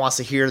guy that wants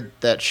to hear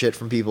that shit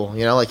from people.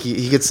 Like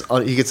he gets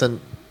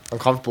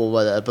uncomfortable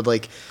by that. But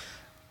like,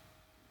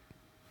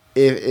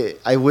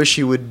 I wish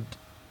he would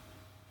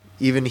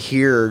even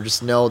hear or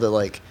just know that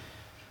like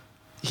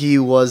he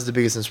was the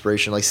biggest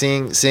inspiration. Like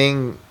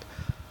seeing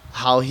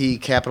how he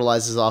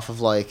capitalizes off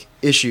of like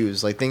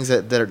issues, like things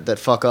that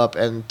fuck up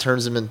and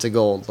turns them into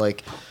gold.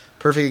 Like,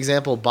 perfect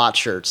example, bot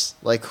shirts.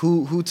 Like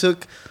who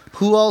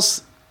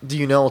else do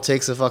you know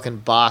takes a fucking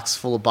box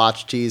full of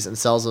botched tees and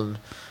sells them,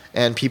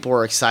 and people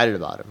are excited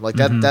about him? Like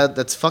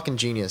that's fucking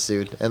genius,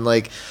 dude. And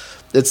like,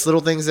 it's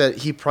little things that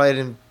he probably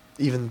didn't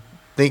even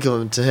think of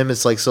them. To him,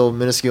 it's like so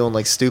minuscule and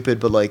like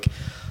stupid, but like,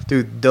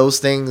 dude, those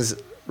things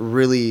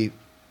really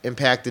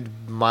impacted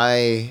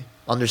my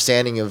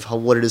understanding of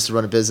what it is to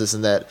run a business,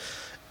 and that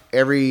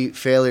every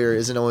failure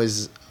isn't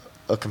always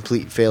a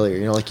complete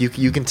failure. Like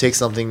you can take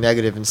something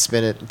negative and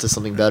spin it into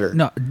something better.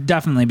 No,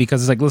 definitely,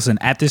 because it's like, listen,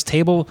 at this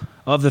table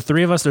of the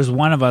three of us, there's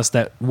one of us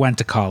that went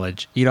to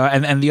college,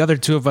 and the other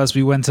two of us,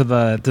 we went to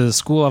the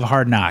school of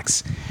hard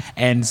knocks.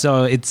 And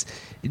so it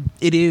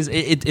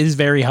is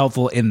very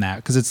helpful in that,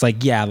 because it's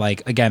like, yeah,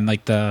 like again,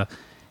 like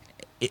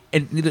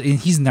and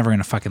he's never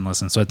gonna fucking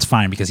listen, so it's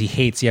fine, because he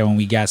hates when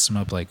we gas him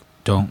up like,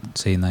 don't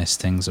say nice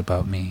things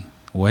about me.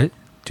 What?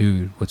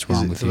 Dude, what's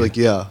wrong with you? Like,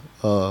 yeah,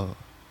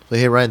 like,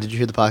 hey Ryan, did you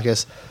hear the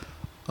podcast?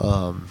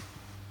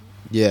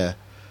 Yeah.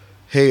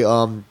 Hey,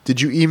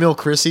 did you email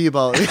Chrissy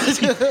about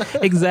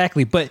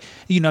Exactly. But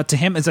to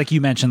him, it's like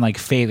you mentioned, like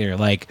failure,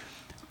 like,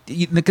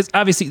 because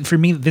obviously for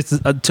me this is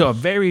to a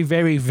very,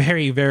 very,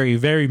 very, very,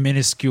 very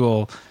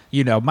minuscule,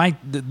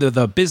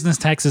 the business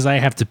taxes I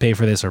have to pay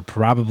for this are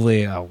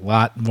probably a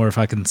lot more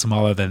fucking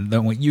smaller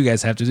than what you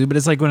guys have to do. But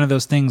it's like one of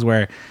those things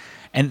where,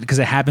 and because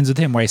it happens with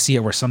him, where I see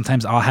it, where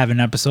sometimes I'll have an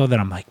episode that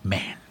I'm like,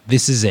 man,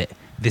 this is it.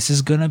 This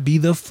is going to be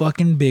the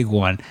fucking big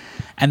one.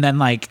 And then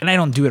like, and I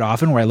don't do it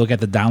often, where I look at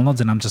the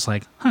downloads and I'm just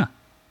like,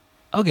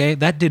 okay,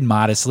 that did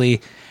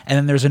modestly. And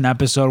then there's an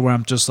episode where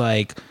I'm just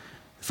like,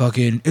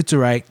 fucking, it's all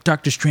right.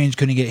 Doctor Strange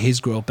couldn't get his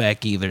girl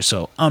back either,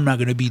 so I'm not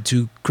going to be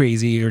too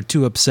crazy or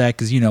too upset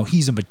because,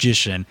 he's a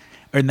magician.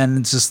 And then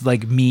it's just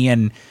like me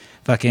and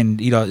fucking,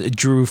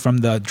 Drew from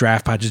the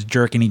Draft Pod just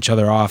jerking each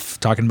other off,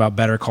 talking about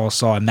Better Call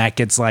Saul. And that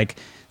gets like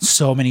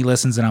so many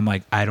listens, and I'm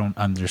like, I don't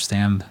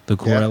understand the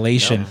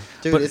correlation. Yeah,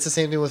 no. Dude, but it's the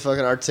same thing with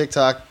fucking our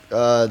TikTok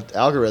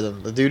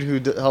algorithm. The dude who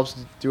helps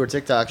do our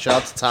TikTok,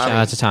 shout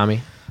out to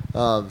Tommy.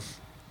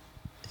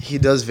 He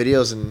does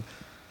videos, and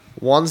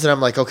ones that I'm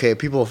like, okay,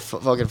 people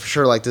fucking for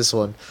sure like this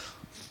one.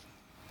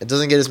 It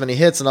doesn't get as many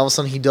hits, and all of a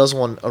sudden he does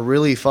a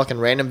really fucking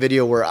random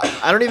video where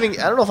I don't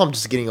know if I'm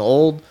just getting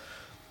old,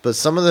 but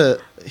some of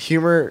the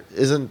humor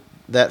isn't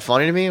that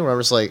funny to me, where I'm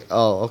just like,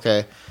 oh,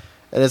 okay.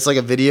 And it's like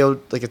a video,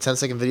 like a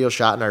 10-second video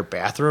shot in our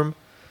bathroom,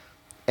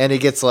 and it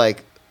gets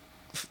like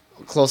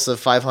close to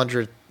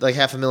 500, like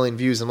 500,000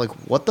 views. I'm like,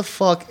 what the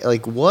fuck?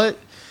 Like, what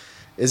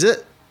is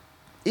it?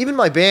 Even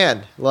my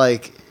band,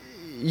 like,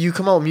 you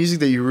come out with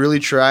music that you really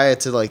try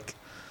to like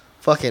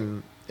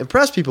fucking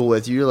impress people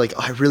with. You're like,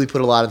 oh, I really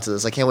put a lot into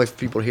this. I can't wait for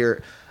people to hear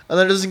it. And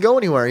then it doesn't go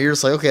anywhere. You're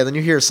just like, okay. Then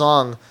you hear a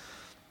song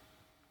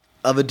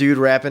of a dude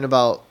rapping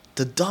about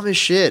the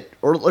dumbest shit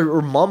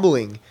or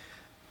mumbling,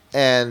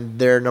 and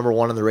they're number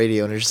one on the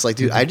radio, and it's just like,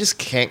 dude, I just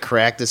can't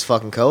crack this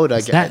fucking code.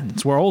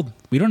 It's we're old.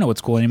 We don't know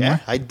what's cool anymore.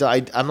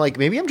 Yeah, I'm like,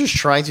 maybe I'm just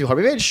trying too hard.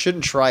 Maybe I just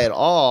shouldn't try at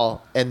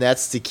all, and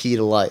that's the key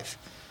to life.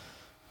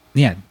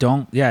 Yeah,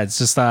 it's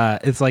just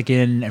it's like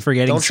in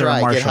Forgetting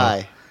Sarah Marshall. Get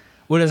high.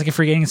 What is like in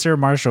Forgetting Sarah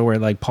Marshall, where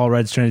like Paul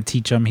Rudd's trying to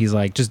teach him, he's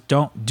like, just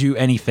don't do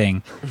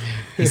anything.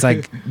 He's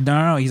like,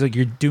 no, he's like,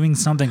 you're doing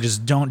something,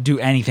 just don't do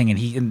anything.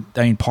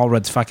 And Paul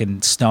Rudd's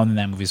fucking stoned in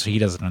that movie, so he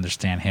doesn't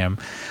understand him.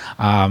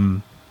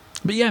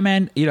 But yeah,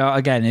 man,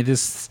 again,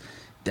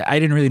 I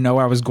didn't really know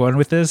where I was going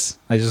with this.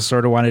 I just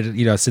sort of wanted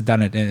to, sit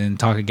down and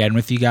talk again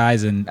with you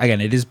guys. And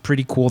again, it is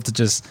pretty cool to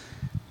just,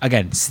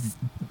 again,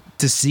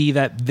 to see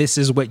that this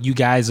is what you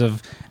guys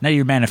have not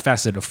even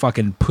manifested, to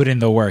fucking put in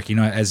the work,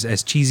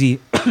 as cheesy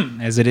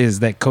as it is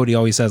that Cody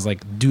always says,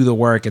 like, do the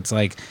work. It's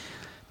like,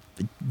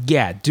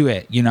 yeah, do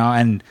it, you know?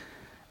 And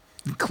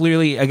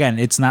clearly, again,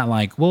 it's not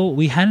like, well,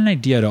 we had an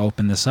idea to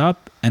open this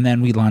up and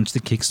then we launched the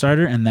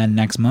Kickstarter and then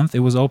next month it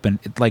was open.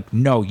 It's like,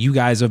 no, you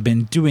guys have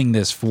been doing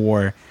this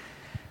for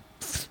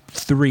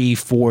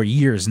 3-4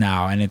 years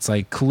now. And it's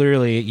like,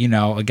 clearly, you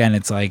know, again,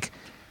 it's like,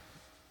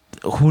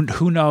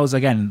 who knows,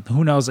 again,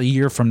 who knows a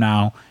year from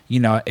now, you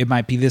know, it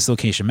might be this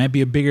location, might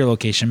be a bigger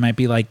location, might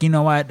be like, you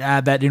know what,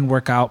 that didn't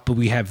work out, but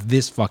we have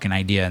this fucking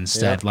idea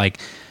instead. Yep. Like,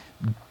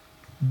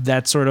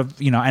 that sort of,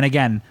 you know, and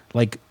again,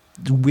 like,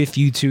 with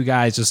you two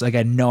guys, just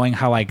again knowing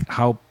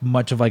how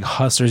much of like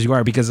hustlers you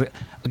are, because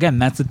again,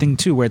 that's the thing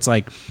too, where it's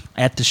like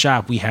at the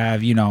shop we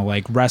have, you know,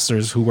 like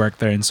wrestlers who work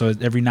there, and so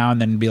every now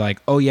and then it'd be like,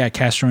 oh yeah,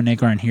 Castro and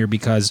Nick aren't here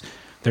because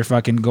they're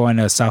fucking going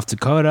to South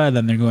Dakota,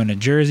 then they're going to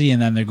Jersey,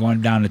 and then they're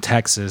going down to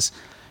Texas.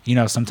 You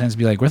know, sometimes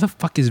be like, where the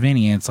fuck is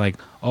Vinny? And it's like,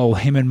 oh,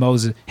 him and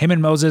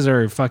Moses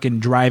are fucking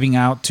driving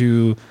out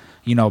to,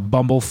 you know,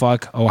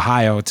 Bumblefuck,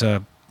 Ohio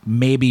to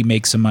maybe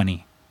make some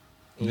money.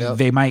 Yep.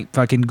 They might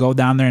fucking go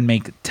down there and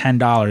make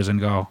 $10 and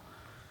go,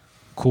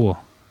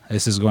 cool,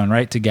 this is going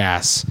right to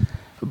gas.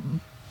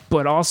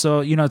 But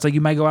also, you know, it's like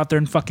you might go out there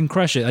and fucking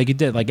crush it like you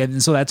did. Like,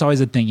 and so that's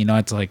always a thing, you know,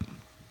 it's like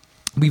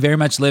we very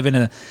much live in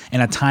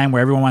a time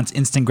where everyone wants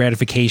instant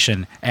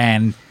gratification,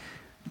 and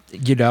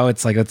you know,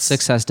 it's like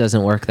Success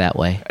doesn't work that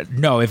way.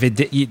 No, if it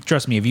did,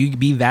 trust me, if you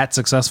be that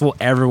successful,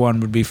 everyone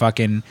would be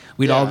fucking.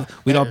 We'd all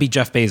be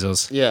Jeff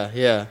Bezos.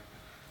 Yeah.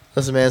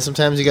 Listen, man,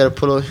 sometimes you got to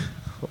put a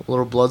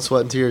little blood,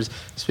 sweat, and tears.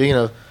 Speaking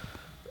of,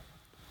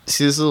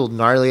 see this little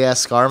gnarly ass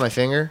scar on my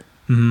finger?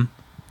 Mm-hmm.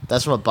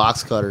 That's from a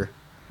box cutter.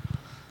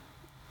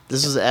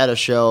 This was at a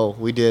show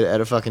we did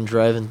at a fucking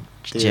drive-in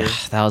theater. Yeah,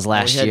 that was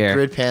last we had year.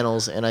 grid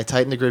panels, and I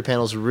tightened the grid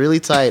panels really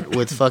tight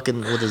with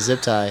a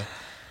zip tie. I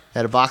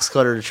had a box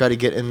cutter to try to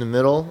get in the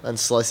middle and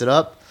slice it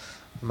up.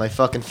 My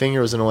fucking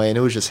finger was in the way, and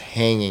it was just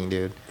hanging,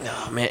 dude.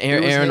 Oh man,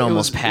 Aaron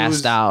almost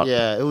passed out.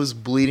 Yeah, it was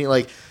bleeding.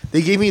 Like,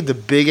 they gave me the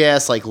big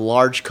ass, like,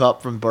 large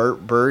cup from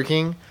Burger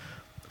King,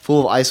 full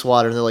of ice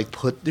water, and they're like,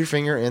 put your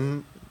finger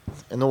in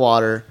the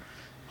water,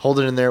 hold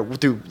it in there.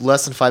 Dude,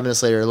 less than 5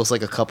 minutes later, it looks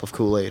like a cup of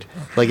Kool-Aid.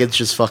 Like, it's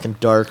just fucking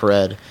dark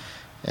red.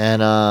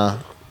 And a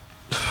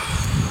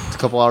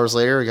couple hours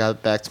later, I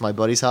got back to my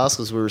buddy's house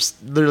because we were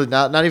literally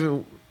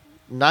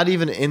not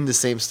even in the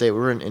same state. We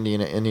were in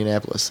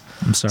Indianapolis.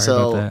 I'm sorry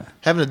about that.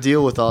 Having to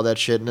deal with all that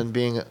shit and then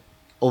being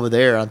over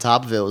there on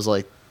top of it was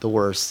like the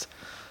worst.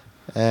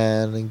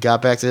 And then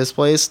got back to this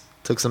place,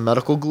 took some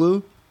medical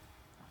glue.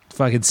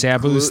 Fucking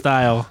Sabu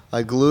style.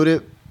 I glued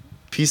it,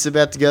 pieced it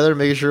back together,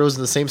 making sure it was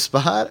in the same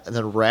spot, and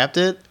then wrapped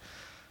it.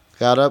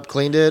 Got up,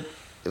 cleaned it.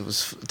 It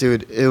was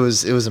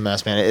a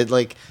mess, man. It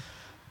like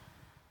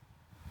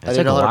I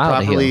didn't know how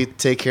to properly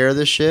take care of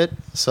this shit,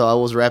 so I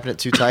was wrapping it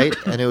too tight,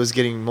 and it was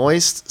getting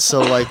moist. So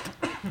like,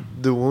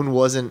 the wound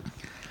wasn't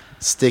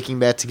sticking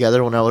back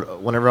together.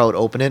 Whenever I would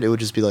open it, it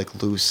would just be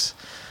like loose,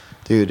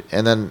 dude.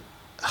 And then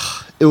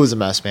it was a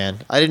mess, man.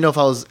 I didn't know if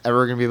I was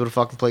ever gonna be able to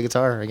fucking play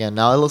guitar again.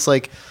 Now it looks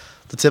like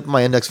the tip of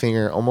my index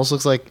finger almost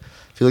looks like,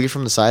 if you look at it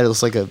from the side, it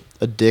looks like a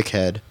dick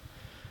head.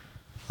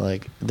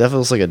 Like, it definitely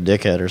looks like a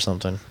dickhead or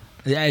something.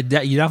 Yeah,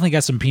 you definitely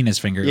got some penis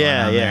finger going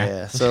on there.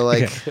 Yeah. So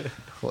like,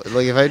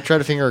 like if I try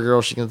to finger a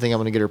girl, she can think I'm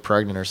gonna get her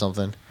pregnant or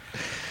something.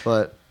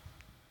 But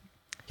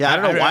yeah, I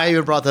don't know why I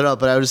even brought that up,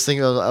 but I was just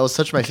thinking, I was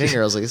touching my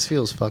finger. I was like, this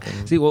feels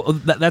fucking. See, well,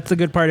 that's the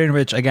good part in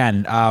which,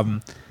 again,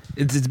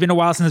 it's been a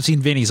while since I've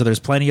seen Vinny, so there's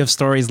plenty of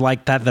stories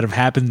like that have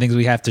happened, things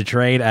we have to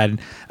trade. And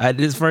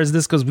as far as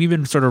this goes, we've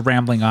been sort of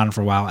rambling on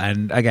for a while.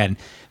 And again,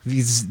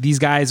 these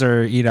guys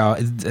are, you know,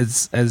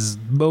 as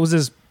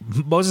Moses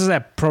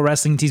at Pro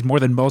Wrestling Tees more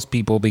than most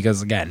people,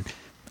 because again,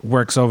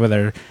 works over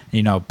there,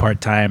 you know,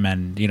 part time,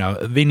 and you know,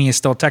 Vinny is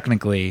still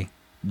technically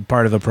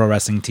part of the Pro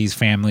Wrestling Tees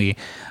family.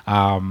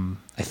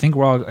 I think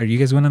we're all. Are you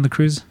guys going on the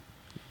cruise?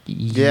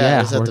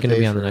 Yeah, we're going to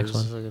be on the next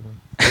one.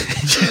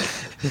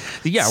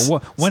 Yeah, it's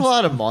a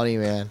lot of money,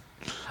 man.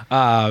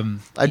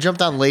 I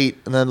jumped on late,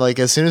 and then like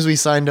as soon as I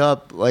signed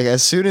up, I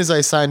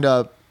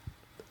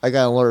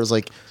got an alert. It was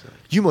like,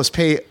 you must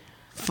pay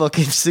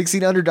fucking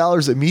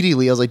 $1,600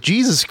 immediately. I was like,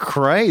 Jesus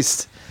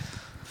Christ,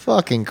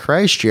 fucking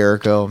Christ,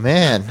 Jericho,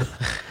 man. I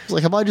was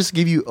like, how about I just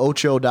give you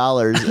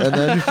 $8 and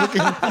then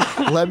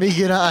fucking let me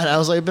get on? I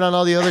was like, I've been on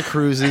all the other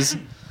cruises.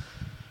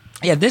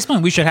 Yeah, at this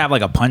point we should have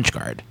like a punch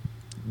card.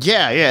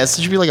 Yeah, it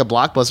should be like a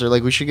Blockbuster.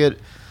 Like, we should get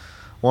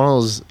one of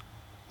those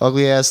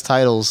ugly ass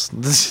titles.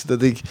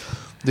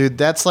 Dude,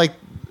 that's like,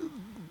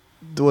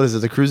 what is it?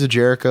 The Cruise of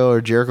Jericho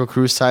or Jericho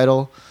Cruise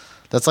title.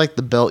 That's like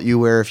the belt you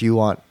wear if you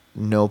want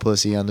no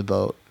pussy on the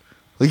boat.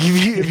 Like,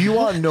 if you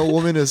want no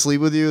woman to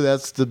sleep with you,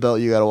 that's the belt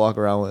you got to walk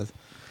around with.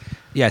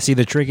 Yeah, see,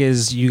 the trick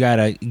is you got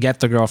to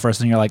get the girl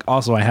first, and you're like,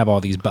 also, I have all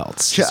these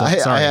belts. Yeah,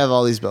 So, I have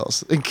all these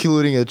belts,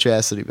 including a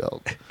chastity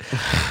belt. You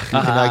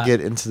cannot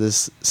get into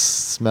this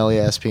smelly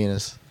ass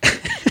penis.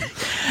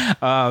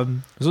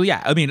 So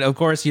yeah, I mean, of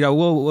course, you know,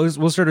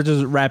 we'll sort of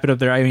just wrap it up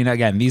there. I mean,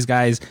 again, these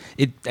guys,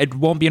 it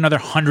won't be another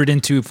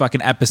 102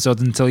 fucking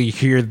episodes until you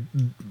hear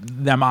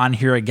them on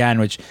here again,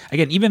 which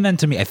again, even then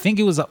to me, I think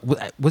it was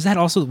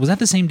that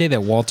the same day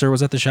that Walter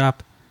was at the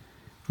shop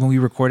when we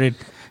recorded?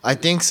 I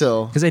think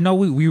so. Because I know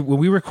when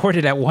we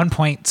recorded at one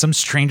point, some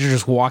stranger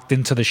just walked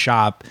into the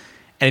shop.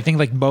 And I think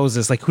like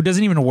Moses, like who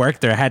doesn't even work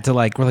there, had to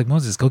we're like,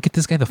 Moses, go get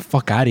this guy the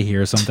fuck out of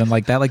here or something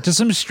like that. Like just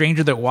some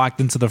stranger that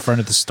walked into the front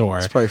of the store.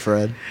 It's probably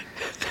Fred.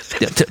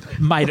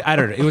 I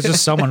don't know. It was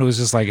just someone who was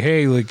just like,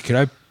 hey, like, can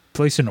I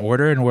place an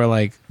order? And we're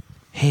like,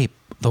 hey,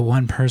 the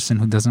one person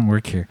who doesn't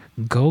work here,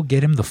 go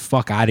get him the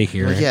fuck out of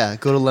here. Like, yeah,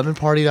 go to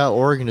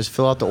lemonparty.org and just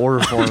fill out the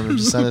order form and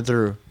just send it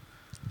through.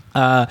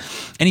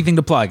 Anything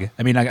to plug?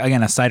 I mean,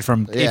 again, aside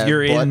from if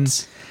you're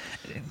butts.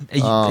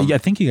 I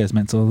think you guys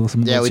meant some.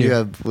 Yeah, we do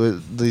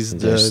have these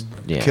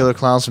killer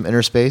clowns from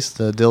Inner Space,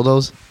 the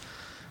dildos.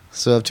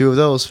 So I have 2 of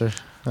those for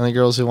any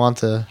girls who want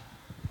to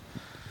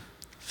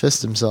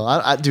fist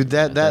themselves. Dude,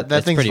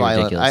 that thing's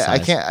violent. I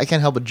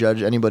can't help but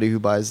judge anybody who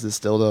buys this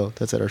dildo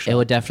that's at our shop. It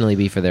would definitely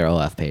be for their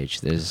OF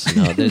page.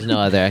 There's no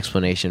other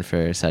explanation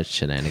for such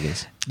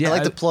shenanigans. Yeah, I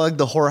like to plug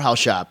the Whorehouse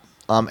Shop.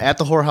 At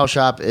the Whorehouse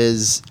Shop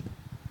is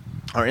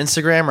our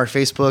Instagram, our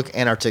Facebook,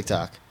 and our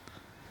TikTok.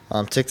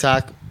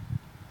 TikTok,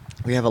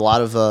 we have a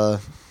lot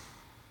of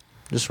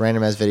just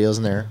random ass videos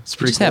in there. It's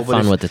pretty just cool. Have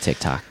fun with the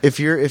TikTok. If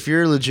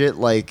you're legit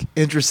like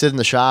interested in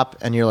the shop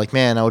and you're like,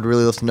 man, I would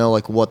really love to know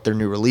like what their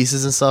new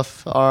releases and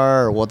stuff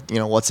are, or what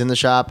what's in the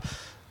shop,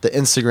 the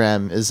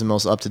Instagram is the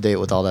most up to date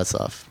with all that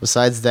stuff.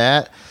 Besides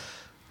that,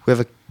 we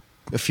have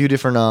a few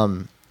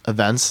different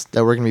events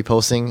that we're gonna be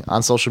posting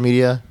on social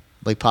media,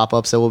 like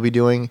pop-ups that we'll be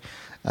doing.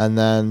 And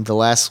then the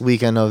last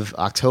weekend of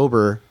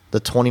October,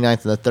 the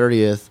 29th and the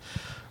 30th,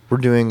 we're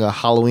doing a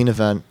Halloween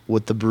event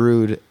with The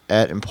Brood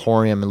at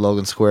Emporium in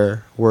Logan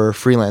Square, where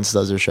Freelance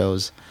does their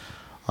shows.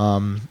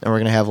 And we're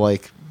going to have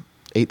like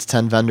 8 to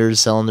 10 vendors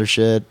selling their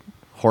shit,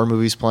 horror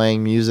movies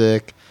playing,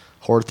 music,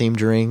 horror-themed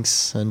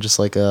drinks, and just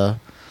like a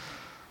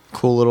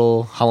cool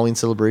little Halloween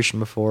celebration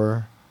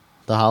before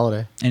the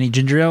holiday. Any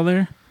ginger ale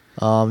there?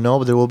 No,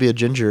 but there will be a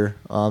ginger.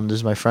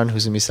 There's my friend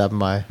who's going to be stopping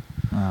by.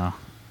 Oh.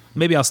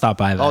 Maybe I'll stop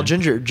by then. Oh,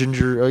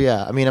 ginger. Oh,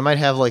 yeah. I mean, I might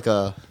have like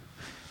I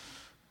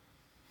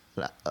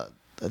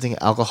think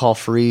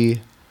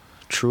alcohol-free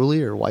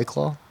Truly or White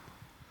Claw.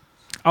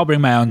 I'll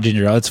bring my own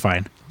ginger ale. It's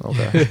fine.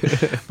 Okay.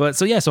 But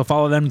so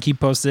follow them, keep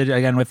posted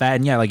again with that.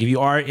 And yeah, like if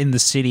you are in the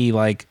city,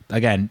 like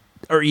again,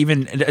 or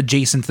even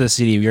adjacent to the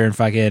city, if you're in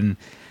fucking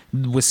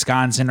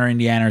Wisconsin or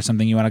Indiana or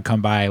something, you want to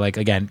come by, like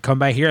again, come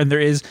by here. And there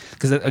is,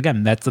 because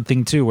again, that's the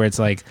thing too, where it's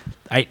like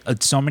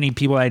so many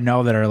people I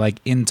know that are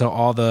like into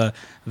all the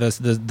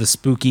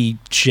spooky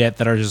shit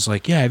that are just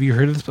like, yeah, have you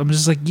heard of this? I'm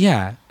just like,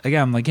 yeah.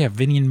 Again, I'm like, yeah,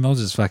 Vinny and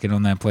Moses fucking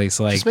own that place.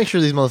 Like, just make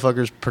sure these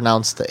motherfuckers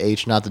pronounce the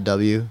H, not the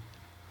W.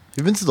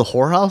 You've been to the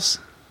whorehouse?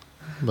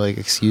 Like,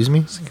 excuse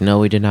me? No,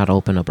 we did not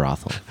open a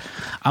brothel.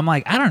 I'm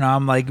like, I don't know.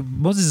 I'm like,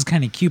 Moses is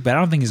kind of cute, but I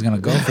don't think he's gonna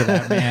go for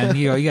that, man.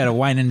 You got to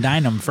wine and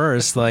dine him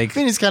first. Like,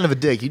 Vinny's kind of a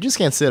dick. You just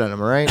can't sit on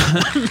him, all right?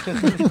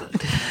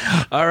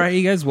 All right,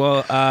 you guys.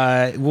 Well,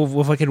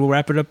 we'll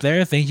wrap it up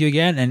there. Thank you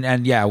again,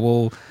 and yeah,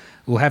 we'll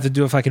have to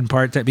do a fucking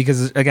part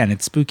because again,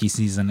 it's spooky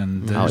season,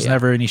 and there's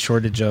never any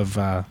shortage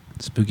of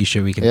spooky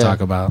shit we can talk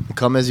about.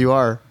 Come as you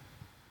are.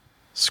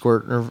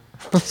 Squirt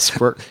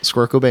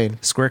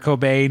Cobain. Squirt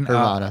Cobain.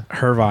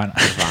 Hervana.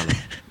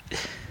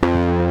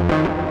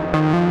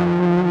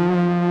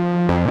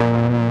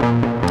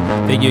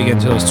 Thank you again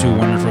to those 2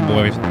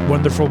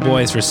 wonderful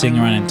boys for singing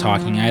around and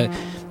talking.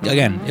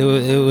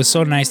 It was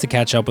so nice to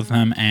catch up with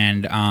them,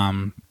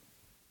 and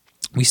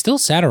we still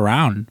sat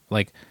around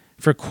like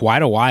for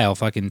quite a while,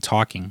 fucking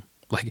talking.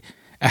 Like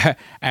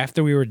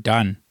after we were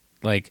done,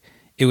 like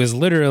it was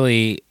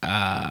literally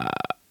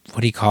what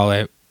do you call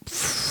it?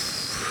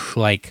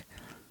 Like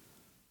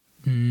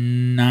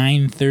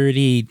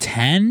 9:30,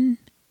 10.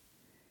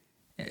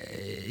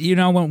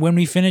 When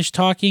we finished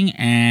talking,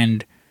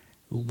 and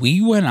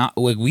we went out.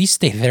 Like we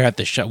stayed there at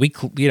the shop. We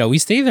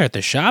stayed there at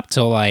the shop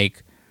till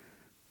like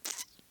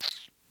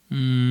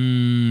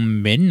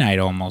midnight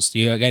almost.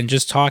 Again,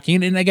 just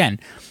talking. And again,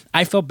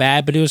 I felt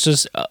bad, but it was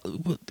just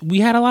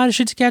we had a lot of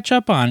shit to catch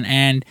up on,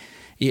 and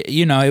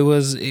it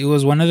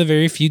was one of the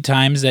very few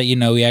times that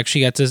we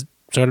actually got to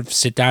sort of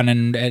sit down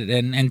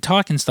and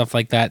talk and stuff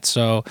like that.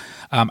 So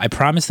I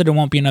promise that it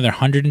won't be another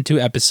 102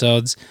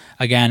 episodes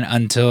again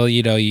until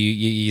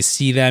you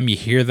see them, you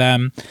hear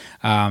them,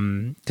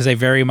 because I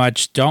very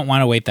much don't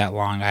want to wait that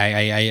long.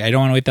 I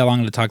don't want to wait that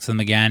long to talk to them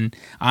again.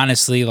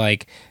 Honestly,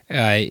 like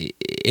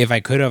if I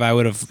could have, I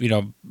would have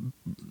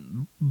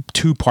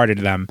 2-parted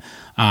them.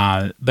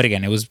 But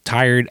again, it was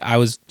tired. I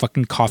was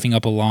fucking coughing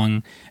up a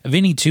lung.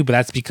 Vinny too, but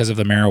that's because of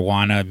the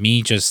marijuana.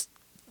 Me just.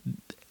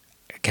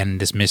 Again,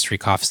 this mystery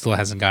cough still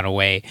hasn't gone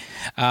away.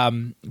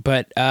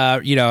 But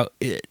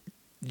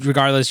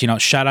regardless,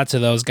 shout out to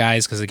those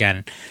guys because,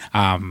 again,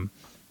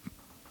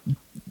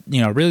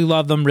 really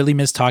love them, really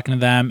miss talking to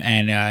them.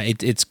 And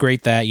it's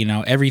great that,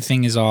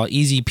 everything is all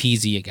easy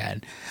peasy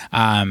again.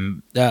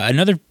 Some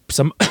other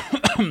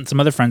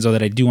friends, though,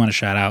 that I do want to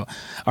shout out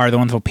are the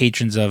wonderful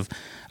patrons of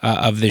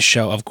of this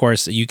show. Of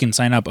course, you can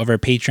sign up over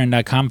at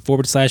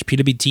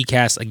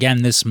patreon.com/PWTcast.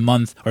 Again, this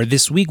month or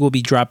this week, we'll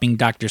be dropping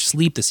Dr.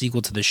 Sleep, the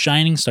sequel to The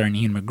Shining, starring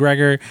Ian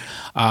McGregor.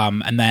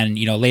 And then,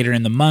 later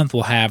in the month,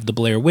 we'll have The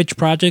Blair Witch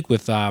Project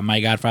with my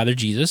godfather,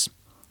 Jesus.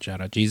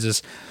 Shout out,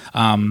 Jesus.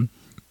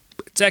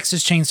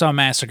 Texas Chainsaw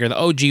Massacre, the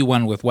OG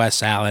one with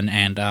Wes Allen,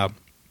 and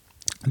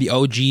the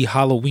OG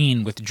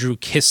Halloween with Drew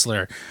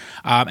Kissler.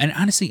 And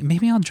honestly,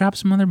 maybe I'll drop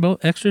some other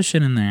extra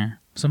shit in there.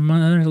 Some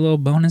other little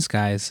bonus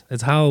guys.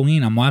 It's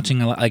Halloween. I'm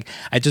watching a lot. Like,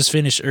 I just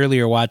finished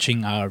earlier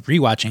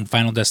rewatching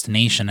Final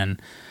Destination,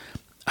 and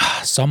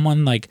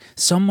someone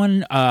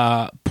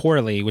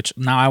poorly, which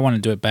now I want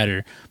to do it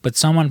better, but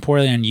someone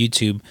poorly on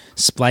YouTube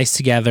spliced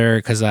together,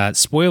 because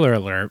spoiler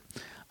alert,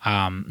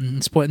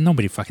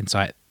 nobody fucking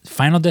saw it.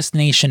 Final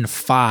Destination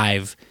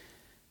 5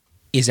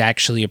 is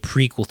actually a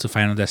prequel to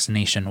Final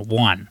Destination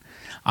 1.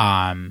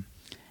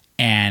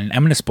 And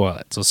I'm going to spoil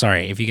it. So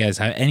sorry if you guys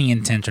have any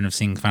intention of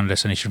seeing Final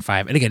Destination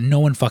 5. And again, no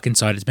one fucking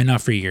saw it. It's been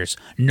out for years.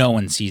 No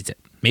one sees it.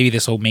 Maybe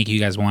this will make you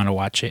guys want to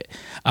watch it.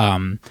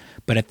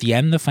 But at the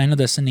end of Final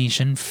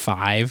Destination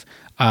 5,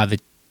 the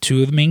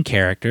two of the main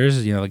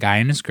characters, the guy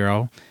and his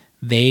girl,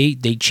 they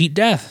cheat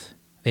death.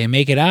 They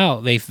make it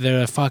out.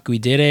 They're like, fuck, we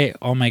did it.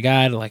 Oh my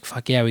God. Like,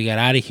 fuck yeah, we got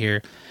out of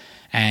here.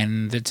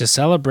 And to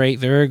celebrate,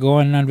 they're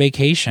going on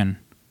vacation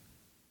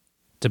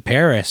to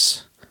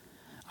Paris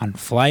on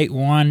Flight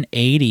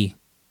 180.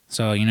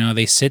 So,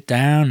 they sit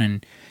down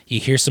and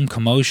you hear some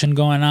commotion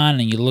going on,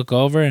 and you look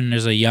over and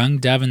there's a young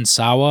Devon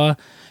Sawa,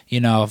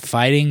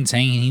 fighting,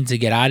 saying he needs to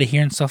get out of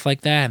here and stuff like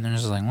that. And they're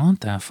just like,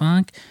 what the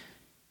fuck?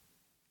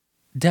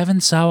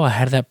 Devon Sawa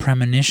had that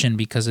premonition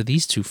because of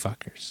these two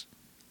fuckers.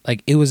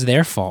 Like, it was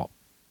their fault.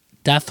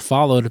 Death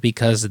followed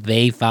because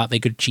they thought they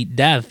could cheat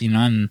death,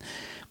 and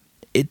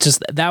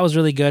that was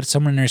really good.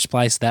 Someone in there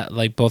spliced that,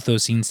 like, both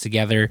those scenes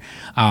together.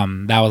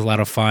 That was a lot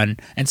of fun.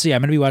 And so, yeah,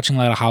 I'm going to be watching a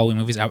lot of Halloween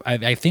movies.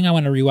 I think I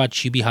want to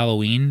rewatch Hubie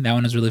Halloween. That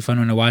one is really fun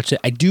when I watch it.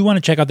 I do want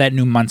to check out that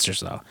new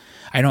Monsters, though.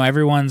 I know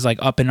everyone's, like,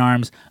 up in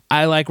arms.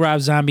 I like Rob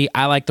Zombie.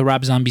 I like the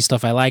Rob Zombie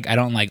stuff I like. I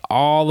don't like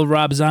all the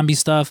Rob Zombie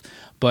stuff,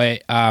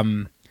 but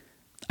I'm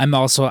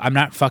not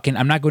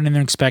going in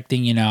there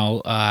expecting,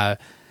 The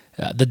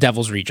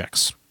Devil's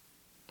Rejects.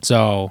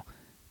 So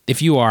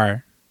if you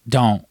are,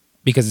 don't,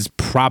 because it's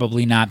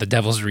probably not The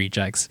Devil's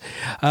Rejects.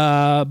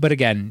 But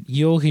again,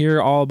 you'll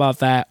hear all about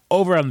that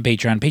over on the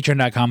Patreon,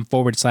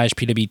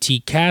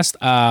 patreon.com/PWTcast.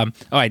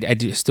 I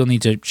do still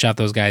need to shout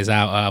those guys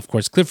out. Of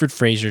course, Clifford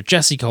Fraser,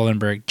 Jesse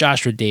Kohlenberg,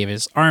 Joshua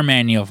Davis,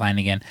 Armando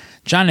Flanagan,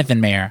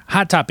 Jonathan Mayer,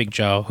 Hot Topic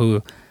Joe,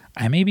 who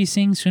I may be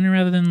seeing sooner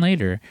rather than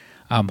later.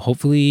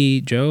 Hopefully,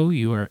 Joe,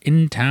 you are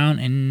in town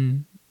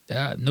in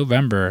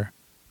November.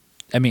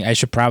 I mean, I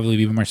should probably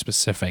be more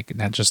specific,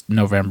 not just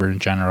November in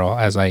general,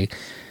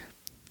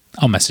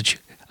 I'll message you.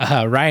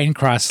 Ryan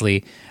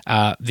Crossley,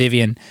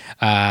 Vivian,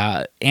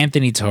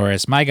 Anthony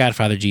Torres, my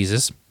godfather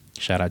Jesus,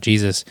 shout out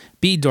Jesus,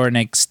 B.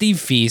 Dornick, Steve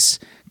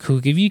Feast, who,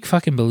 if you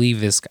fucking believe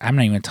this, I'm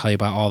not even going to tell you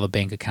about all the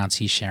bank accounts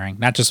he's sharing,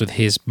 not just with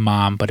his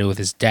mom, but with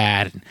his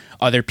dad and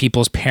other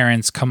people's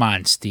parents. Come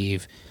on,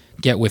 Steve.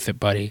 Get with it,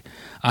 buddy.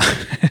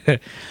 Rachel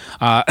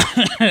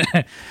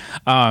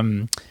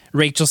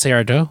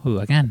Serrato, who,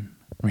 again,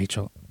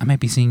 Rachel, I might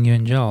be seeing you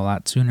in jail a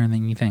lot sooner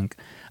than you think.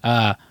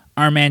 Our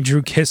man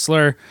Drew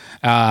Kissler,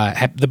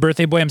 the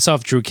birthday boy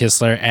himself, Drew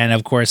Kissler, and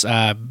of course,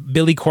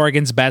 Billy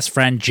Corrigan's best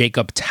friend,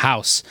 Jacob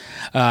Taus.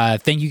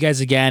 Thank you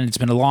guys again. It's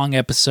been a long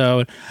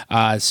episode.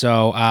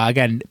 So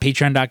again,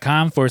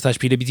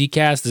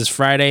 patreon.com/PWTcast. This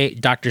Friday,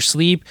 Dr.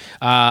 Sleep.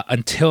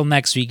 Until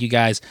next week, you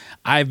guys,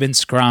 I've been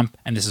Scrump,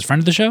 and this is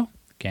friend of the show,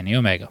 Kenny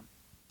Omega.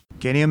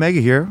 Kenny Omega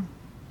here,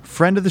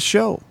 friend of the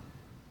show.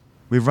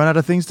 We've run out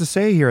of things to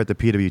say here at the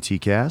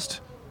PWTcast,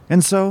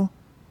 and so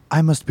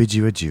I must bid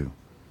you adieu.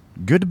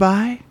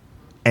 Goodbye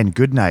and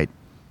good night.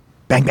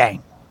 Bang,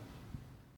 bang.